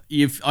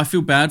 I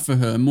feel bad for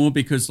her more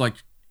because, like,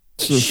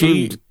 She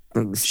she assumed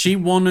things. she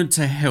wanted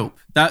to help.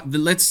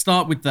 Let's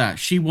start with that.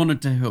 She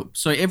wanted to help.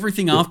 So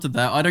everything after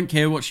that, I don't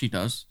care what she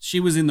does. She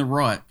was in the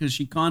right because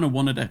she kind of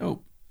wanted to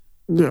help.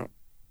 Yeah.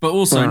 But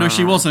also, no,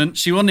 she wasn't.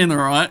 She wasn't in the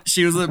right.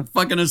 She was a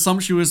fucking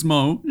assumptuous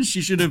mole. She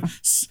should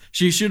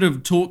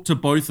have talked to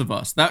both of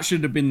us. That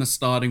should have been the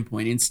starting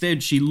point.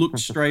 Instead, she looked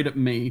straight at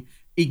me,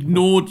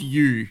 ignored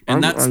you,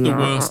 and that's the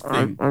worst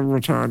thing. I'm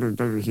retarded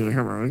over here,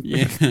 hello.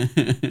 Yeah.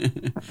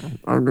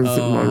 I'm going to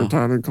sit in my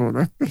retarded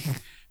corner.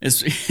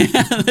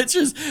 Let's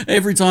just,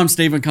 every time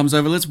Stephen comes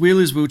over, let's wheel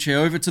his wheelchair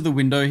over to the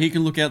window. He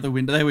can look out the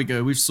window. There we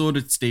go. We've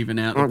sorted Stephen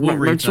out. The poor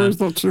Make sure retard. it's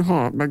not too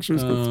hot. Make sure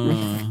it's got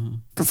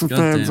some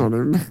fans goddamn. on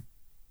him.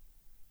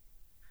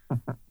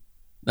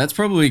 That's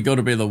probably got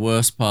to be the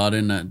worst part,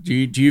 isn't it? Do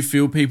you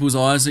feel people's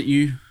eyes at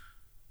you?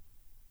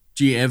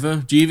 Do you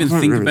ever? Do you even I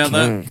don't think really about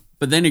care. that?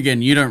 But then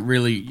again, you're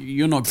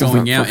not Just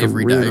going that out fucking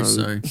every day,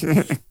 weirdo.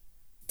 so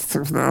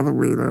Except for the other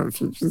weirdo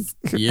Futures.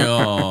 yeah.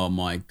 Oh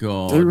my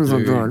god, He was on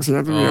dude. drugs. He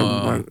had to be Oh.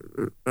 on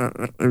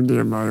like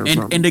MDMA or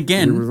something. And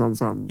again, he was on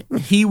something.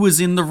 He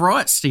was in the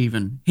right,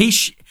 Stephen. He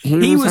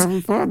He was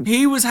having fun.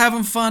 He was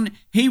having fun.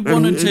 He And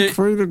wanted he to.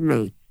 included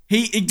me.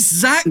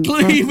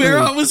 Exactly where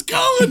I was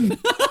going.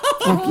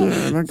 Fuck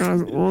yeah, that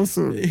guy's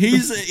awesome. If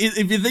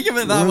you think of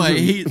it that way,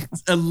 he's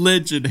a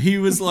legend. He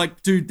was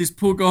like, dude, this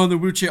poor guy in the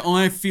wheelchair,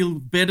 I feel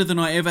better than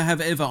I ever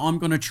have ever. I'm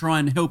gonna try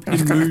and help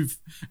him move.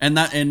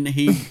 And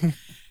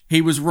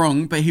he was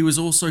wrong, but he was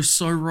also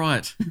so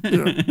right. He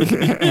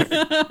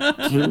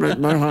meant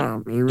no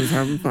harm. He was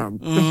having fun.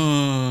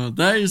 Oh,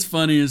 that is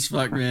funny as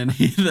fuck, man.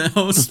 The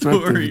whole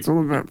Perspective. story. It's all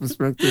about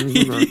perspective,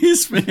 isn't it? It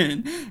is,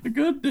 man.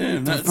 God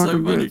damn, that's so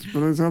Fucking funny. bitch, but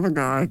this other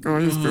guy,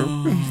 he's still.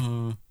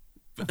 Oh.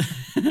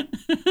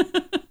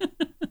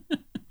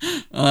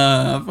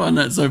 I find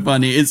that so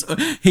funny.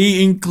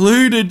 He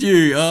included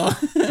you. Oh,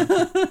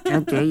 How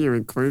dare you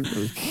include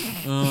me?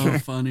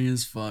 Funny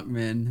as fuck,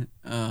 man.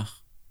 All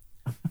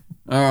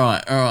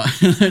right.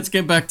 Let's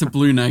get back to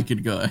Blue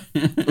Naked Guy. I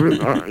mean,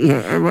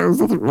 yeah, there was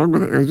nothing wrong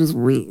with it. It was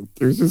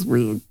just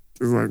weird.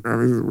 It was like, oh,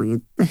 this is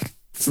weird.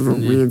 This is a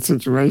weird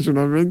situation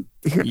I'm in.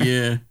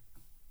 Yeah.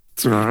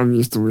 So I'm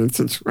used to weird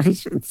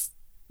situations.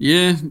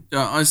 Yeah,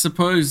 I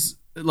suppose.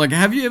 Like,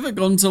 have you ever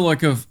gone to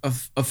like a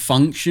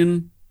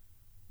function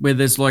where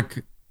there's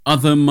like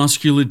other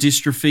muscular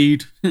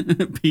dystrophied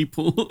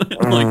people?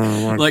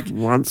 like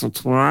once or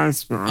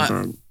twice, but I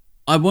don't.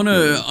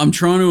 I'm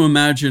trying to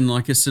imagine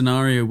like a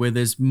scenario where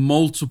there's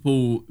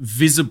multiple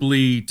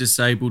visibly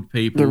disabled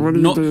people, Yeah, what do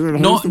you do then?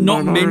 Who's not the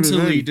not minority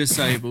mentally then?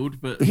 disabled,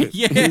 but Who's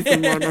the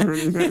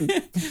minority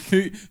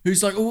then?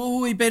 who's like,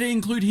 oh, we better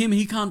include him.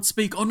 He can't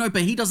speak. Oh no,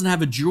 but he doesn't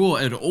have a jaw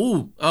at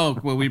all. Oh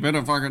well, we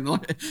better fucking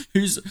like.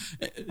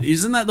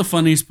 Isn't that the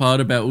funniest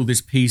part about all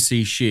this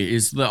PC shit?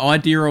 Is the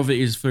idea of it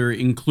is for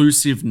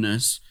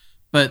inclusiveness,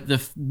 but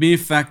the mere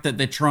fact that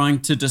they're trying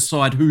to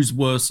decide who's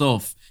worse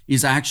off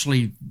is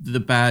actually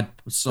the bad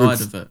side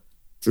of it.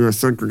 Yeah,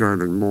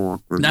 segregating more.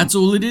 That's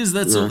all it is.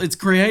 That's Yeah. all. It's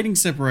creating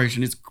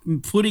separation. It's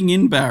putting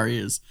in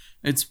barriers.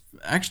 It's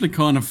actually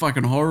kind of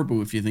fucking horrible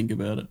if you think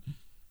about it.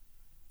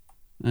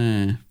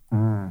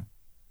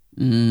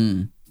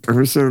 Have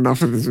we seen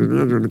enough of this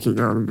video? Do you want to keep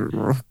going a bit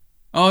more?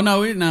 Oh no,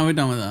 we're done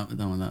with that. We're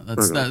done with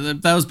that.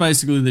 That was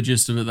basically the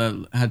gist of it.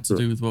 That had to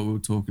do with what we were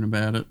talking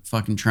about. It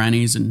fucking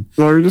trannies and.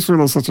 No, we just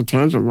went on such a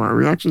tangent. Like, are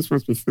we actually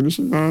supposed to be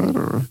finishing that,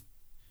 or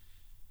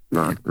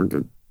no? We're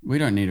good. We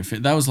don't need a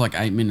fit. That was like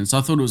 8 minutes.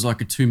 I thought it was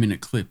like a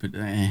 2-minute clip. But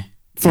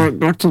So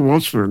back to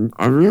Watchmen.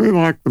 I really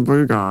like the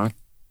blue guy,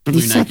 but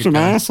he's Blue such an naked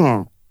guy.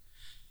 asshole.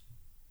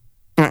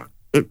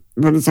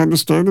 But it's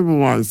understandable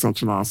why he's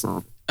such an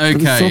asshole. But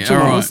he's Okay, such all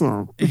an right.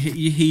 asshole.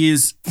 He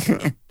is.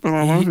 But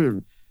I love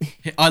him.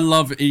 I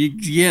love it.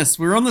 Yes,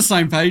 we're on the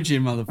same page here,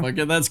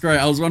 motherfucker. That's great.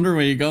 I was wondering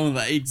where you're going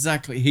with that.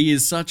 Exactly. He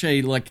is such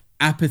a like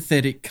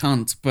apathetic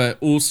cunt, but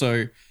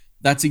also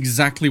that's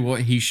exactly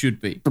what he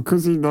should be.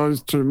 Because he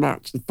knows too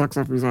much, he fucks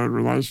up his own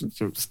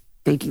relationships,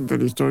 thinking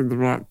that he's doing the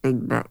right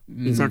thing, but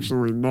he's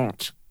actually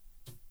not.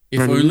 If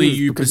But he only is,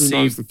 you because he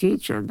knows perceive the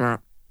future,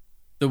 but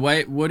the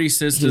way what he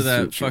says to His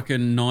that future.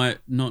 fucking not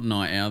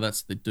night owl.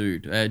 That's the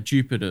dude.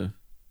 Jupiter.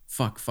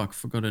 Fuck.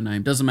 Forgot her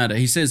name. Doesn't matter.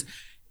 He says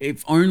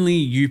if only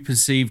you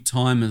perceive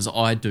time as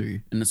I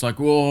do. And it's like,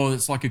 whoa,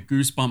 it's like a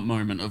goosebump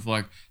moment of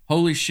like,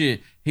 holy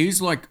shit,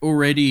 he's like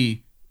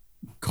already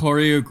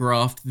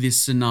choreographed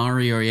this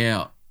scenario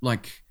out.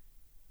 Like,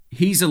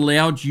 he's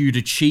allowed you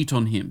to cheat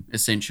on him,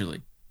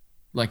 essentially.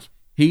 Like,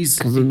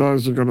 because he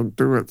knows you're going to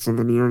do it, so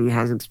then he already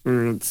has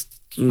experience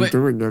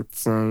doing it,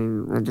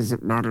 so what does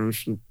it matter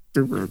if you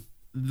do it?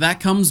 That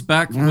comes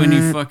back when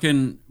you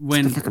fucking...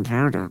 It's the fucking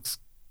paradox.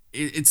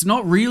 It's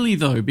not really,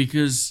 though,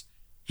 because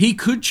he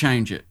could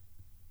change it.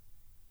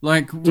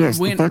 Like, yes,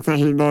 the fact that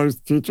he knows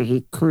the future,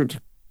 he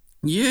could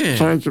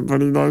change it, but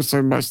he knows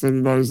so much that he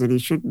knows that he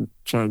shouldn't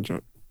change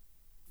it.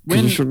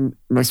 Because he shouldn't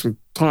mess with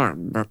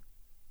time, but...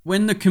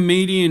 When the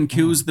comedian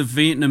kills the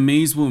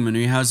Vietnamese woman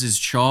who has his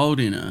child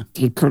in her...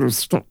 He could have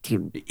stopped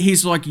him.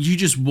 He's like, you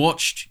just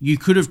watched. You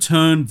could have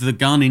turned the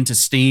gun into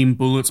steam,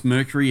 bullets,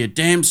 mercury, a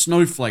damn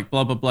snowflake,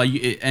 blah, blah, blah.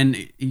 And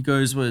he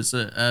goes,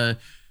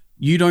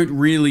 you don't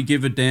really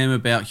give a damn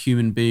about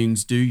human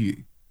beings, do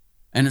you?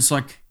 And it's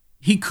like,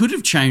 he could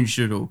have changed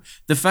it all.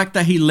 The fact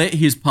that he let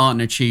his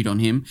partner cheat on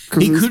him,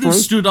 he could have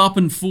stood up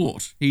and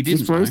fought. He didn't.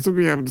 He's supposed to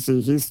be able to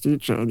see his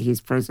future and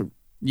his present.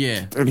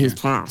 Yeah. And his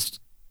past.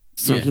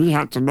 So he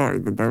had to know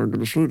that they were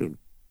going to shoot him,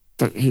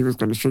 that he was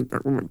going to shoot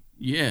that woman.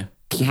 Yeah.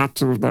 He had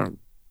to have known.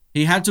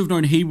 He had to have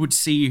known he would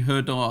see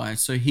her die,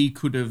 so he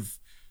could have...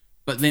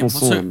 But then,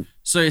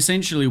 so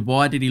essentially,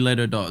 why did he let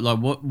her die? Like,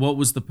 what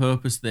was the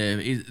purpose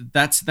there?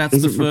 That's the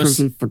first... because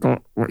he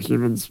forgot what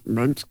humans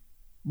meant?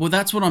 Well,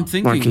 that's what I'm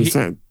thinking. Like he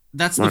said.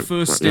 That's the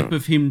first step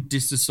of him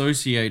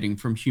disassociating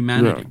from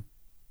humanity.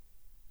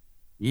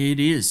 Yeah, it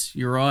is.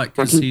 You're right.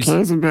 Like he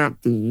cares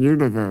about the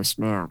universe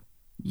now.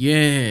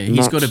 Yeah,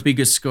 he's got a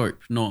bigger scope,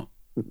 not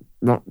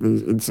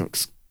the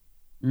insects.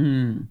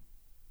 Mm.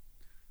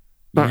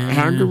 But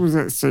how good was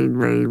that scene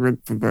where he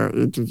went for the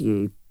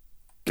interview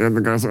and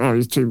the guy's like, oh,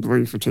 he's too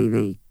blue for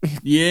TV.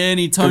 Yeah, and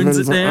he tones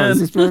it down.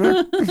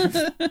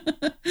 Like,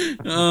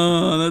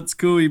 oh, that's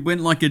cool. He went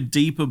like a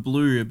deeper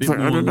blue, a bit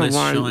more less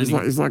shiny.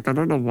 He's like, I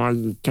don't know why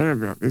you care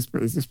about this,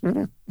 but is this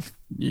better?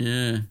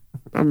 Yeah.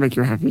 That'll make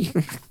you happy.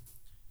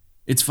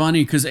 It's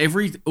funny because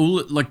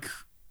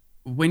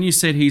when you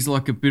said he's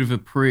like a bit of a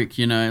prick,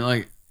 you know,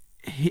 like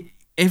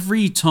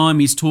every time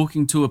he's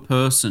talking to a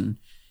person,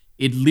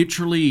 it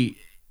literally,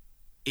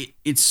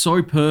 it's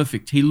so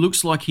perfect. He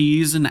looks like he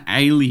is an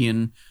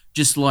alien,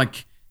 just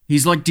like,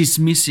 he's like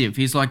dismissive.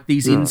 He's like,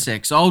 these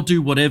insects, I'll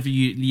do whatever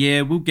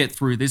we'll get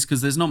through this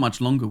because there's not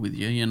much longer with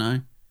you, you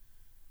know?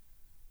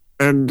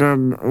 And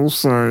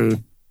also,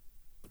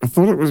 I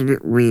thought it was a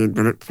bit weird,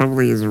 but it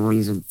probably is a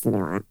reason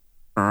for it.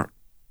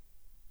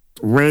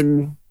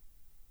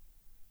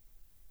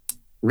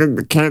 When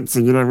the cancer,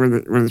 you know,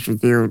 when it's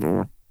revealed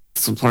or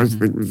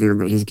supposedly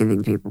revealed that he's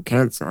giving people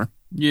cancer.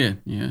 Yeah.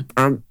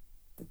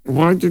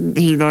 Why didn't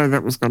he know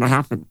that was going to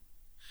happen?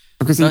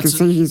 Because he could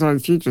see his own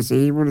future, so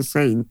he would have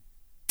seen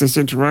this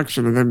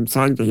interaction of them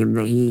saying to him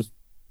that he's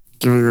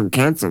giving them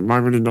cancer.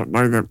 Why would he not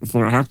know that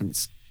before it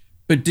happens?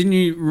 But didn't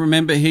you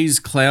remember he's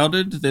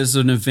clouded? There's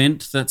an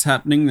event that's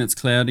happening that's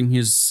clouding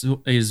his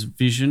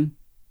vision.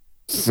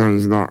 So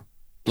he's not.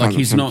 Like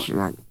he's not.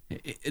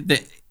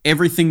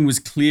 Everything was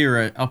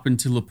clear up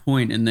until a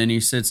point, and then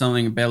he said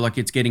something about like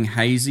it's getting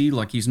hazy,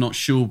 like he's not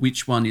sure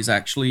which one is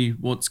actually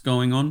what's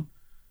going on.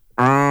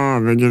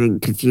 Oh, they're getting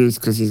confused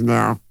because he's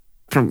now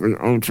probably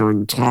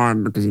altering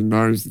time because he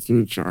knows the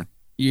future.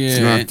 Yeah.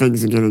 So now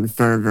things are getting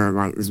further,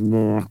 like there's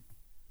more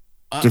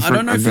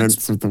different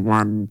events of the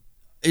one.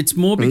 It's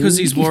more because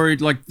he's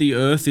worried like the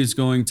Earth is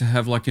going to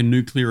have like a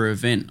nuclear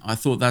event. I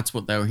thought that's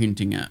what they were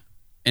hinting at.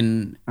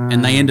 And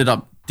they ended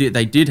up,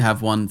 they did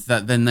have one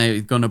that then they're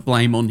going to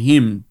blame on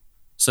him.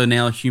 So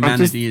now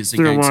humanity is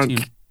against him.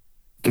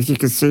 If you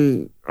can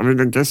see, I mean,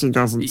 I guess he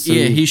doesn't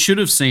see. Yeah, he should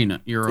have seen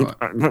it. You're right.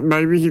 But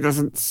maybe he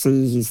doesn't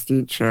see his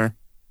future,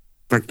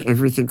 like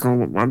everything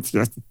all at once. He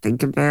has to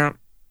think about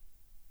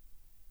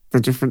the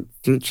different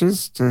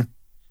futures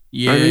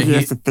maybe he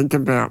has to think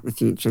about the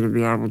future to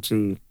be able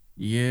to.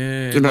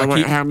 Yeah. You know,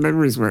 like how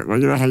memories work.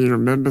 Like, you know how you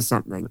remember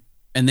something.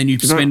 And then you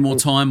spend more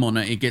time on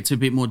it. It gets a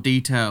bit more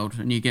detailed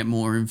and you get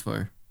more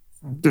info.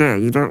 Yeah,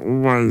 you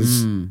don't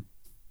always. You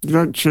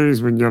don't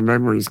choose when your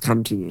memories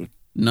come to you.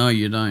 No,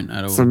 you don't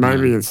at all. So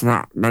maybe it's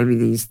that. Maybe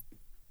these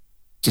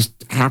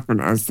just happen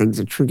as things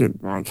are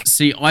triggered. Like,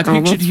 see, I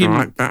pictured him.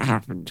 Right, that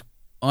happened.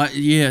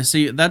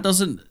 See, that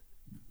doesn't.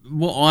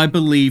 What I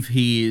believe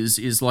he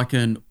is like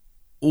an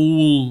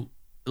all.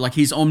 Like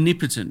he's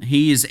omnipotent.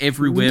 He is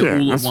everywhere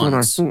all at once. That's what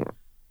I thought.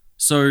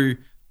 So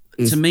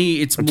to me,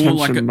 it's more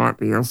like it might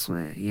be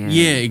elsewhere. Yeah.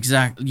 Yeah,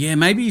 exactly. Yeah,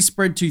 maybe he's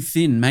spread too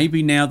thin.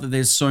 Maybe now that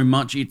there's so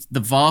much, it's the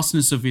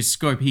vastness of his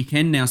scope. He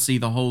can now see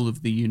the whole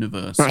of the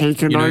universe. But he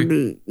can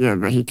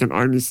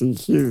only see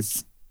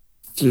his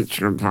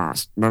future and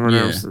past. No one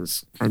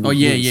else's. Oh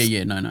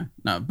yeah.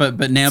 No.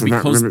 But now so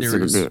because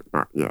there is.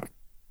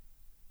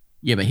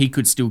 Yeah, but he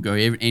could still go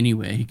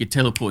anywhere. He could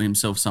teleport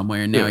himself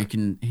somewhere, and now he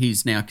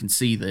can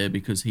see there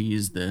because he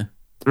is there.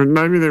 And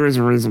maybe there is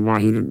a reason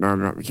why he didn't know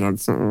about the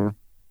cancer.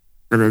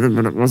 Or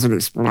but it wasn't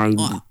explained.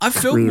 I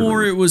felt clearly.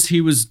 more it was he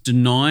was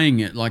denying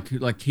it. Like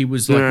he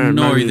was Yeah, like,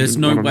 no, maybe there's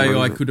he no didn't way wanna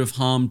I believe it. could have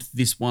harmed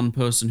this one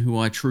person who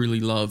I truly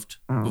loved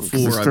 'Cause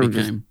before it's I still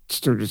became.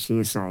 still just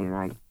hearsay,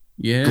 like,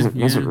 Yeah, because it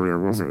wasn't yeah, real,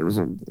 was it? It was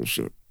all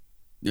bullshit.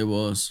 it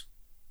was.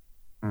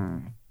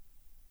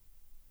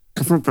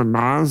 I thought the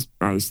Mars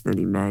base that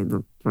he made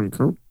looked pretty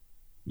cool.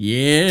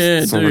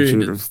 Yeah, Solitude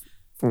dude. of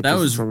Fortress That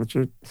of was-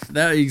 Solitude.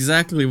 That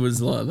exactly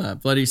was like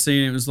that. Bloody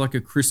scene. It was like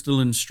a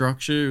crystalline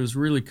structure. It was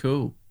really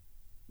cool.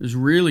 It was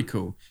really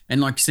cool.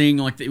 And like seeing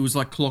like it was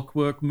like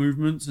clockwork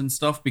movements and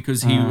stuff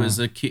because he was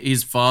a kid.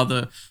 His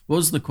father what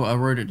was the quote. I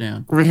wrote it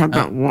down. We had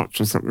that watch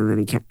or something that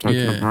he kept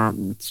taking yeah. apart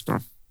and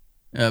stuff.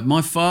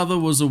 My father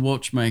was a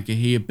watchmaker.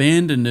 He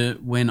abandoned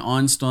it when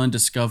Einstein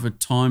discovered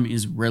time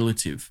is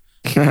relative.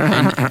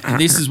 And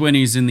this is when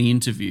he's in the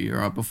interview,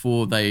 right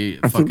before they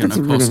I think fucking that's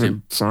a bit accost of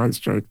him. a science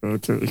joke there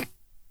too.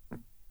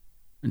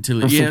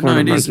 Until What's yeah, the no,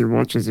 point it of is. making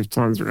watches if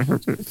time's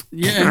relative?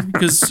 Yeah,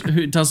 because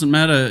it doesn't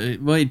matter.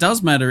 Well, it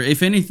does matter.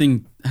 If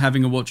anything,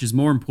 having a watch is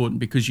more important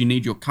because you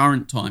need your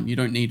current time. You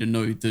don't need to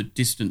know the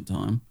distant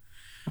time.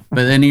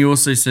 But then he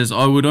also says,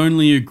 I would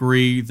only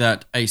agree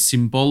that a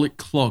symbolic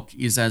clock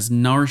is as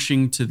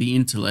nourishing to the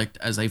intellect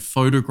as a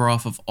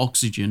photograph of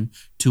oxygen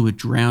to a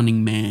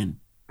drowning man.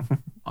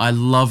 I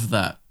love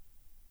that.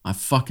 I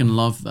fucking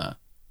love that.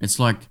 It's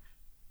like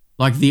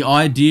the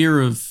idea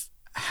of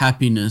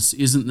happiness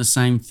isn't the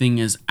same thing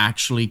as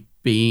actually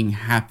being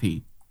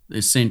happy.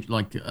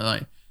 Essentially,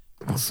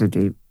 That's so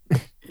deep.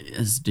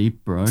 it's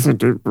deep, bro. So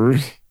deep, bro.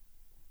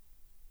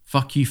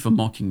 Fuck you for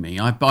mocking me.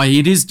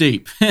 It is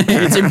deep.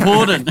 It's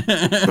important. No,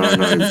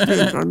 it's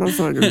deep. I'm not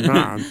saying it's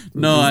bad.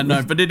 No, I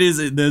know, but it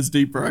is. There's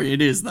deep, bro.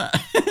 It is that.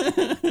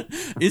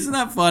 Isn't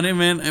that funny,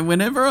 man? And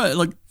whenever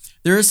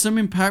there are some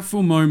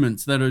impactful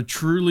moments that are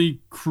truly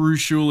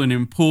crucial and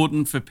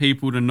important for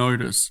people to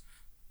notice.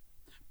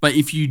 But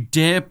if you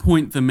dare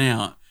point them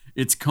out,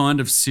 it's kind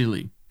of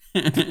silly.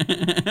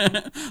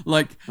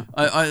 Like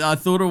I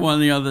thought of one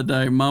the other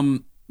day.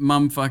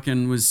 Mum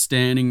fucking was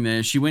standing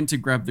there. She went to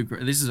grab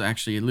this is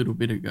actually a little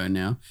bit ago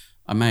now.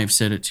 I may have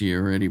said it to you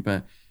already,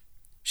 but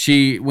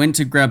she went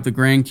to grab the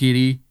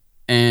grandkitty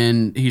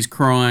and he's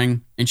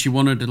crying and she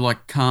wanted to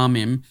like calm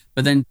him.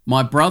 But then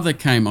my brother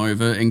came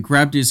over and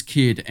grabbed his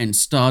kid and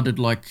started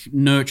like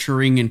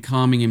nurturing and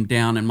calming him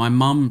down. And my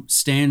mum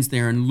stands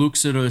there and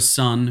looks at her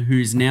son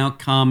who's now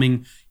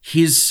calming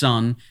his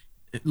son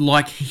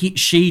like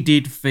she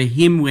did for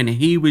him when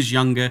he was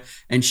younger.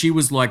 And she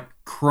was like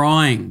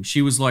crying.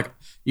 She was like,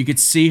 you could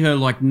see her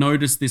like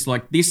notice this,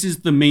 like this is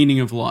the meaning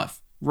of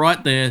life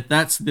right there.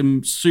 That's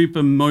the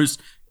super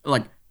most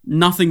like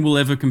nothing will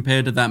ever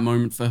compare to that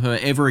moment for her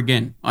ever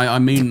again. I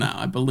mean that.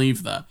 I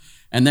believe that.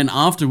 And then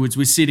afterwards,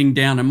 we're sitting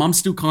down and Mum's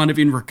still kind of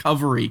in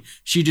recovery.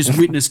 She just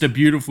witnessed a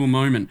beautiful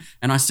moment.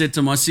 And I said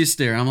to my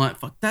sister, I'm like,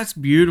 fuck, that's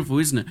beautiful,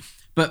 isn't it?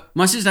 But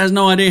my sister has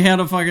no idea how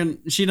to fucking,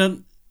 she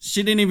didn't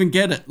even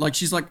get it. Like,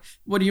 she's like,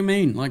 what do you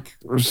mean? Like,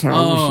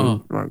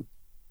 No,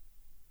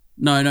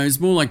 no, it's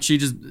more like she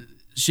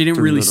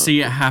didn't really see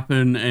it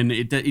happen and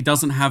it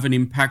doesn't have an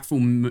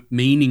impactful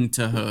meaning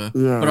to her.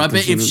 Yeah, but I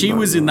bet she if she didn't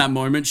was know in that. that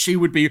moment, she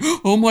would be,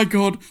 oh my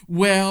God,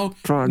 wow,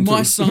 Trying my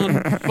to.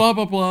 son, blah,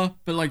 blah, blah.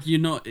 But like, you're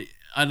not,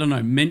 I don't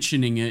know,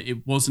 mentioning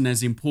it wasn't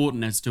as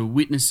important as to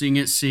witnessing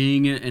it,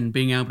 seeing it, and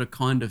being able to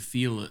kind of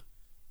feel it.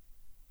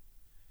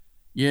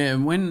 Yeah,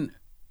 and when,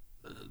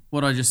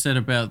 what I just said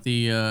about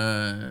the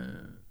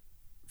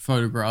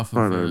photograph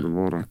of Photo in the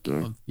water,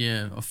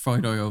 yeah. a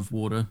photo of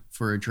water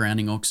for a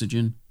drowning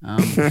oxygen.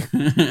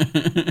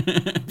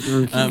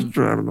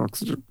 Drowning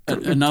oxygen.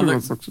 another- Too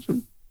much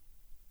oxygen.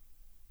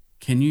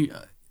 Can you?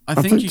 I I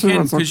think think you too can.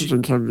 much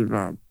oxygen can be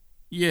bad.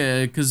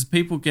 Yeah, because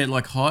people get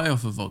like high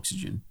off of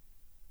oxygen.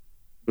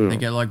 Yeah. They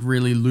get like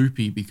really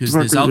loopy because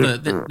It's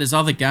like there's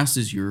other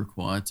gases you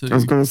require too. I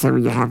was going to say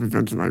when you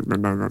hyperventilate, but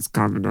no, that's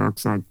carbon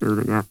dioxide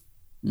building up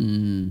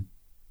Mm,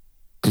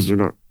 because you're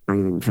not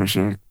breathing fresh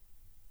air.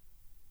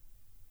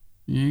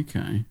 yeah,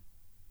 okay.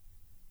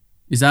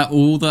 Is that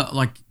all that,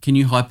 like, can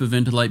you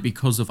hyperventilate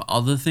because of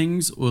other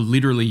things or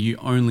literally you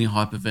only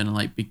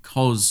hyperventilate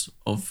because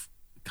of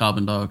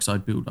carbon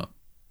dioxide buildup?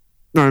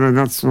 No,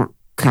 that's what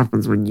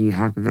happens when you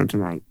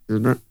hyperventilate,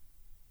 isn't it?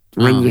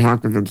 When Oh. you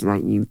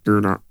hyperventilate, you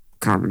build up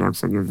carbon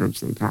dioxide and you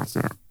eventually pass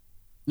out.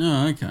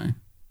 No, okay.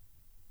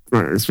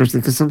 Like,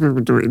 especially because some people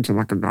do it into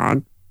like a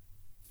bag.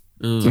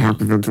 Ugh. You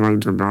hyperventilate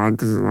into a bag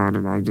because a lot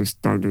of them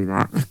just don't do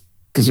that.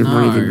 Because you're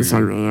No. breathing the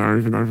same air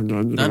over and over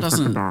again. You're That going to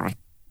fucking doesn't- die.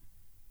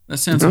 That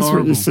sounds That's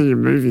horrible. what you see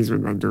in movies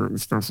when they do it and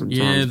stuff sometimes.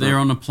 Yeah, they're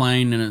but, on a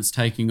plane and it's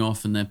taking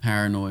off and they're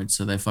paranoid,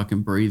 so they're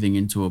fucking breathing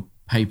into a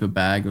paper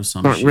bag or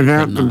some but shit.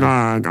 without but the no.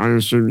 bag, I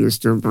assume you're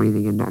still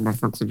breathing and not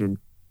enough oxygen.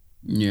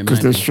 Yeah,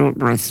 Because they're maybe. short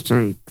breaths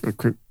too. They're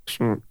quick,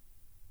 short.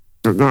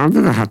 But no, I've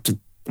never had to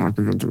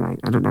hyperventilate.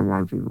 I don't know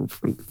why people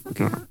freak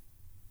out.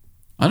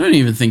 I don't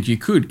even think you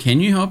could. Can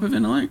you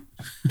hyperventilate?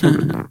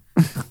 Probably not.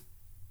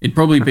 It'd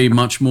probably be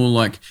much more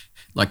like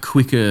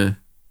quicker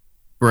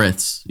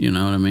breaths, you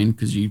know what I mean?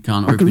 Because you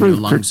can't I open can your breathe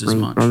lungs as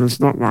quickly, much. but it's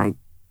not like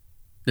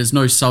There's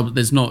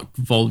not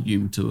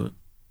volume to it.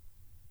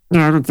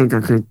 Yeah, I don't think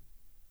I could.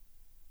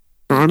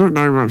 I don't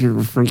know why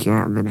people freak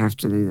out and then have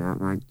to do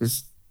that. Like,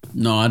 just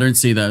No, I don't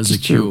see that as a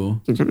chill.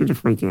 cure. You don't need to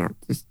freak out.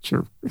 Just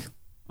chill.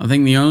 I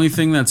think the only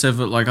thing that's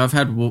ever like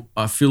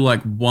I feel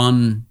like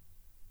one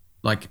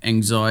like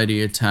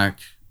anxiety attack,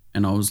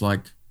 and I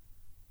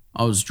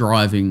was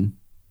driving,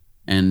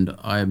 and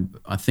I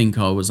think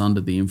I was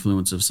under the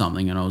influence of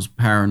something, and I was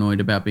paranoid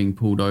about being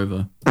pulled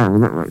over. Oh, well,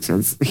 that makes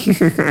sense.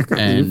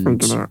 And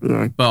freaking out,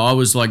 yeah. but I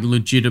was like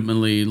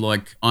legitimately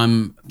like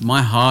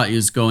my heart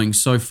is going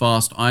so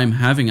fast, I'm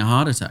having a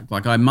heart attack.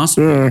 Like I must.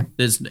 Yeah.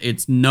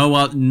 It's no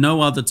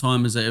other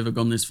time has it ever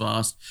gone this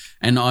fast,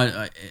 and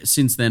I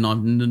since then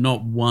I've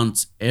not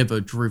once ever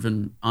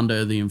driven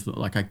under the influence.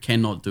 Like I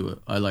cannot do it.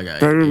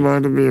 That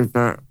reminded me of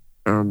that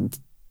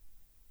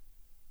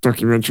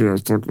documentary I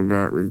was talking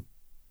about with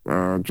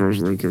George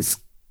Lucas.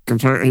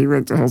 He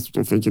went to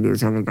hospital thinking he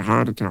was having a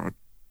heart attack.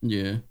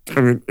 Yeah.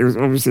 I mean, it was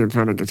obviously a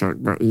panic attack,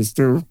 but he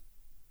still,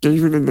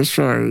 even in the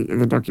show, in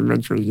the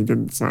documentary, he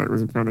didn't say it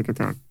was a panic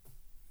attack.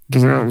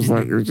 Because I was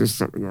like, it was just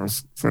something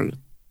else. So,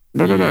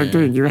 no,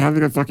 dude, you're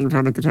having a fucking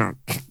panic attack.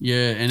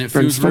 Yeah, and it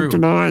Then feels stop real.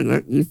 denying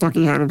it. You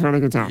fucking had a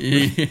panic attack.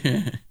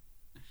 Yeah.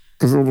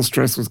 Because all the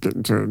stress was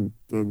getting to him,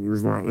 and he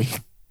was like,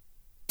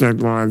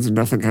 deadlines and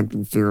nothing had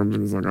been filmed,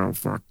 and he's like, oh,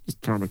 fuck,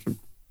 just panicking.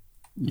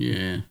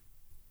 Yeah.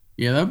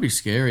 Yeah, that would be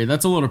scary.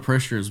 That's a lot of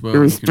pressure as well, He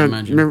you can spent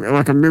imagine.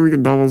 like $1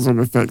 million on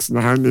effects, and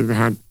they hadn't even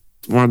had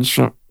one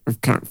shot of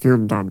cat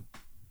film done.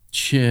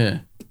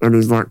 Yeah. And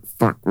he's like,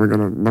 fuck, not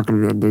gonna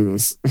be able to do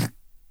this.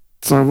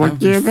 So I'm like, That would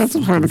be yeah, that's a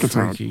fucking panic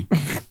attack. freaky.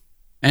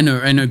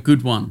 And a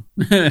good one.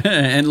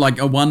 And like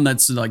a one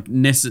that's like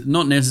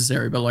not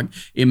necessary, but like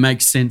it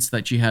makes sense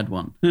that you had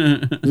one.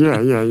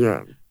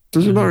 Yeah.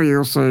 Did you know he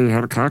also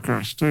had a car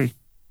crash too?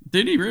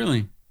 Did he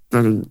really?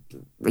 That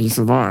he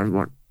survived,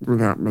 like,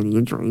 without many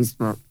injuries,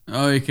 but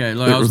Oh, okay.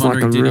 Like it I was was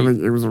like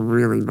wondering, it was a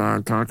really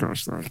bad car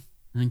crash though.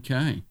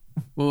 Okay.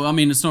 Well, I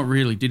mean, it's not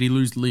really. Did he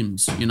lose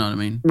limbs? You know what I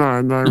mean?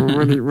 No,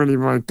 when he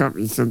woke up,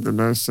 the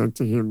nurse said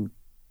to him,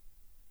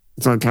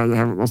 it's okay, you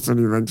haven't lost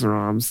any legs or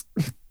arms.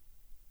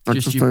 That's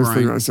Just the your first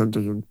thing brain. I said to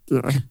him.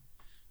 Yeah.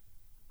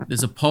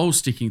 There's a pole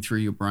sticking through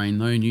your brain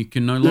though, and you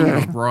can no longer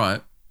Yeah.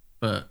 write.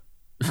 But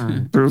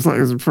But it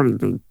was a pretty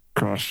big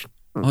crash.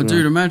 But oh, yeah.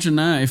 dude, imagine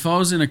that. If I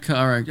was in a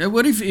car accident,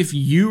 what if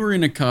you were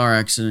in a car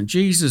accident?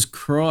 Jesus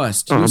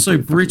Christ, you're I'd so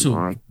be fucking brittle.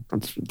 high.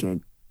 I'd just be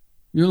dead.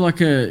 You're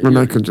like a. My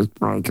neck could just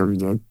break, I'd be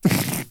dead.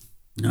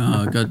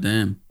 Oh,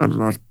 goddamn. I don't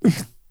know.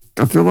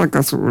 I feel like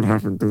that's what would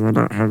happen because I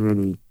don't have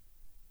any.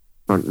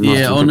 Like,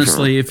 Yeah, muscle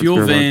honestly, control. if I your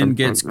feel like van I'm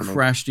gets gonna-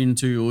 crashed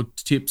into or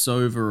tips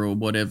over or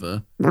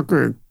whatever, Not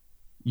good.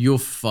 you're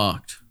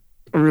fucked.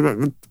 I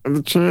mean, like,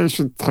 the chair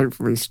should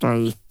hopefully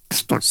stay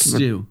stuck to the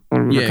Still.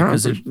 bottom of the Yeah, car.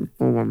 because So it shouldn't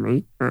fall on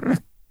me.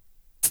 But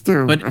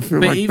still, But- I feel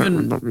but like even- that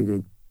would not be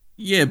good.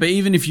 yeah, but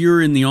even if you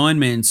were in the Iron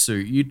Man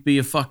suit, you'd be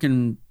a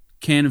fucking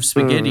can of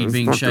spaghetti it's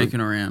being fucking-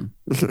 shaken around.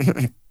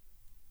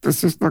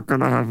 It's just not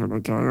going to happen,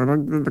 okay? I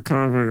don't get in the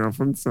car very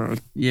often, so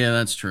Yeah,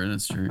 that's true.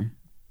 That's true.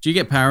 Do you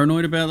get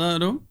paranoid about that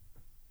at all?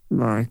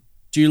 no.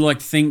 Do you like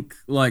think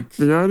like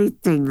The only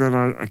thing that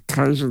I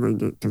occasionally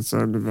get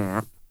concerned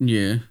about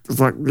yeah, is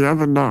like the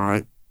other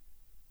night,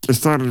 it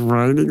started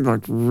raining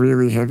like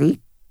really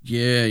heavy,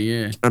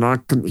 yeah. and I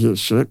couldn't hear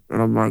shit.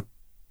 And I'm like,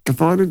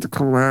 if I need to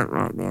call out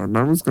right now,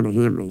 no one's going to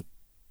hear me.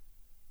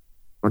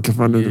 Like if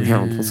I needed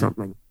help Yeah. or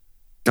something.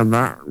 And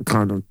that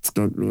kind of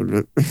scared me a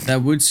bit.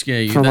 That would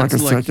scare you. For like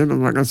That's a second,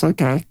 I'm like, it's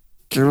okay.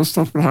 It'll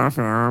stop in half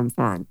an hour. I'm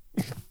fine.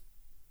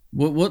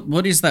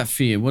 What is that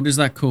fear? What is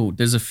that called?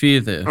 There's a fear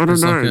there. I don't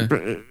It's know, like a-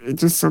 but it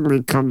just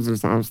suddenly comes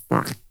as I was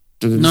fuck.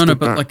 Did you No, just no, get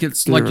but that like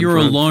it's fear like and you're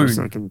dread for a alone.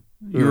 second?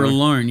 You're Yeah.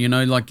 alone. You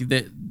know, like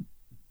that.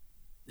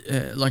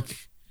 Like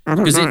I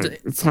don't 'cause know.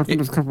 it- It's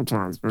happened a couple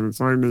times, but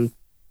it's only.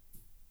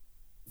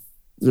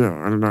 Yeah,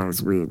 I don't know.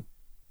 It's weird.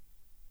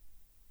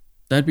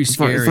 that'd be It's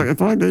like scary.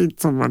 if I need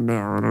someone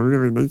now and I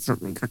really need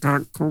something, I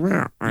can't call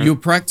out. Right? You're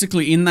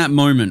practically in that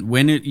moment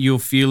when you're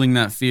feeling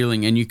that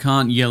feeling and you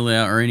can't yell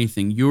out or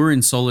anything. You're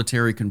in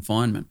solitary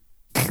confinement.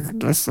 I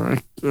guess so.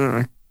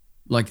 Yeah.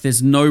 Like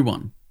there's no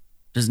one.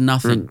 There's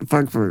nothing. And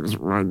thankfully, it was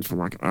rained for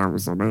like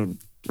hours on end.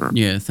 But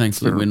Yeah,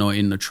 thankfully Sure. we're not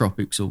in the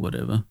tropics or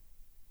whatever.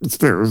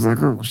 still, it was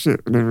like, oh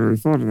shit, I never really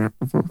thought of that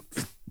before.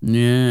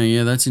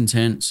 Yeah, that's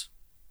intense.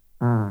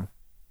 Oh.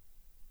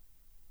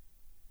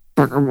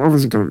 Like, I'm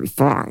obviously going to be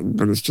fine,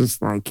 but it's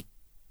just like,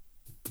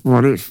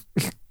 what if?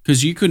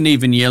 Because you couldn't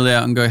even yell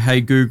out and go, "Hey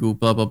Google,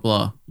 blah blah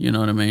blah." You know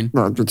what I mean?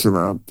 No, it's too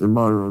loud. In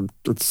my room,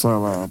 it's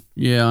so loud.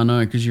 Yeah, I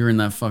know. Because you're in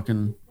that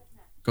fucking.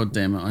 God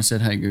damn it! I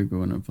said, "Hey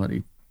Google," and it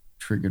bloody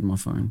triggered my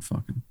phone.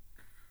 Fucking.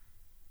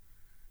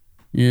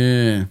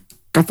 Yeah.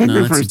 I think No,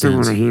 if they that's still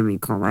want intense. to hear me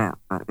call out,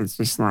 but it's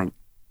just like,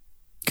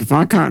 if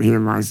I can't hear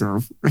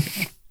myself,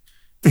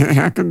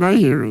 how can they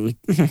hear me?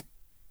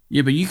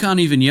 Yeah, but you can't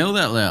even yell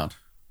that loud.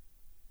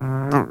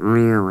 Not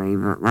really,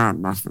 but loud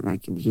enough that they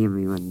can hear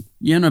me when.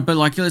 Yeah, no, but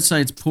like, let's say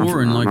it's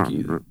pouring. Like,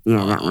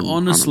 yeah, that one.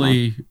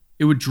 honestly,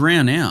 it would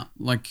drown out.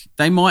 Like,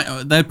 they'd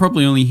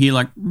probably only hear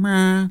like,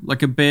 meh,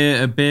 like a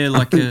bear, I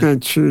like think a. they're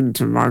tuned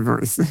to my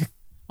voice.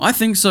 I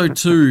think so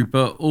too,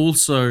 but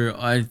also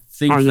I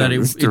think that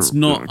it's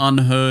not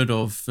unheard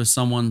of for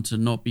someone to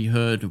not be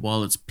heard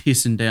while it's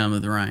pissing down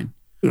with rain.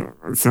 Yeah,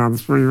 it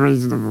sounds pretty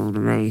reasonable to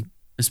me.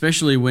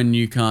 Especially when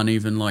you can't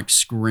even like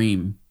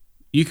scream.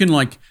 You can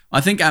like,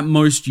 I think at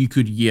most you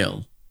could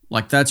yell.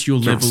 Like that's your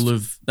level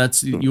of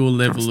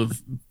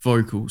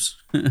vocals.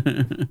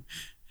 And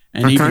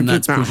I can't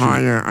get that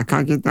higher. I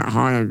can't get that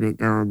higher bit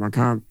going. I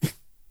can't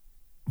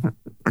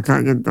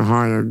get the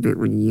higher bit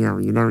when you yell.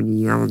 You know, when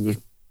you yell and your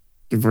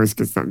voice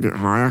gets that bit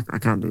higher. I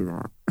can't do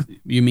that.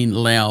 You mean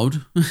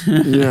loud?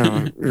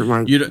 Yeah,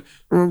 like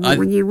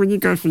when you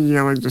go from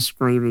yelling to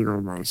screaming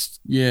almost.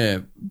 Yeah,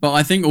 but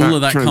I think all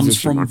of that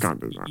comes from. I can't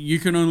do that. You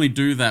can only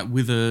do that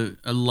with a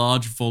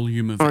large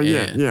volume of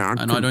air. Yeah.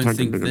 And I don't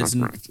think there's.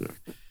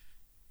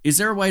 Is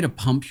there a way to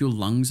pump your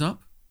lungs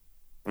up?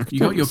 You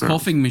got your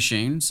coughing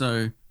machine,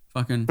 so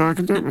fucking. No, I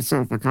can do it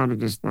myself. I kind of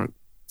just like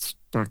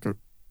stack it.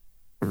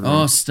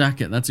 Oh,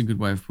 stack it. That's a good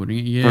way of putting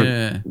it.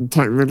 Yeah.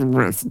 Take little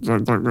breaths.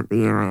 Don't let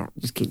the air out.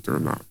 Just keep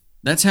doing that.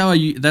 That's how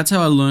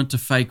I learned to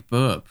fake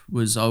burp.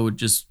 Was I would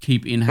just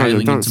keep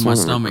inhaling into my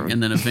stomach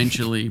and then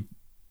eventually.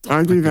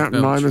 I do that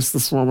minus the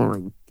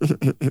swallowing.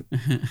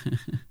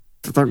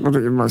 Don't put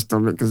it in my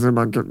stomach because then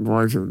I get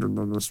bloated and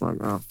then it's like,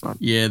 oh fuck.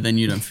 Yeah, then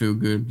you don't feel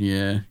good.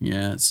 Yeah,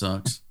 it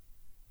sucks.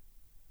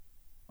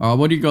 All right,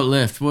 what do you got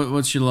left?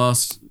 What's your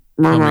last?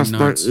 My last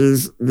note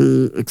is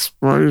the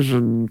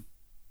explosion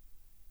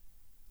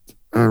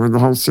when the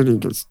whole city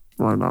gets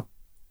blown up.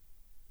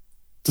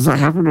 Does that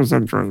happen or is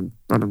that a dream?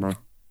 I don't know.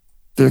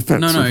 The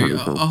effects.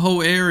 No, a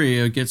whole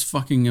area gets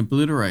fucking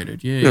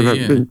obliterated. Yeah.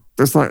 It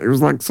was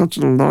like such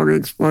a long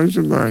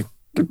explosion. Like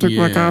it took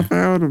like half an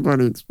hour to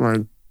bloody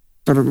explode.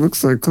 But it looks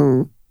so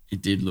cool.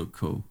 It did look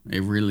cool.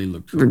 It really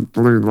looked cool. Big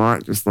blue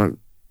light just like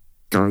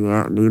going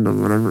out and in or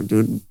whatever it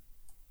did.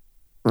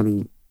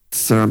 Funny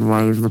sound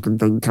wave looking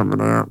thing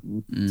coming out.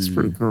 It's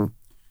pretty cool.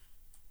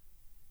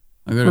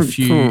 I got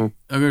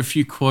a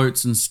few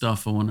quotes and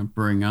stuff I want to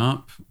bring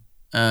up.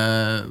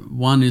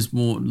 One is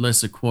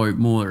less a quote,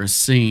 more a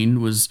scene,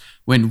 was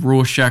when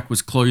Rorschach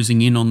was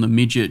closing in on the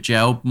midget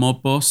jail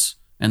mob boss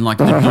and like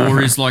the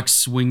door is like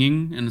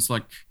swinging and it's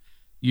like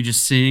you're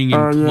just seeing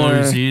him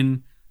close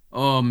in.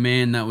 Oh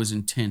man, that was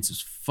intense.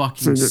 It's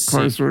fucking sick.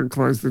 Closer and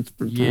closer to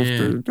the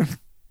dude.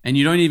 And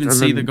you don't even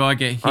see the guy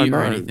get hit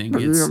or anything.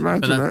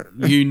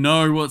 You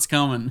know what's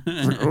coming.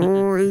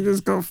 Oh, he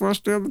just got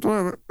flushed down the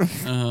toilet.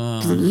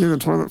 You hear the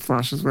toilet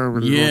flush as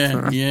well.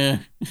 Yeah.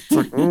 It's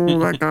like, oh,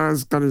 that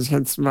guy's got his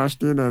head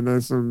smashed in and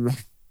there's some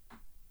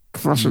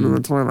flushing in the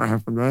toilet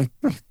happened there.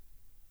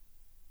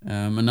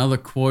 Another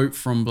quote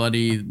from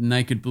bloody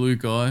Naked Blue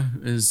Guy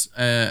is,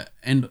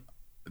 and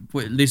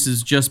this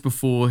is just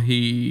before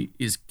he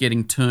is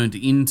getting turned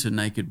into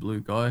Naked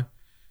Blue Guy.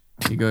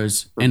 He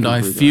goes, and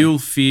I feel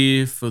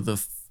fear for the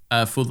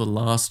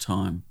last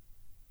time.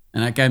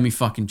 And that gave me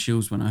fucking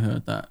chills when I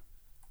heard that.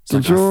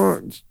 Did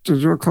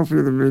your copy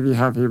of the movie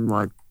have him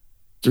like,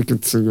 you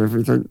could see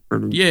everything?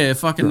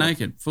 Fucking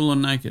naked, full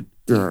on naked.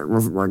 Yeah, it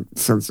wasn't like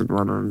censored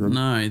one or anything.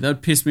 No,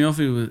 that'd piss me off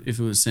if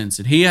it was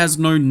censored. He has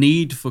no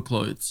need for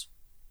clothes.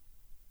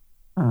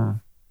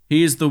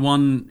 He is the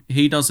one.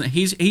 He doesn't.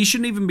 He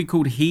shouldn't even be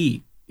called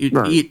he.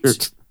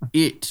 It.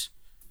 It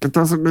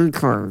doesn't need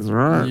clothes,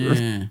 right?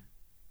 Yeah.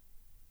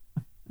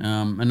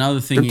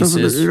 Another thing he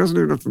says. He doesn't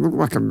even have to look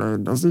like a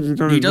man, does he?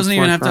 He doesn't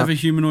even have to have a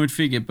humanoid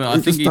figure, but I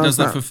think he does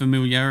that for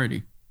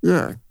familiarity.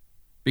 Yeah.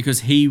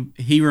 Because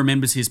he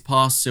remembers his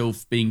past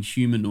self being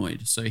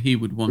humanoid, so he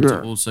would want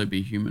to also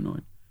be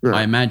humanoid. Yeah.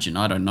 I imagine.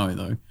 I don't know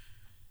though.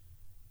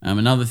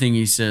 Another thing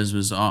he says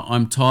was,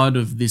 I'm tired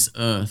of this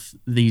earth,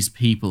 these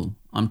people.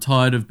 I'm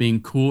tired of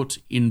being caught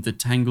in the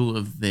tangle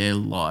of their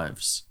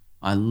lives.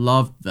 I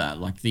loved that.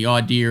 Like the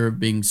idea of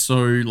being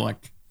so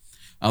like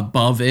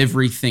above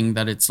everything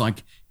that it's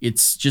like,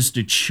 it's just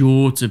a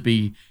chore to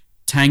be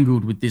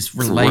tangled with this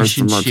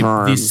relationship,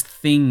 this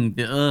thing.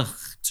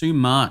 Too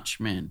much,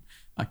 man.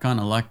 I kind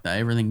of like that.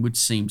 Everything would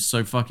seem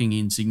so fucking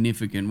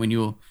insignificant when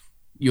you're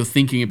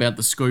thinking about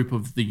the scope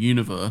of the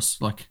universe.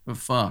 Like,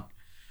 fuck.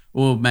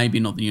 Or maybe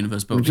not the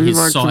universe, but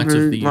his sight of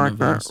the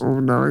universe. That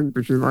all-knowing?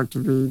 Would you like to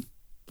be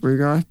Blue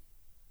Guy?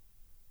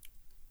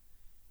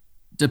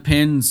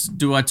 Depends.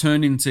 Do I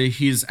turn into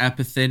his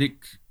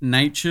apathetic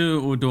nature,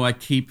 or do I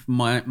keep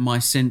my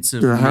sense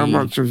of me? How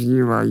much of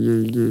you are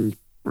you?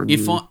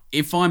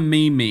 If I'm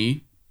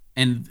me,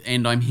 and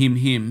I'm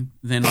him,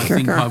 then I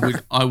think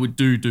I would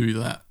do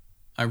that.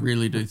 I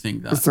really do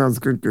think that. That sounds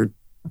good.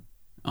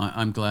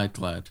 I'm glad.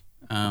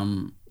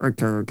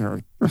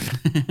 Okay.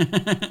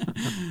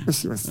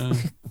 Yes.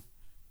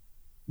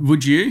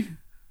 Would you?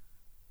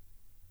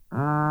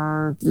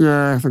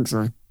 Yeah, I think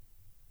so.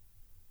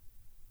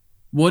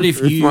 What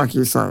if you, like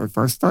you say, if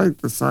I stayed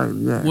the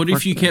same, yeah. What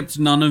if you kept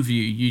none of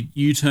you?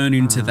 You turn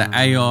into the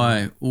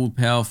AI,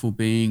 all-powerful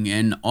being,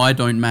 and I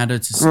don't matter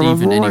to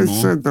Stephen anymore. I've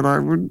always said that I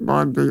wouldn't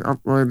mind being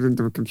uploaded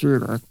into a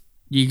computer.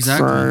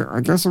 Exactly. So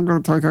I guess I'm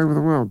going to take over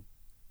the world.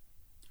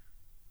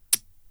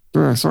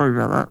 Yeah, sorry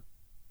about that.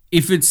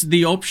 If it's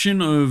the option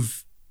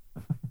of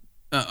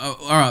All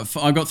right,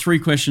 I got 3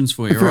 questions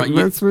for you. If All right, it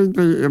lets me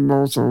be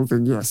immortal,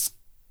 then yes.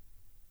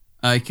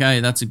 okay,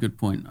 that's a good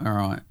point. All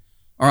right.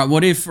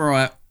 What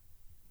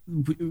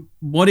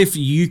if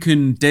you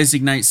can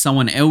designate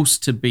someone else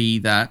to be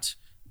that,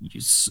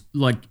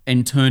 like,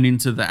 and turn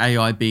into the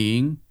AI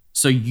being,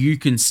 so you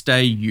can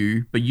stay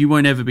you, but you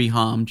won't ever be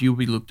harmed. You'll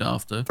be looked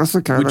after. That's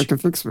okay. They can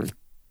fix me.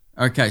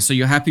 Okay, so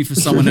you're happy for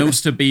someone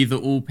else to be the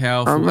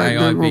all-powerful I'll make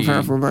AI them more being.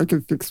 powerful. They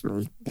can fix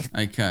me.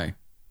 Okay.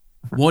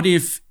 What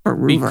if But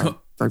will they?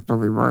 They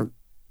probably won't.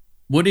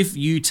 what if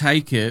you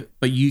take it,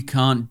 but you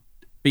can't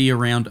be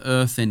around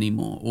Earth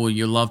anymore, or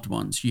your loved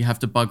ones? You have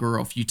to bugger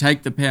off. You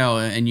take the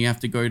power and you have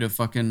to go to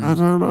fucking... I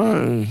don't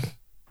know.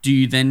 Do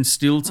you then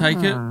still take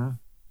it?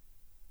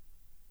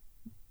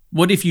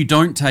 What if you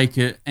don't take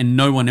it and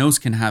no one else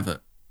can have it?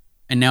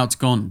 And now it's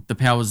gone. The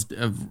power's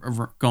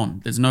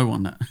gone. There's no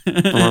one. Well,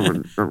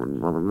 that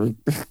wouldn't bother me.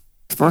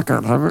 If I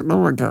can't have it, no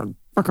one can.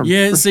 Fuck 'em.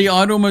 Yeah, see,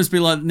 I'd almost be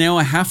like, now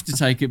I have to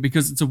take it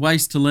because it's a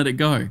waste to let it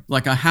go.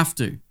 Like, I have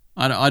to.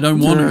 I don't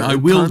want to. I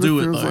will do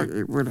it, though. Like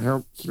it would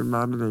help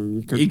humanity.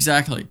 You could,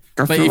 Exactly.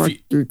 I But feel if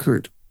like you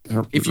could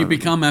help if you humanity.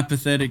 become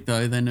apathetic,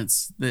 though,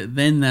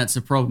 then that's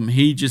a problem.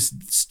 He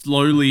just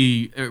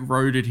slowly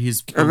eroded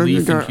his And then you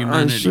belief go, in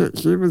humanity. oh shit,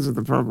 humans are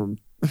the problem.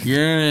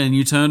 Yeah, and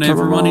you turn Come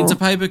everyone on. into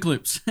paper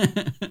clips.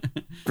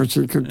 Which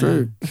he could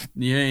do.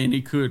 Yeah, and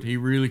he could. He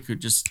really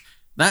could. Just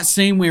that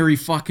scene where he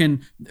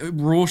fucking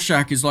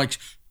Rorschach is like,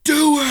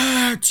 "Do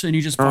it," and he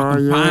just Oh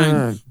fucking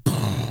yeah.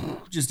 bang,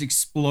 just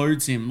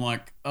explodes him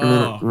like, And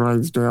then oh, it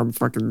rains down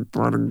fucking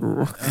blood and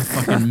gore. a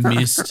fucking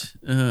mist.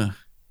 Ugh.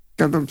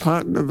 Got the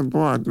pattern of the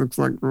blood looks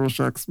like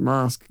Rorschach's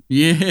mask.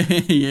 Yeah,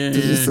 yeah.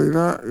 Did you see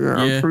that?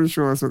 Yeah, Yeah. I'm pretty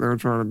sure that's what they were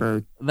trying to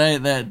do. They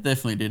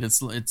definitely did.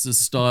 It's a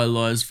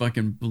stylized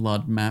fucking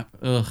blood map.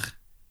 Ugh.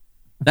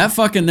 That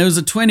fucking there was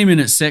a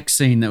 20-minute sex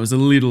scene that was a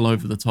little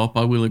over the top.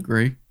 I will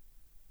agree.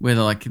 Where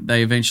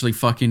they eventually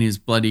fucking his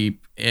bloody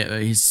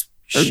his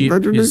They ship.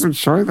 didn't his even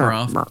show that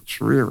craft.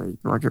 much, really.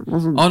 Like it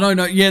wasn't. Oh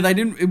no, yeah, they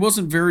didn't. It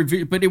wasn't very,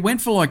 but it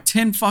went for like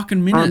 10 fucking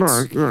Oh minutes.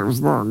 no, yeah, it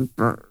was long,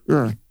 but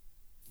yeah.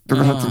 Then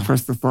I had to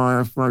press the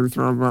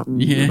flamethrower button,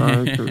 you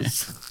know, Yeah.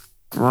 'cause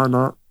why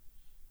not?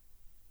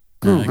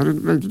 Oh, I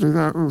didn't mean to do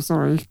that. Oh,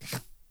 sorry.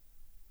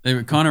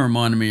 They kind of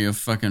reminded me of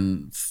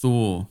fucking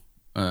Thor,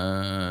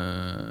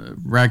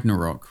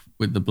 Ragnarok,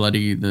 with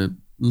the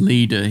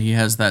leader. He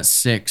has that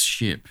sex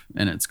ship,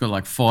 and it's got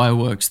like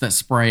fireworks that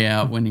spray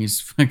out when he's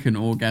fucking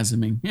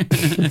orgasming.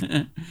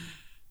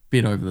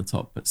 Bit over the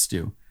top, but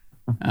still.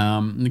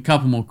 And a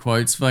couple more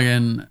quotes.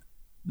 Fucking,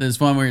 there's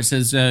one where it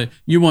says,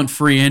 "You want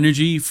free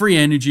energy? Free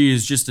energy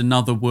is just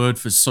another word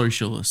for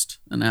socialist."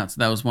 And that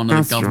was one of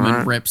That's the government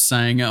right. reps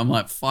saying it. I'm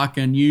like,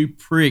 "Fucking you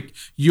prick!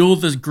 You're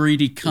the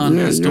greedy cunt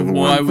Yeah, as to you're the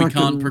why one we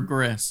fucking- can't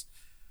progress."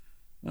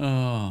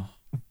 Oh.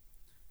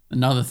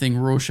 Another thing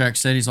Rorschach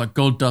said, he's like,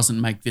 "God doesn't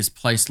make this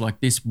place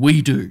like this,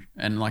 we do."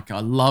 And like, I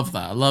love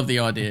that. I love the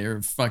idea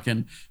of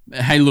fucking,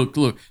 hey, look,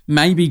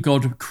 maybe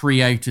God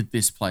created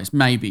this place.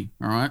 Maybe,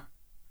 all right?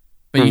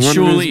 But he what it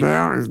surely, is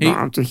now is not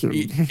up to him.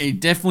 he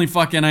definitely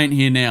fucking ain't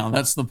here now.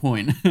 That's the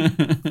point.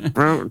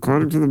 Well,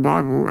 according to the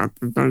Bible, at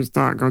the very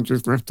start, God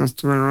just left us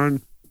to our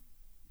own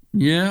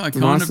Yeah, I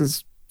kind of,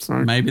 devices. So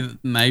maybe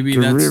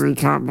you that's, really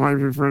can't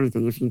blame him for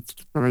anything if you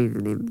believe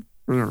in him,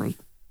 really.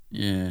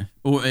 yeah.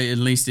 Or at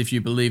least if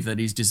you believe that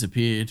he's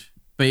disappeared.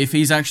 But if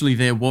he's actually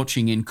there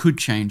watching and could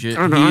change it,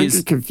 I don't know, I he is,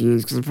 get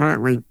confused because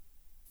apparently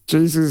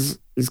Jesus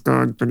is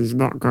God, but he's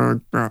not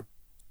God. But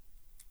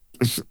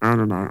I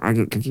don't know, I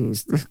get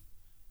confused.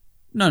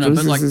 no, Jesus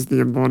but like is the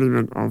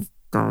embodiment of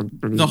God,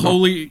 but he's the not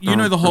holy, you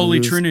know, God, the but Holy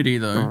he is Trinity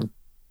though. God.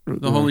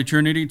 But The yeah. Holy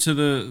Trinity to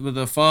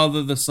the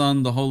Father, the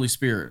Son, the Holy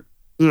Spirit.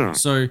 Yeah.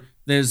 So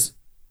there's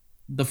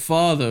the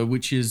Father,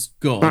 which is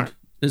God. But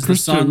There's the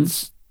Son.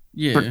 Christians,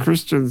 Yeah. but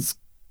Christians,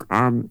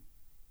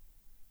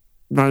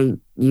 they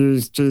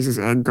use Jesus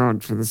and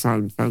God for the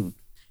same thing.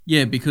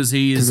 Yeah, because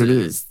he is, 'Cause it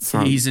is the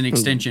same he's an thing.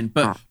 extension.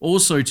 But Oh.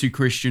 also to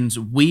Christians,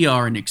 we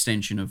are an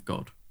extension of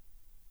God.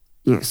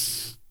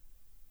 Yes.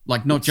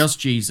 Like not just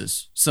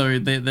Jesus. So where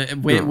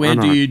Yeah, I where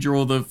do know. you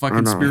draw the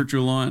fucking know.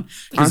 spiritual line? I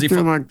Because if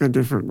feel like they're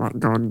different, like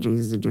God and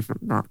Jesus are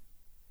different, but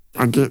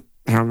I get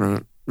how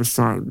they're the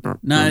same. But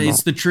no, they're it's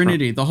not. the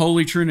Trinity, the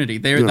Holy Trinity.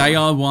 They Yeah.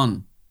 are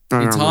one.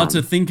 They It's are hard one.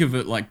 to think of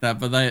it like that,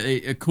 but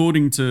they,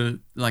 according to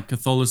like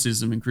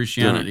Catholicism and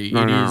Christianity,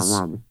 Yeah, it they are is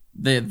one.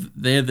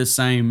 they're the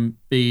same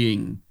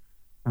being.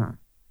 Huh.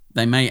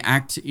 They may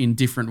act in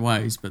different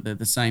ways, but they're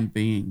the same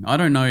being. I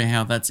don't know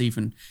how that's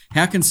even.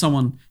 How can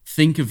someone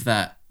think of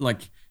that,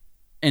 like,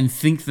 and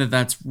think that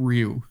that's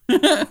real?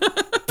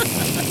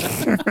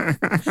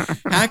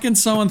 How can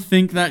someone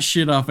think that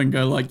shit up and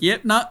go like,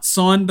 "Yep,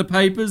 sign the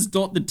papers,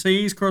 dot the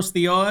T's, cross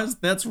the I's.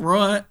 That's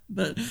right."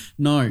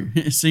 No,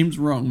 it seems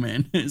wrong,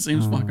 man. It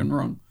seems fucking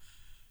wrong.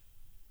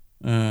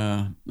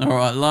 All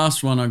right,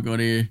 last one I got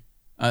here.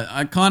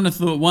 I kind of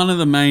thought one of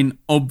the main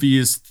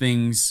obvious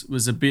things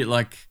was a bit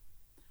like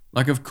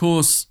of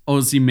course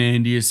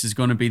Ozymandias is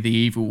going to be the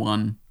evil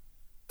one,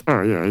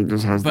 Oh yeah, he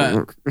just has But- the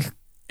look.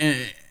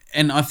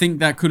 and I think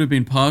that could have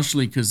been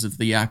partially because of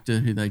the actor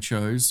who they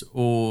chose,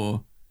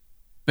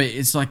 but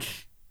it's like,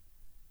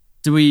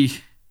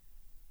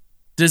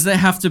 does there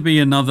have to be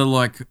another,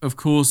 like, of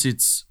course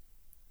it's,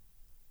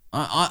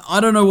 I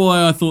don't know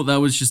why I thought that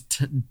was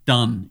just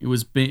done.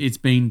 It's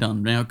been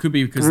done. Now, it could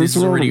be because this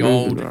is already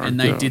old and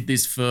they did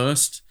this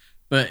first,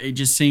 but it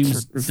just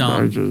seems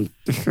done.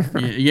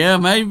 Yeah,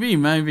 maybe.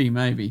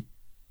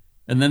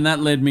 And then that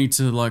led me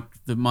to, like,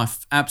 my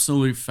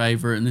absolute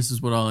favorite, and this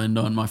is what I'll end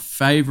on, my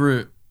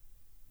favorite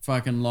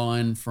fucking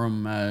line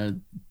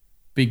from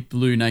Big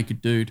Blue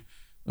Naked Dude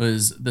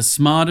was, the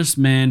smartest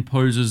man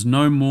poses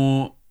no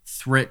more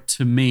threat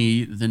to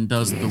me than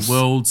does the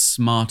world's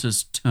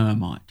smartest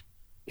termite.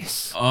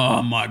 Yes.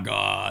 Oh my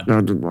God. Yeah,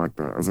 I didn't like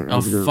that.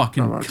 I'll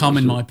fucking come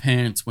in my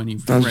pants when he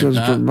read that. That's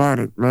just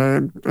dramatic,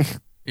 man.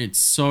 It's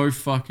so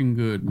fucking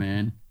good,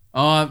 man.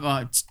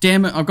 Oh,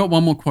 damn it. I've got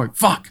one more quote.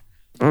 Fuck.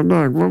 Oh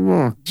no, one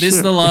more. This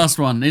is the last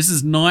one. This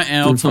is Night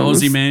Owl to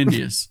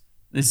Ozymandias.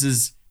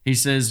 He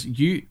says,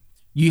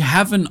 you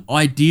haven't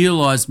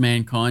idealized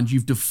mankind.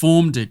 You've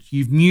deformed it.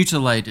 You've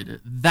mutilated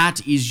it.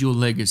 That is your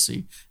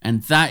legacy.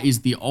 And that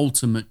is the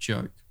ultimate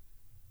joke.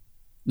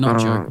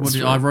 Not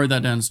joke. I wrote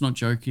that down. It's not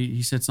joke.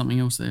 He said something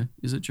else there.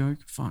 Is it joke?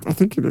 Fuck. I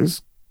think it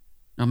is.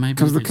 Oh, maybe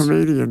because the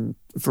comedian,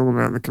 it's all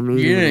about the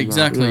comedian. Yeah,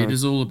 exactly. Yeah. It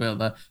is all about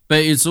that. But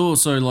it's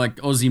also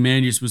like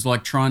Ozymandias was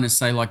like trying to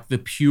say like the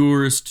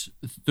purest,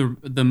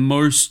 the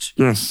most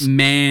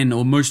man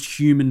or most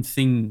human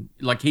thing.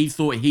 Like he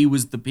thought he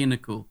was the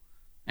pinnacle.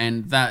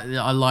 And that,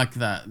 I like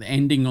that. The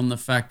ending on the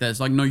fact that it's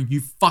like, no, you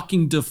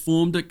fucking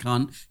deformed it,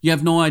 cunt. You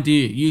have no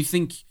idea. You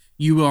think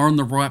you are on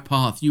the right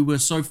path. You were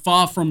so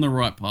far from the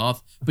right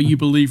path, but you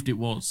believed it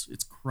was.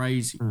 It's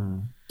crazy.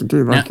 You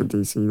do like a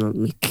DC, don't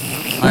you?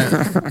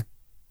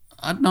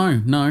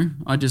 No,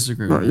 I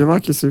disagree. No, you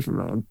like your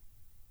Superman.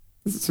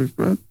 Is it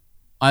Superman?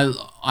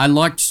 I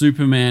liked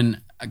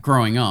Superman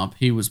growing up.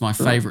 He was my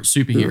favorite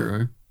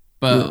superhero.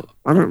 But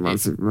I don't like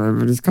Superman,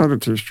 but he's kind of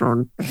too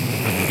strong.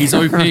 He's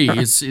OP.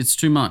 It's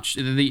too much.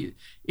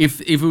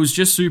 If it was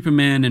just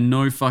Superman and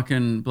no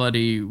fucking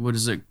bloody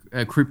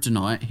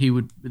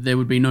kryptonite, there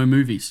would be no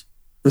movies.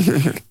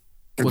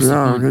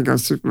 Here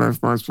goes Superman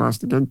flies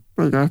fast again.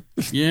 There you go.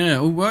 Yeah.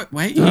 Oh,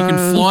 wait. You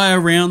can fly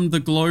around the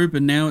globe,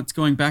 and now it's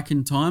going back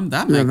in time.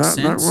 That makes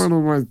sense. That one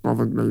always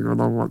bothered me when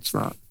I watched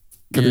that.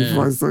 He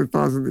flies so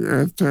fast and the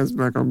Earth turns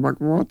back. I'm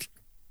like, what?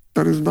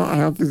 That is not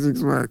how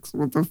physics works.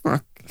 What the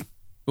fuck?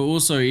 But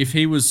also, if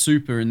he was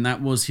super and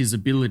that was his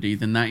ability,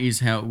 then that is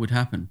how it would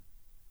happen.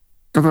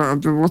 I've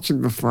been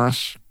watching The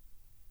Flash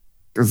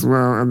as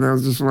well, and there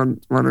was just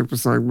one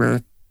episode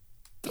where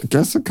I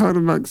guess it kind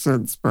of makes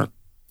sense, but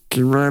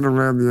he ran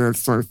around the Earth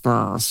so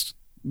fast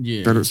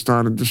that it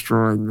started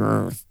destroying the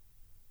Earth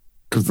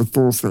because the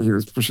force that he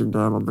was pushing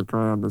down on the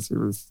ground as he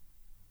was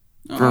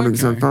running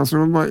so fast.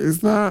 And I'm like,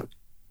 if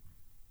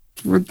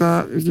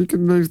you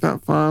can move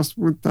that fast,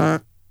 would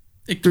that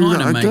it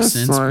kind of makes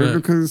sense, so,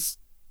 because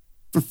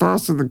the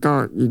faster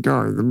you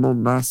go, the more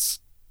mass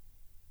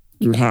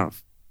you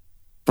have.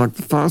 Like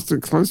the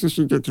closest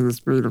you get to the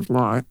speed of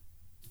light,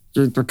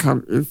 you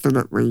become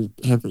infinitely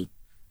heavy.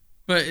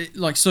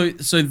 But so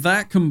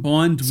that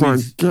combined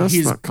with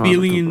his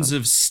billions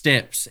of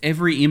steps,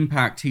 every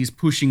impact he's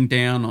pushing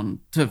down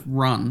on to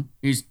run,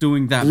 he's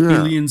doing that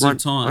billions of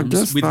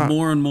times with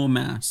more and more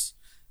mass.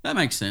 That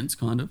makes sense,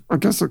 kind of. I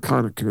guess it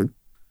kind of could.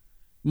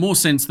 More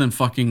sense than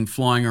fucking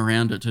flying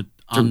around it to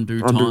undo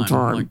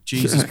time. Like,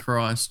 Jesus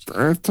Christ. The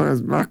Earth turns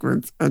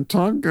backwards and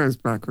time goes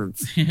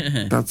backwards.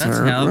 Yeah, that's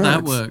how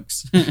that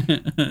works.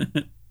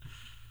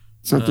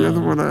 So if you ever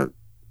want to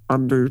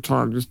undo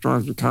time, just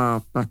drive your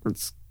car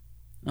backwards.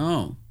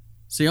 Oh.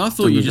 See, I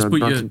thought you just put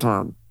your...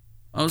 time.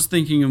 I was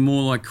thinking of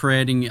more like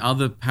creating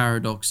other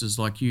paradoxes,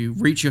 like you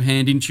reach your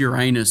hand into your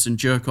anus and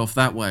jerk off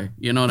that way.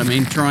 You know what I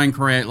mean? Try and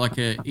create like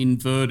a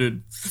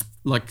inverted...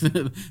 Like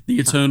the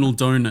eternal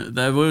donut.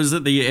 That was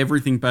it. The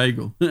everything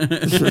bagel. All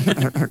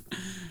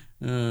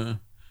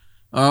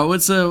right.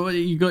 What's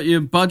you got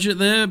your budget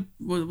there?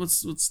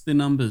 What's the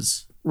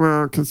numbers?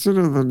 Well,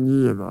 consider the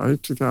year though.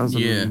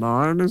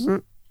 2009 is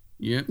it?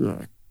 Yeah.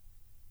 Yeah.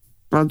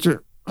 Budget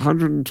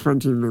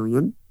 120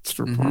 million.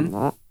 Still quite a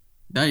lot.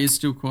 That is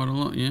still quite a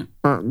lot. Yeah.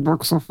 But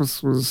box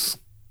office was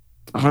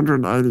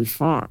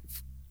 185.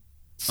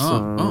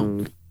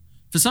 So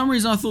for some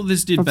reason, I thought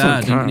this did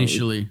bad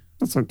initially.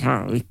 That's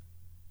okay.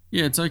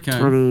 Yeah, it's okay.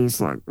 20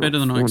 is like better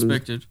than 40, I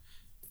expected.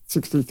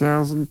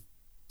 60,000.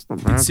 It's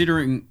not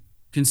bad.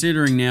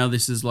 Considering now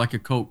this is like a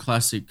cult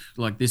classic,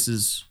 like this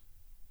is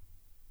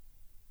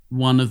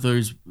one of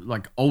those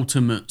like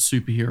ultimate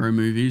superhero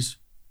movies.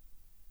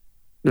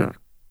 Yeah.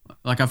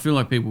 Like I feel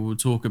like people would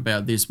talk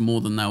about this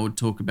more than they would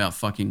talk about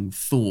fucking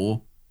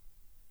Thor.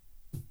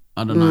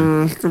 I don't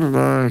know. I don't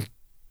know.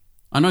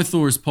 I know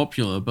Thor is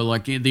popular, but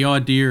like the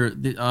idea,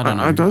 I don't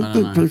know. I don't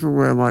think people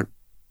were like,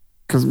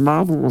 because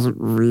Marvel wasn't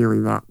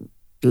really that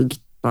big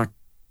back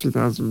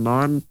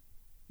 2009.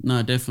 No,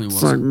 it definitely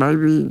wasn't. So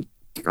maybe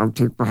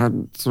people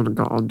hadn't sort of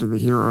got onto the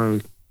hero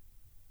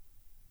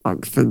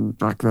like thing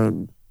back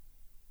then.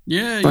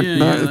 Yeah,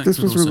 If this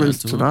was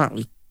released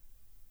today,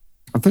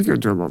 I think it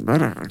would do a lot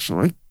better,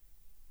 actually.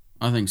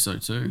 I think so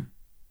too.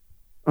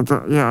 I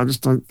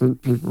just don't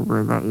think people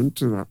were that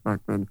into that back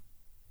then.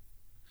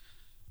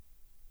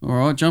 All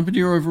right, jump into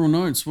your overall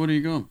notes. What do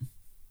you got?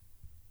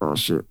 Oh,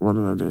 shit. What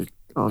did I do?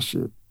 Oh,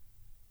 shit.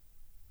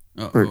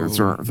 I think that's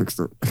Uh-oh. right. I fixed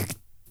it.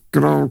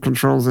 Good old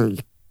Control Z.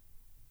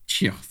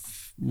 Yeah,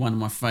 one of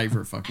my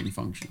favorite fucking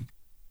functions.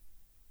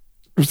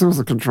 If there was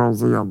a Control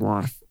Z on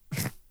life.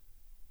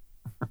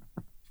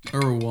 A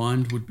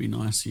rewind would be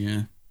nice,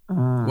 yeah.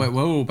 Wait,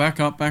 whoa, back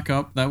up.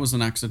 That was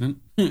an accident.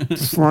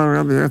 Just fly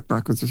around the earth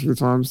backwards a few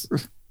times.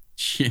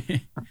 Yeah.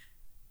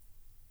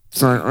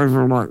 So,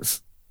 overall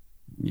notes.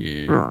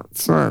 Yeah. Right,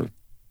 so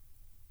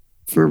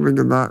filming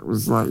in that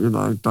was like,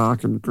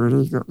 dark and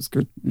gritty. That was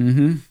good.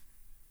 Mm-hmm.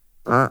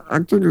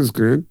 Acting was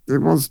good. It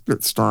was a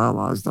bit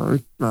stylized though,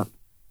 but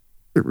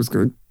it was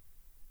good.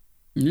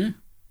 Yeah. It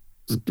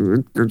was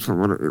good. Good for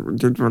what it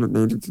did what it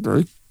needed to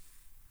do.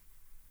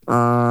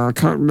 I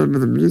can't remember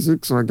the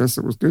music, so I guess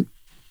it was good.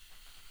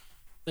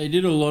 They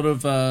did a lot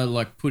of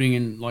like putting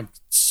in like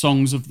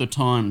songs of the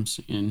times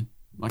in.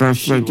 Like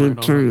That's they shitload did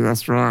of too. it.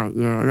 That's right.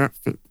 Yeah, that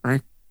fit.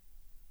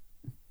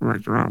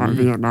 Right, like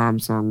Vietnam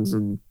songs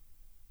and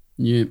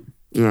Yeah.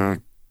 yeah.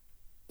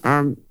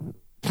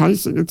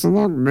 Pacing. It's a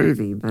long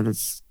movie, but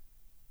it's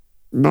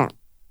not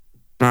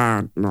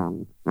bad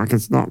long. Like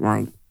it's not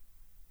like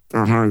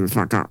oh hurry the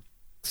fuck up.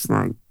 It's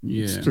like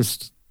it's Yeah.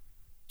 just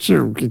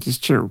chill. You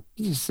just chill.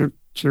 You just sit,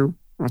 chill,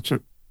 watch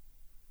it.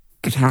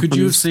 It happens. Could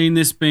you have seen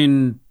this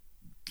been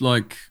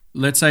like,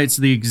 let's say it's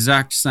the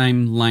exact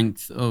same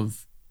length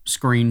of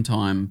screen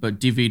time, but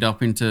divvied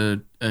up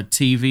into a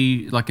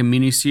TV, like a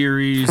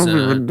miniseries, Probably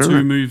wouldn't do two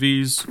it.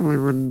 movies?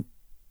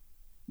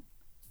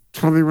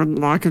 Probably wouldn't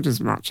like it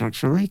as much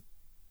actually.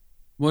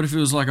 What if it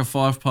was like a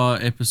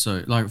 5-part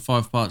episode, like a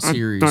 5-part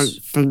series?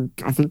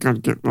 I think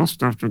I'd get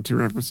lost after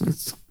 2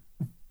 episodes.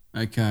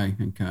 Okay.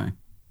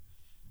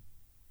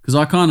 Because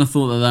I kind of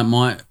thought that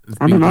might have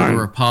I been don't know.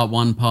 either a part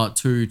 1, part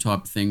 2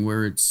 type thing,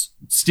 where it's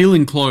still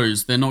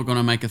enclosed. They're not going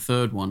to make a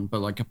third one,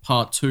 but like a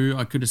part 2,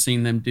 I could have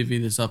seen them divvy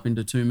this up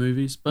into 2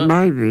 movies. But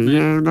Maybe,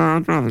 yeah. No,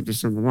 I'd rather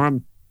just have the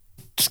one.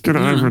 Just get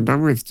it over and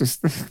done with.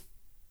 Just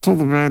pull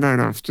the Band-Aid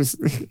off. Just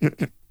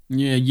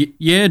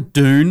yeah,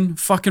 Dune,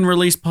 fucking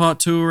release part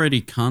 2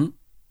 already, cunt.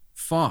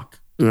 Fuck.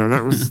 yeah,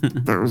 that was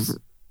It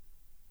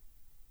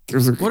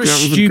was a, What a that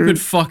was stupid good,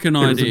 fucking It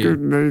was a idea.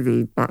 good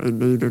movie, but it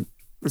needed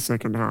the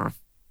second half.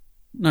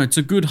 No, it's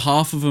a good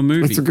half of a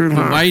movie. It's a good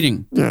We're half.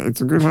 waiting. Yeah,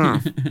 it's a good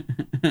half.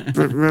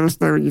 But let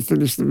us know when you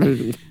finish the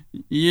movie.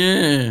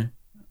 Yeah.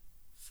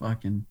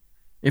 Fucking.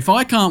 If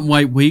I can't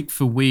wait week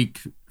for week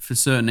for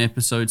certain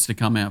episodes to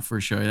come out for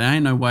a show, there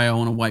ain't no way I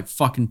want to wait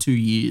fucking 2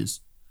 years.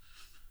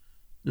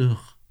 Ugh.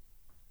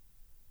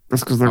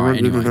 That's because they All right, want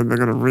you to, anyway. then they're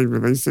going to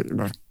re-release it in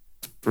a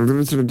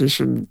limited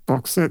edition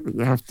box set that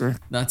you have to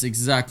That's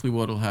exactly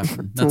what'll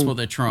happen. That's pull what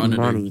they're trying to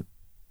do. money. Yeah,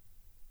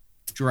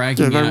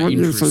 Dragging they out want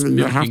you to say interest, that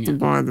you have milking to it.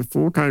 buy the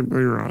 4K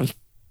Blu-ray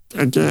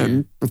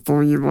again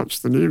before you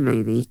watch the new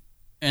movie.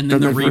 And then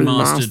the they've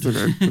remastered.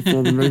 remastered it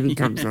before the movie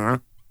comes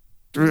out.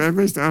 At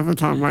least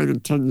Avatar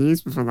waited 10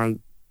 years before they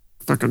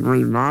fucking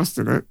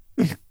remastered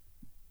it.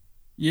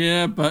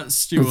 Yeah, but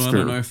still, But I still.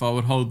 don't know if I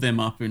would hold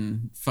them up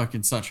in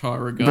fucking such high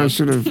regard. They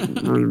should have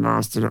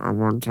remastered it a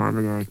long time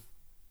ago.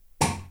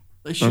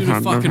 They should they've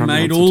have had fucking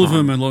made lots of all of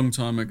time. them a long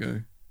time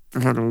ago.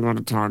 They've had a lot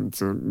of time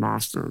to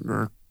master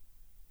the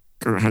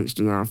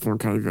HDR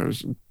 4K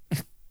version.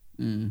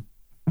 Mm.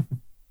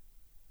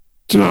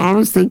 Do you know, I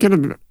was thinking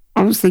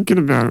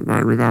about it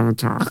though with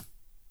Avatar.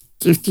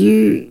 If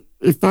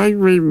they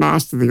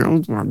remaster the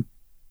old one,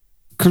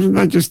 couldn't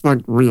they just like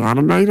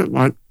reanimate it?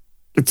 Like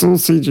it's all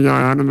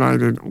CGI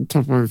animated on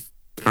top of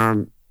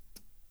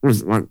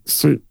was it like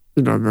suit,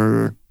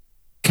 the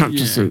capture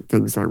Yeah. suit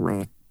things they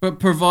wear. But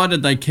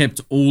provided they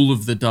kept all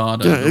of the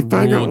data, Yeah, the if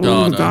they raw got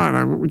all the data.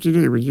 data, what would you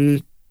do? Would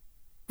you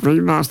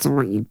remaster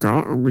what you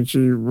got, or would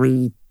you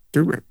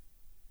redo it?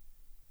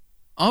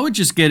 I would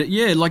just get it.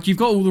 Yeah, like you've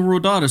got all the raw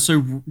data,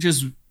 so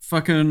just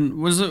fucking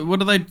what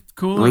do they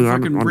call it?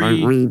 Fucking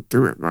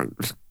redo it like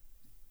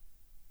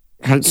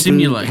HD,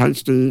 Simulate.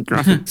 HD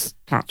graphics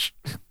touch.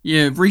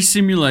 Yeah,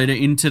 resimulate it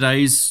in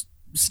today's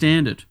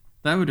standard.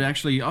 That would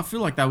actually, I feel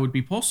like that would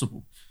be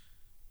possible.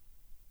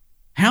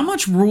 How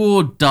much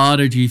raw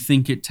data do you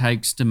think it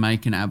takes to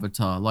make an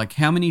avatar? Like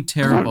how many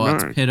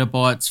terabytes, know.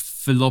 petabytes,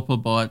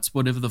 philopobytes,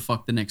 whatever the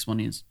fuck the next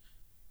one is?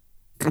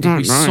 I don't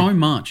It'd be know. so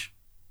much.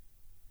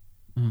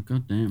 Oh,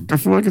 goddamn. I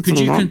feel like it's Could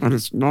a you lot, but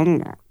it's not a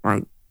lot.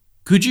 Like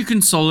Could you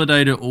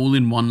consolidate it all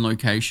in one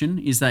location?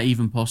 Is that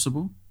even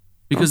possible?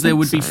 Because there think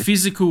would be so.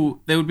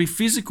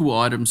 physical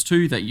items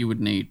too that you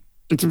would need.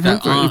 it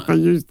depends on aren't-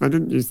 if they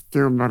didn't use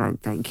film, I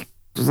don't think. It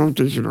was all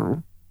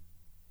digital.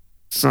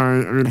 So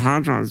I mean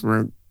hard drives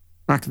weren't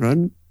back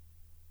then.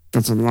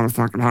 That's a lot of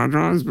fucking hard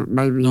drives, but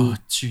maybe Oh,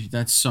 gee,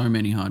 that's so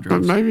many hard but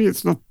drives. maybe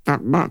it's not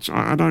that much.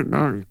 I don't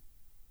know.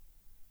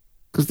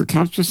 Because the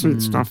capture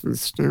suit stuff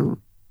is still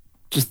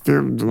just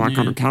filmed like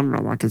on Yeah. a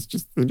camera, like it's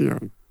just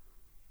video.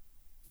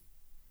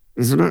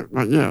 Isn't it?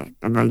 Like, yeah.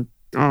 And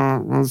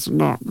well, it's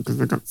not because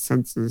they got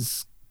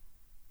sensors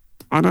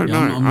I don't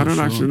Yeah, know. I'm I not don't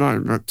sure. actually know,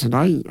 but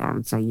today I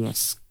would say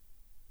yes.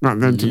 But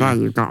then today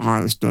Yeah. you've got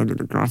higher standard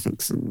of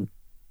graphics and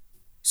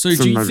So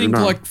So do you maybe think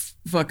not. like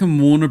fucking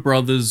Warner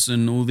Brothers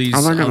and all these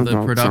Oh, they're gonna other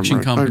evolve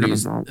production somewhere. They're gonna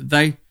companies,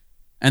 evolve.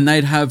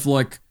 they'd have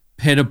like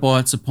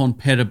petabytes upon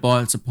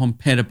petabytes upon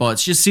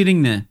petabytes just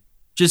sitting there.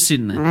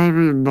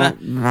 maybe not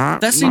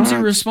that. That seems much,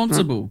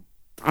 irresponsible.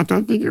 but I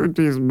don't think it would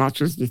be as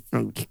much as you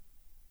think.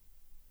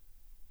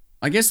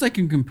 I guess they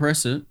can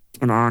compress it.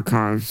 And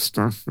archive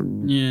stuff,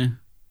 and Yeah.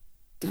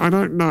 I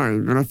don't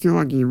know, but I feel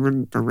like you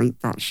wouldn't delete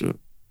that shit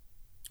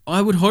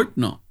I would hope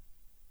not.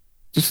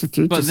 just for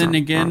future. But then stuff,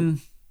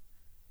 again,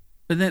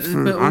 but for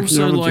also like,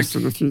 archaeologists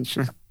in the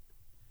future.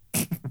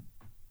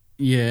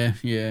 yeah.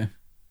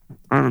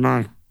 I don't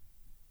know.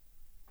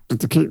 But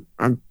to keep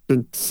a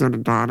big set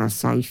of data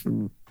safe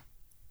and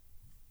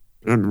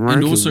working,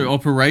 And also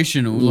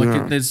operational.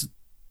 Yeah. Like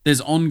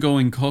there's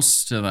ongoing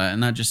costs to that,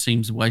 and that just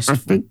seems I wasteful.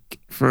 think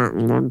for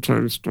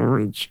long-term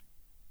storage,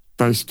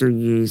 they still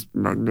use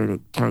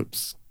magnetic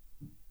tapes.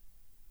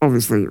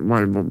 Obviously,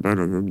 way more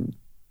better than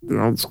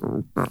the old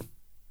school, but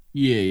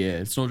Yeah.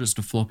 It's not just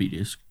a floppy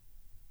disk.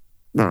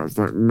 no, it's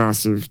like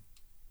massive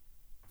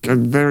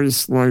and very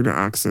slow to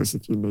access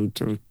if you need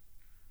to.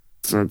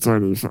 So it's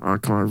only for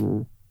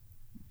archival.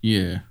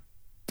 Yeah.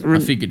 I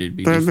mean, figured it'd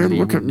be they different. You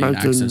look at wouldn't need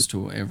making- access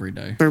to it every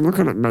day. They're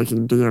looking at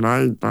making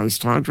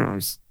DNA-based hard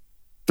drives.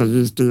 They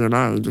use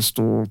DNA to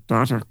store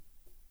data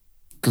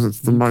because it's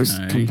the most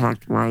Okay.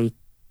 compact way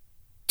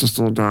to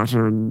store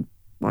data and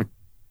like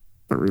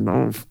that we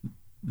know of.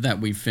 That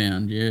we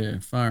found, yeah,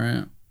 far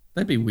out.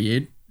 That'd be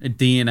weird. A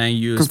DNA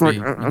Because USB.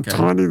 like a Okay.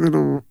 tiny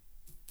little,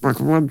 like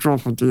one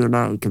drop of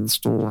DNA can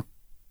store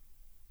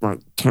like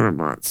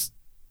terabytes.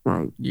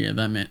 Like Yeah,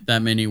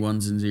 that many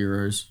ones and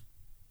zeros.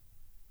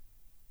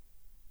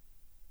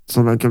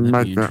 so they can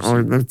That'd be make their interesting.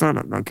 own. They've done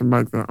it. They can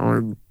make their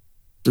own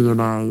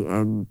DNA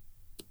and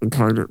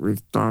encode it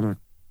with data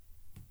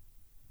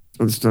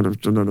instead of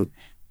genetic.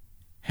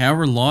 How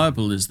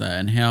reliable is that?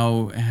 And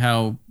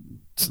how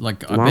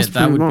like I Lasts bet that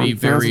pretty would long, be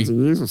very thousands of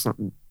years or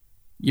something.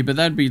 yeah, but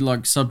that'd be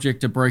like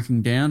subject to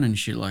breaking down and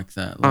shit like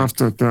that. Like,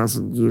 After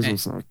 1,000 years Eh. or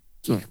so.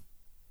 Yeah.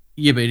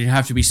 yeah, but it'd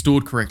have to be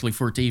stored correctly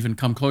for it to even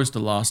come close to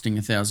lasting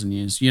 1,000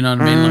 years. You know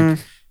what I mean? Like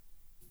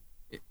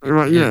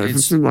Right, yeah, if it's-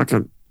 it's in like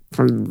a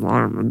clean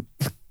environment,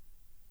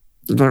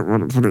 you don't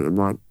want to put it in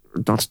like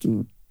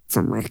dusty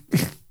somewhere.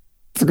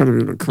 It's got to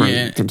be in a clean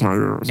Yeah,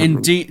 container or something.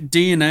 and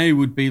DNA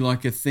would be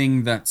like a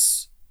thing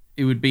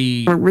it would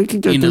be But we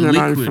can get in a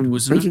DNA liquid, from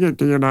wasn't we can get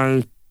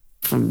DNA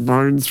from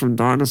bones from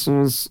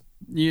dinosaurs,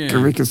 and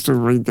yeah. we can still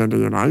read their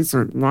DNA,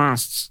 so it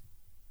lasts.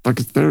 Like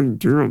it's very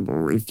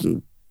durable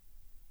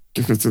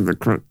if it's in the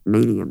correct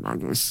medium, I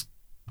guess.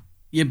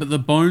 Yeah, but the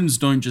bones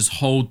don't just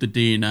hold the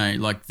DNA.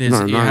 Like there's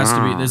No, it they has to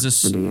are be there's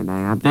the a DNA,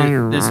 aren't they?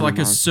 Or there's I like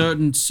don't a know.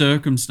 certain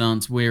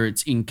circumstance where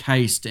it's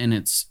encased and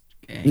it's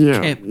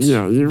Yeah, kept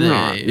yeah, you're there.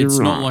 right, you're It's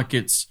not right. like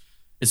it's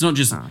not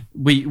just No.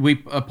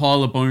 we a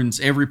pile of bones.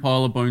 Every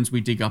pile of bones we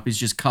dig up is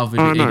just covered.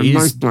 Oh no, it is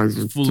most bones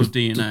are full just of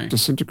DNA.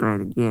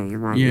 disintegrated. Yeah, you're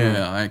right.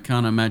 Yeah, I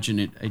can't imagine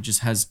it. It just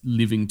has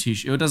living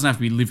tissue. It doesn't have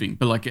to be living,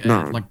 but like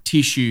No. like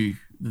tissue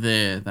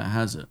there that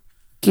has it.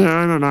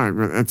 Yeah, I don't know,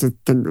 but it's a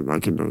thing that they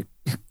can do.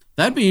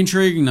 That'd be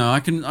intriguing though. I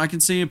can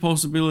see a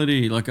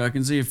possibility. Like I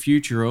can see a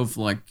future of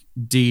like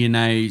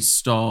DNA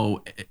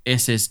style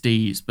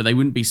SSDs, but they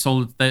wouldn't be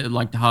solid. They're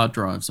like the hard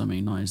drives. I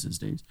mean, not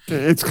SSDs.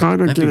 It's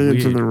kind of That'd be getting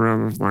into weird. the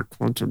realm of like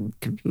quantum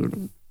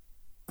computing.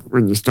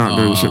 When you start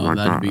doing shit like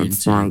that'd that, be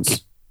it's intense. like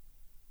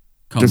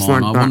Come just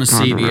on, like I that want to see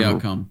kind of the level.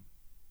 outcome.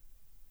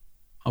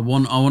 I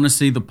want to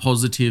see the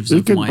positives you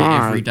of can my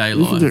buy, everyday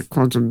you can life. get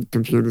quantum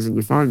computers in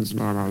your phones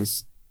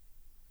nowadays.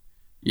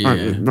 Yeah,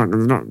 They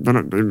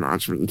don't do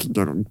much, but you can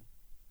get them.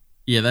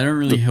 yeah, they don't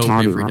really The help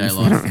tiny everyday ones,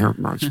 They don't life. help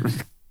much.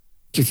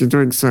 If you're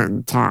doing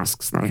certain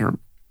tasks, they help.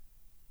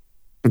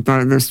 But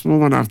they're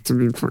small enough to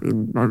be put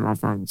in mobile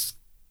phones.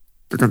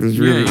 Because there's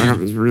really, Yeah, they yeah. have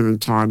these really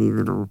tiny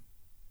little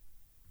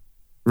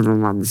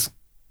ones.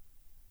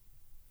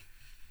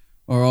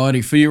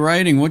 Alrighty, for your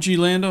rating, what do you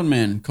land on,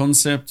 man?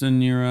 Concept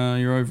and your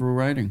overall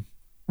rating.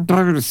 I'll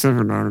give it a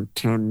 7 out of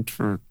 10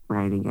 for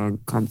rating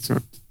and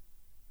concept.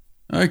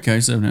 Okay,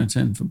 7 out of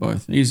 10 for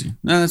both. Easy.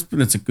 No,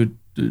 that's a good,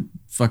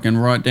 fucking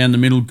right down the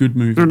middle, good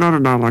movie. And I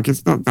don't know, like,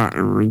 it's not that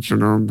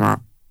original, but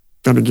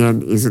then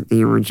again, is it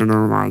the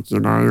original? Like, you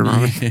know,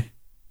 like,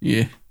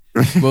 Yeah.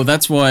 Well,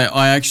 that's why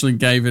I actually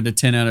gave it a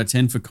 10 out of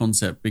 10 for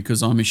concept,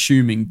 because I'm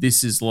assuming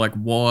this is like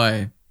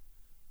why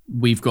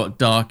we've got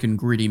dark and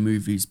gritty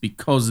movies,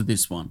 because of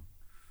this one.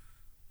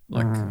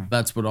 Like,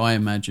 that's what I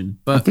imagine.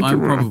 I But think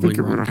I'm it probably would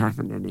wrong. have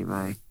happened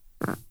anyway.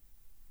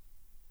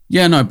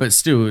 Yeah, no, but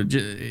still,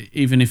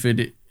 even if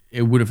it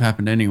would have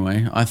happened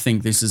anyway, I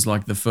think this is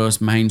like the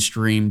first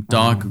mainstream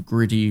dark,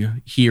 gritty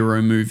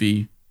hero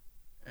movie,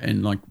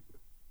 and like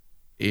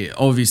it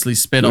obviously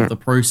sped Yeah. up the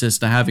process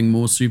to having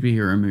more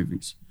superhero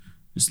movies.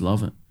 Just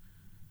love it.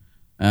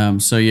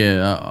 So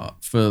yeah,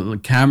 for the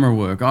camera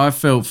work, I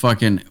felt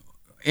fucking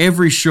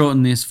every shot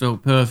in this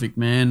felt perfect,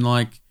 man.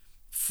 Like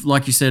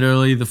like you said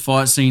earlier, the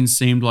fight scenes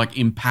seemed like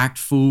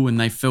impactful and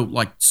they felt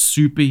like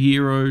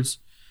superheroes.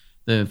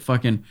 The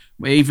fucking,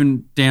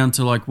 even down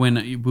to like when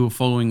we were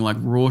following like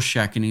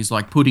Rorschach and he's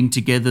like putting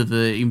together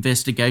the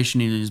investigation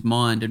in his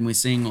mind, and we're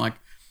seeing like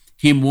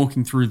him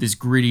walking through this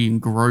gritty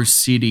and gross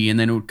city, and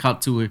then it would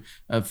cut to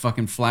a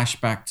fucking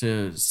flashback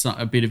to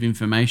a bit of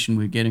information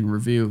we're getting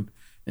revealed.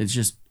 It's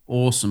just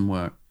awesome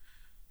work.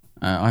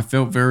 I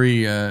felt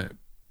very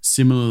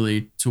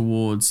similarly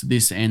towards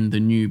this and the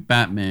new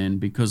Batman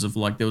because of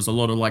like there was a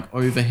lot of like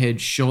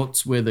overhead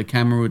shots where the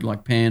camera would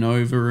like pan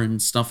over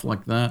and stuff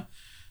like that.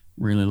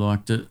 Really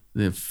liked it.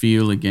 The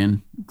feel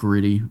again,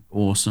 gritty,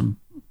 awesome.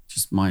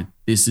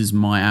 This is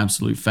my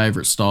absolute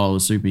favorite style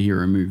of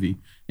superhero movie.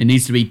 It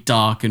needs to be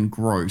dark and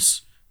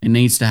gross. It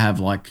needs to have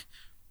like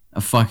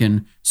a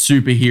fucking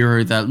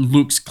superhero that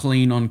looks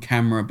clean on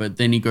camera, but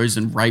then he goes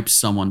and rapes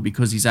someone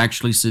because he's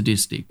actually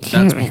sadistic.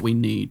 That's what we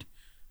need.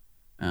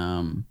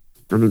 More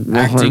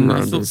Acting,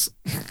 Homelanders.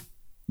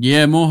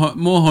 Yeah, more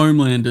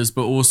Homelanders,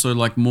 but also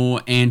like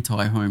more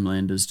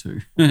anti-Homelanders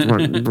too.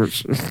 Like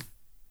Butch.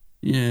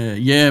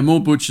 Yeah, more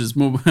Butchers.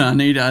 I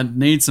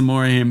need some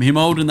more of him. Him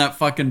holding that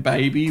fucking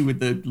baby with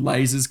the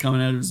lasers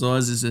coming out of his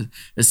eyes is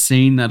a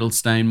scene that'll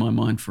stay in my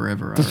mind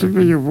forever. That should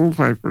be your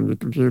wallpaper on your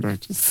computer.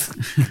 Just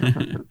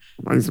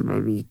laser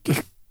baby.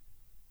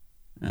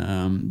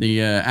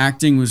 The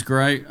acting was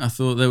great. I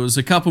thought there was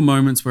a couple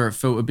moments where it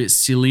felt a bit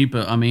silly,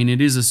 but I mean,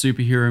 it is a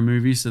superhero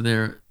movie, so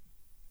there,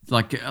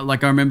 like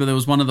I remember there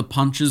was one of the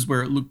punches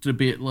where it looked a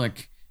bit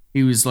like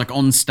he was like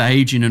on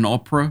stage in an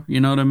opera. You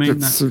know what I mean?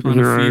 That kind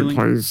of feeling.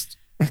 Posed.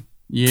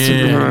 Yeah,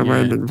 Superhero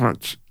landing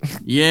punch.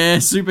 Yeah,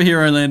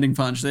 superhero landing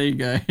punch. There you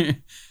go.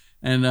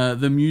 And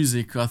the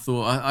music, I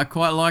thought I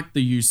quite liked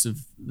the use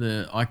of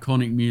the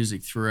iconic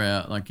music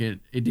throughout. Like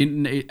it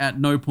didn't at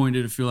no point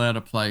did it feel out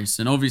of place,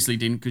 and obviously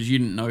didn't because you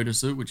didn't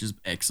notice it, which is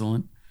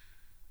excellent.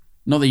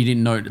 Not that you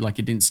didn't note, like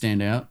it didn't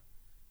stand out.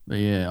 But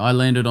yeah, I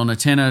landed on a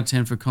 10 out of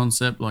 10 for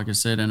concept, like I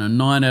said, and a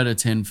 9 out of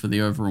 10 for the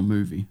overall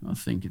movie. I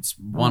think it's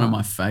one of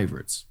my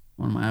favorites,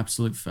 one of my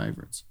absolute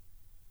favorites.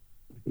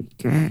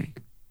 Okay.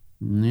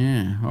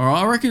 Yeah. All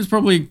right. I reckon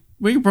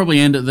we could probably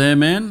end it there,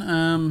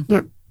 man.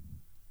 Yep.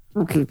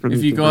 We'll keep it.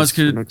 If you guys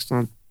could next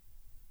time.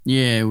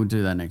 Yeah, we'll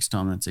do that next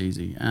time. That's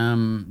easy.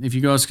 If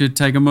you guys could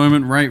take a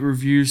moment, rate,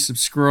 review,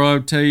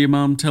 subscribe, tell your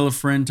mum, tell a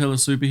friend, tell a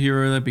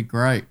superhero, that'd be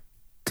great.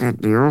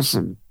 That'd be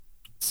awesome.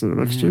 See you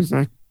next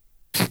Tuesday.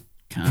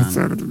 That's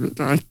out of the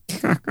midday.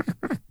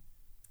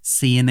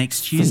 See you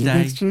next Tuesday. See you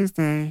next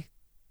Tuesday.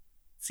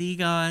 See you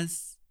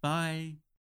guys. Bye.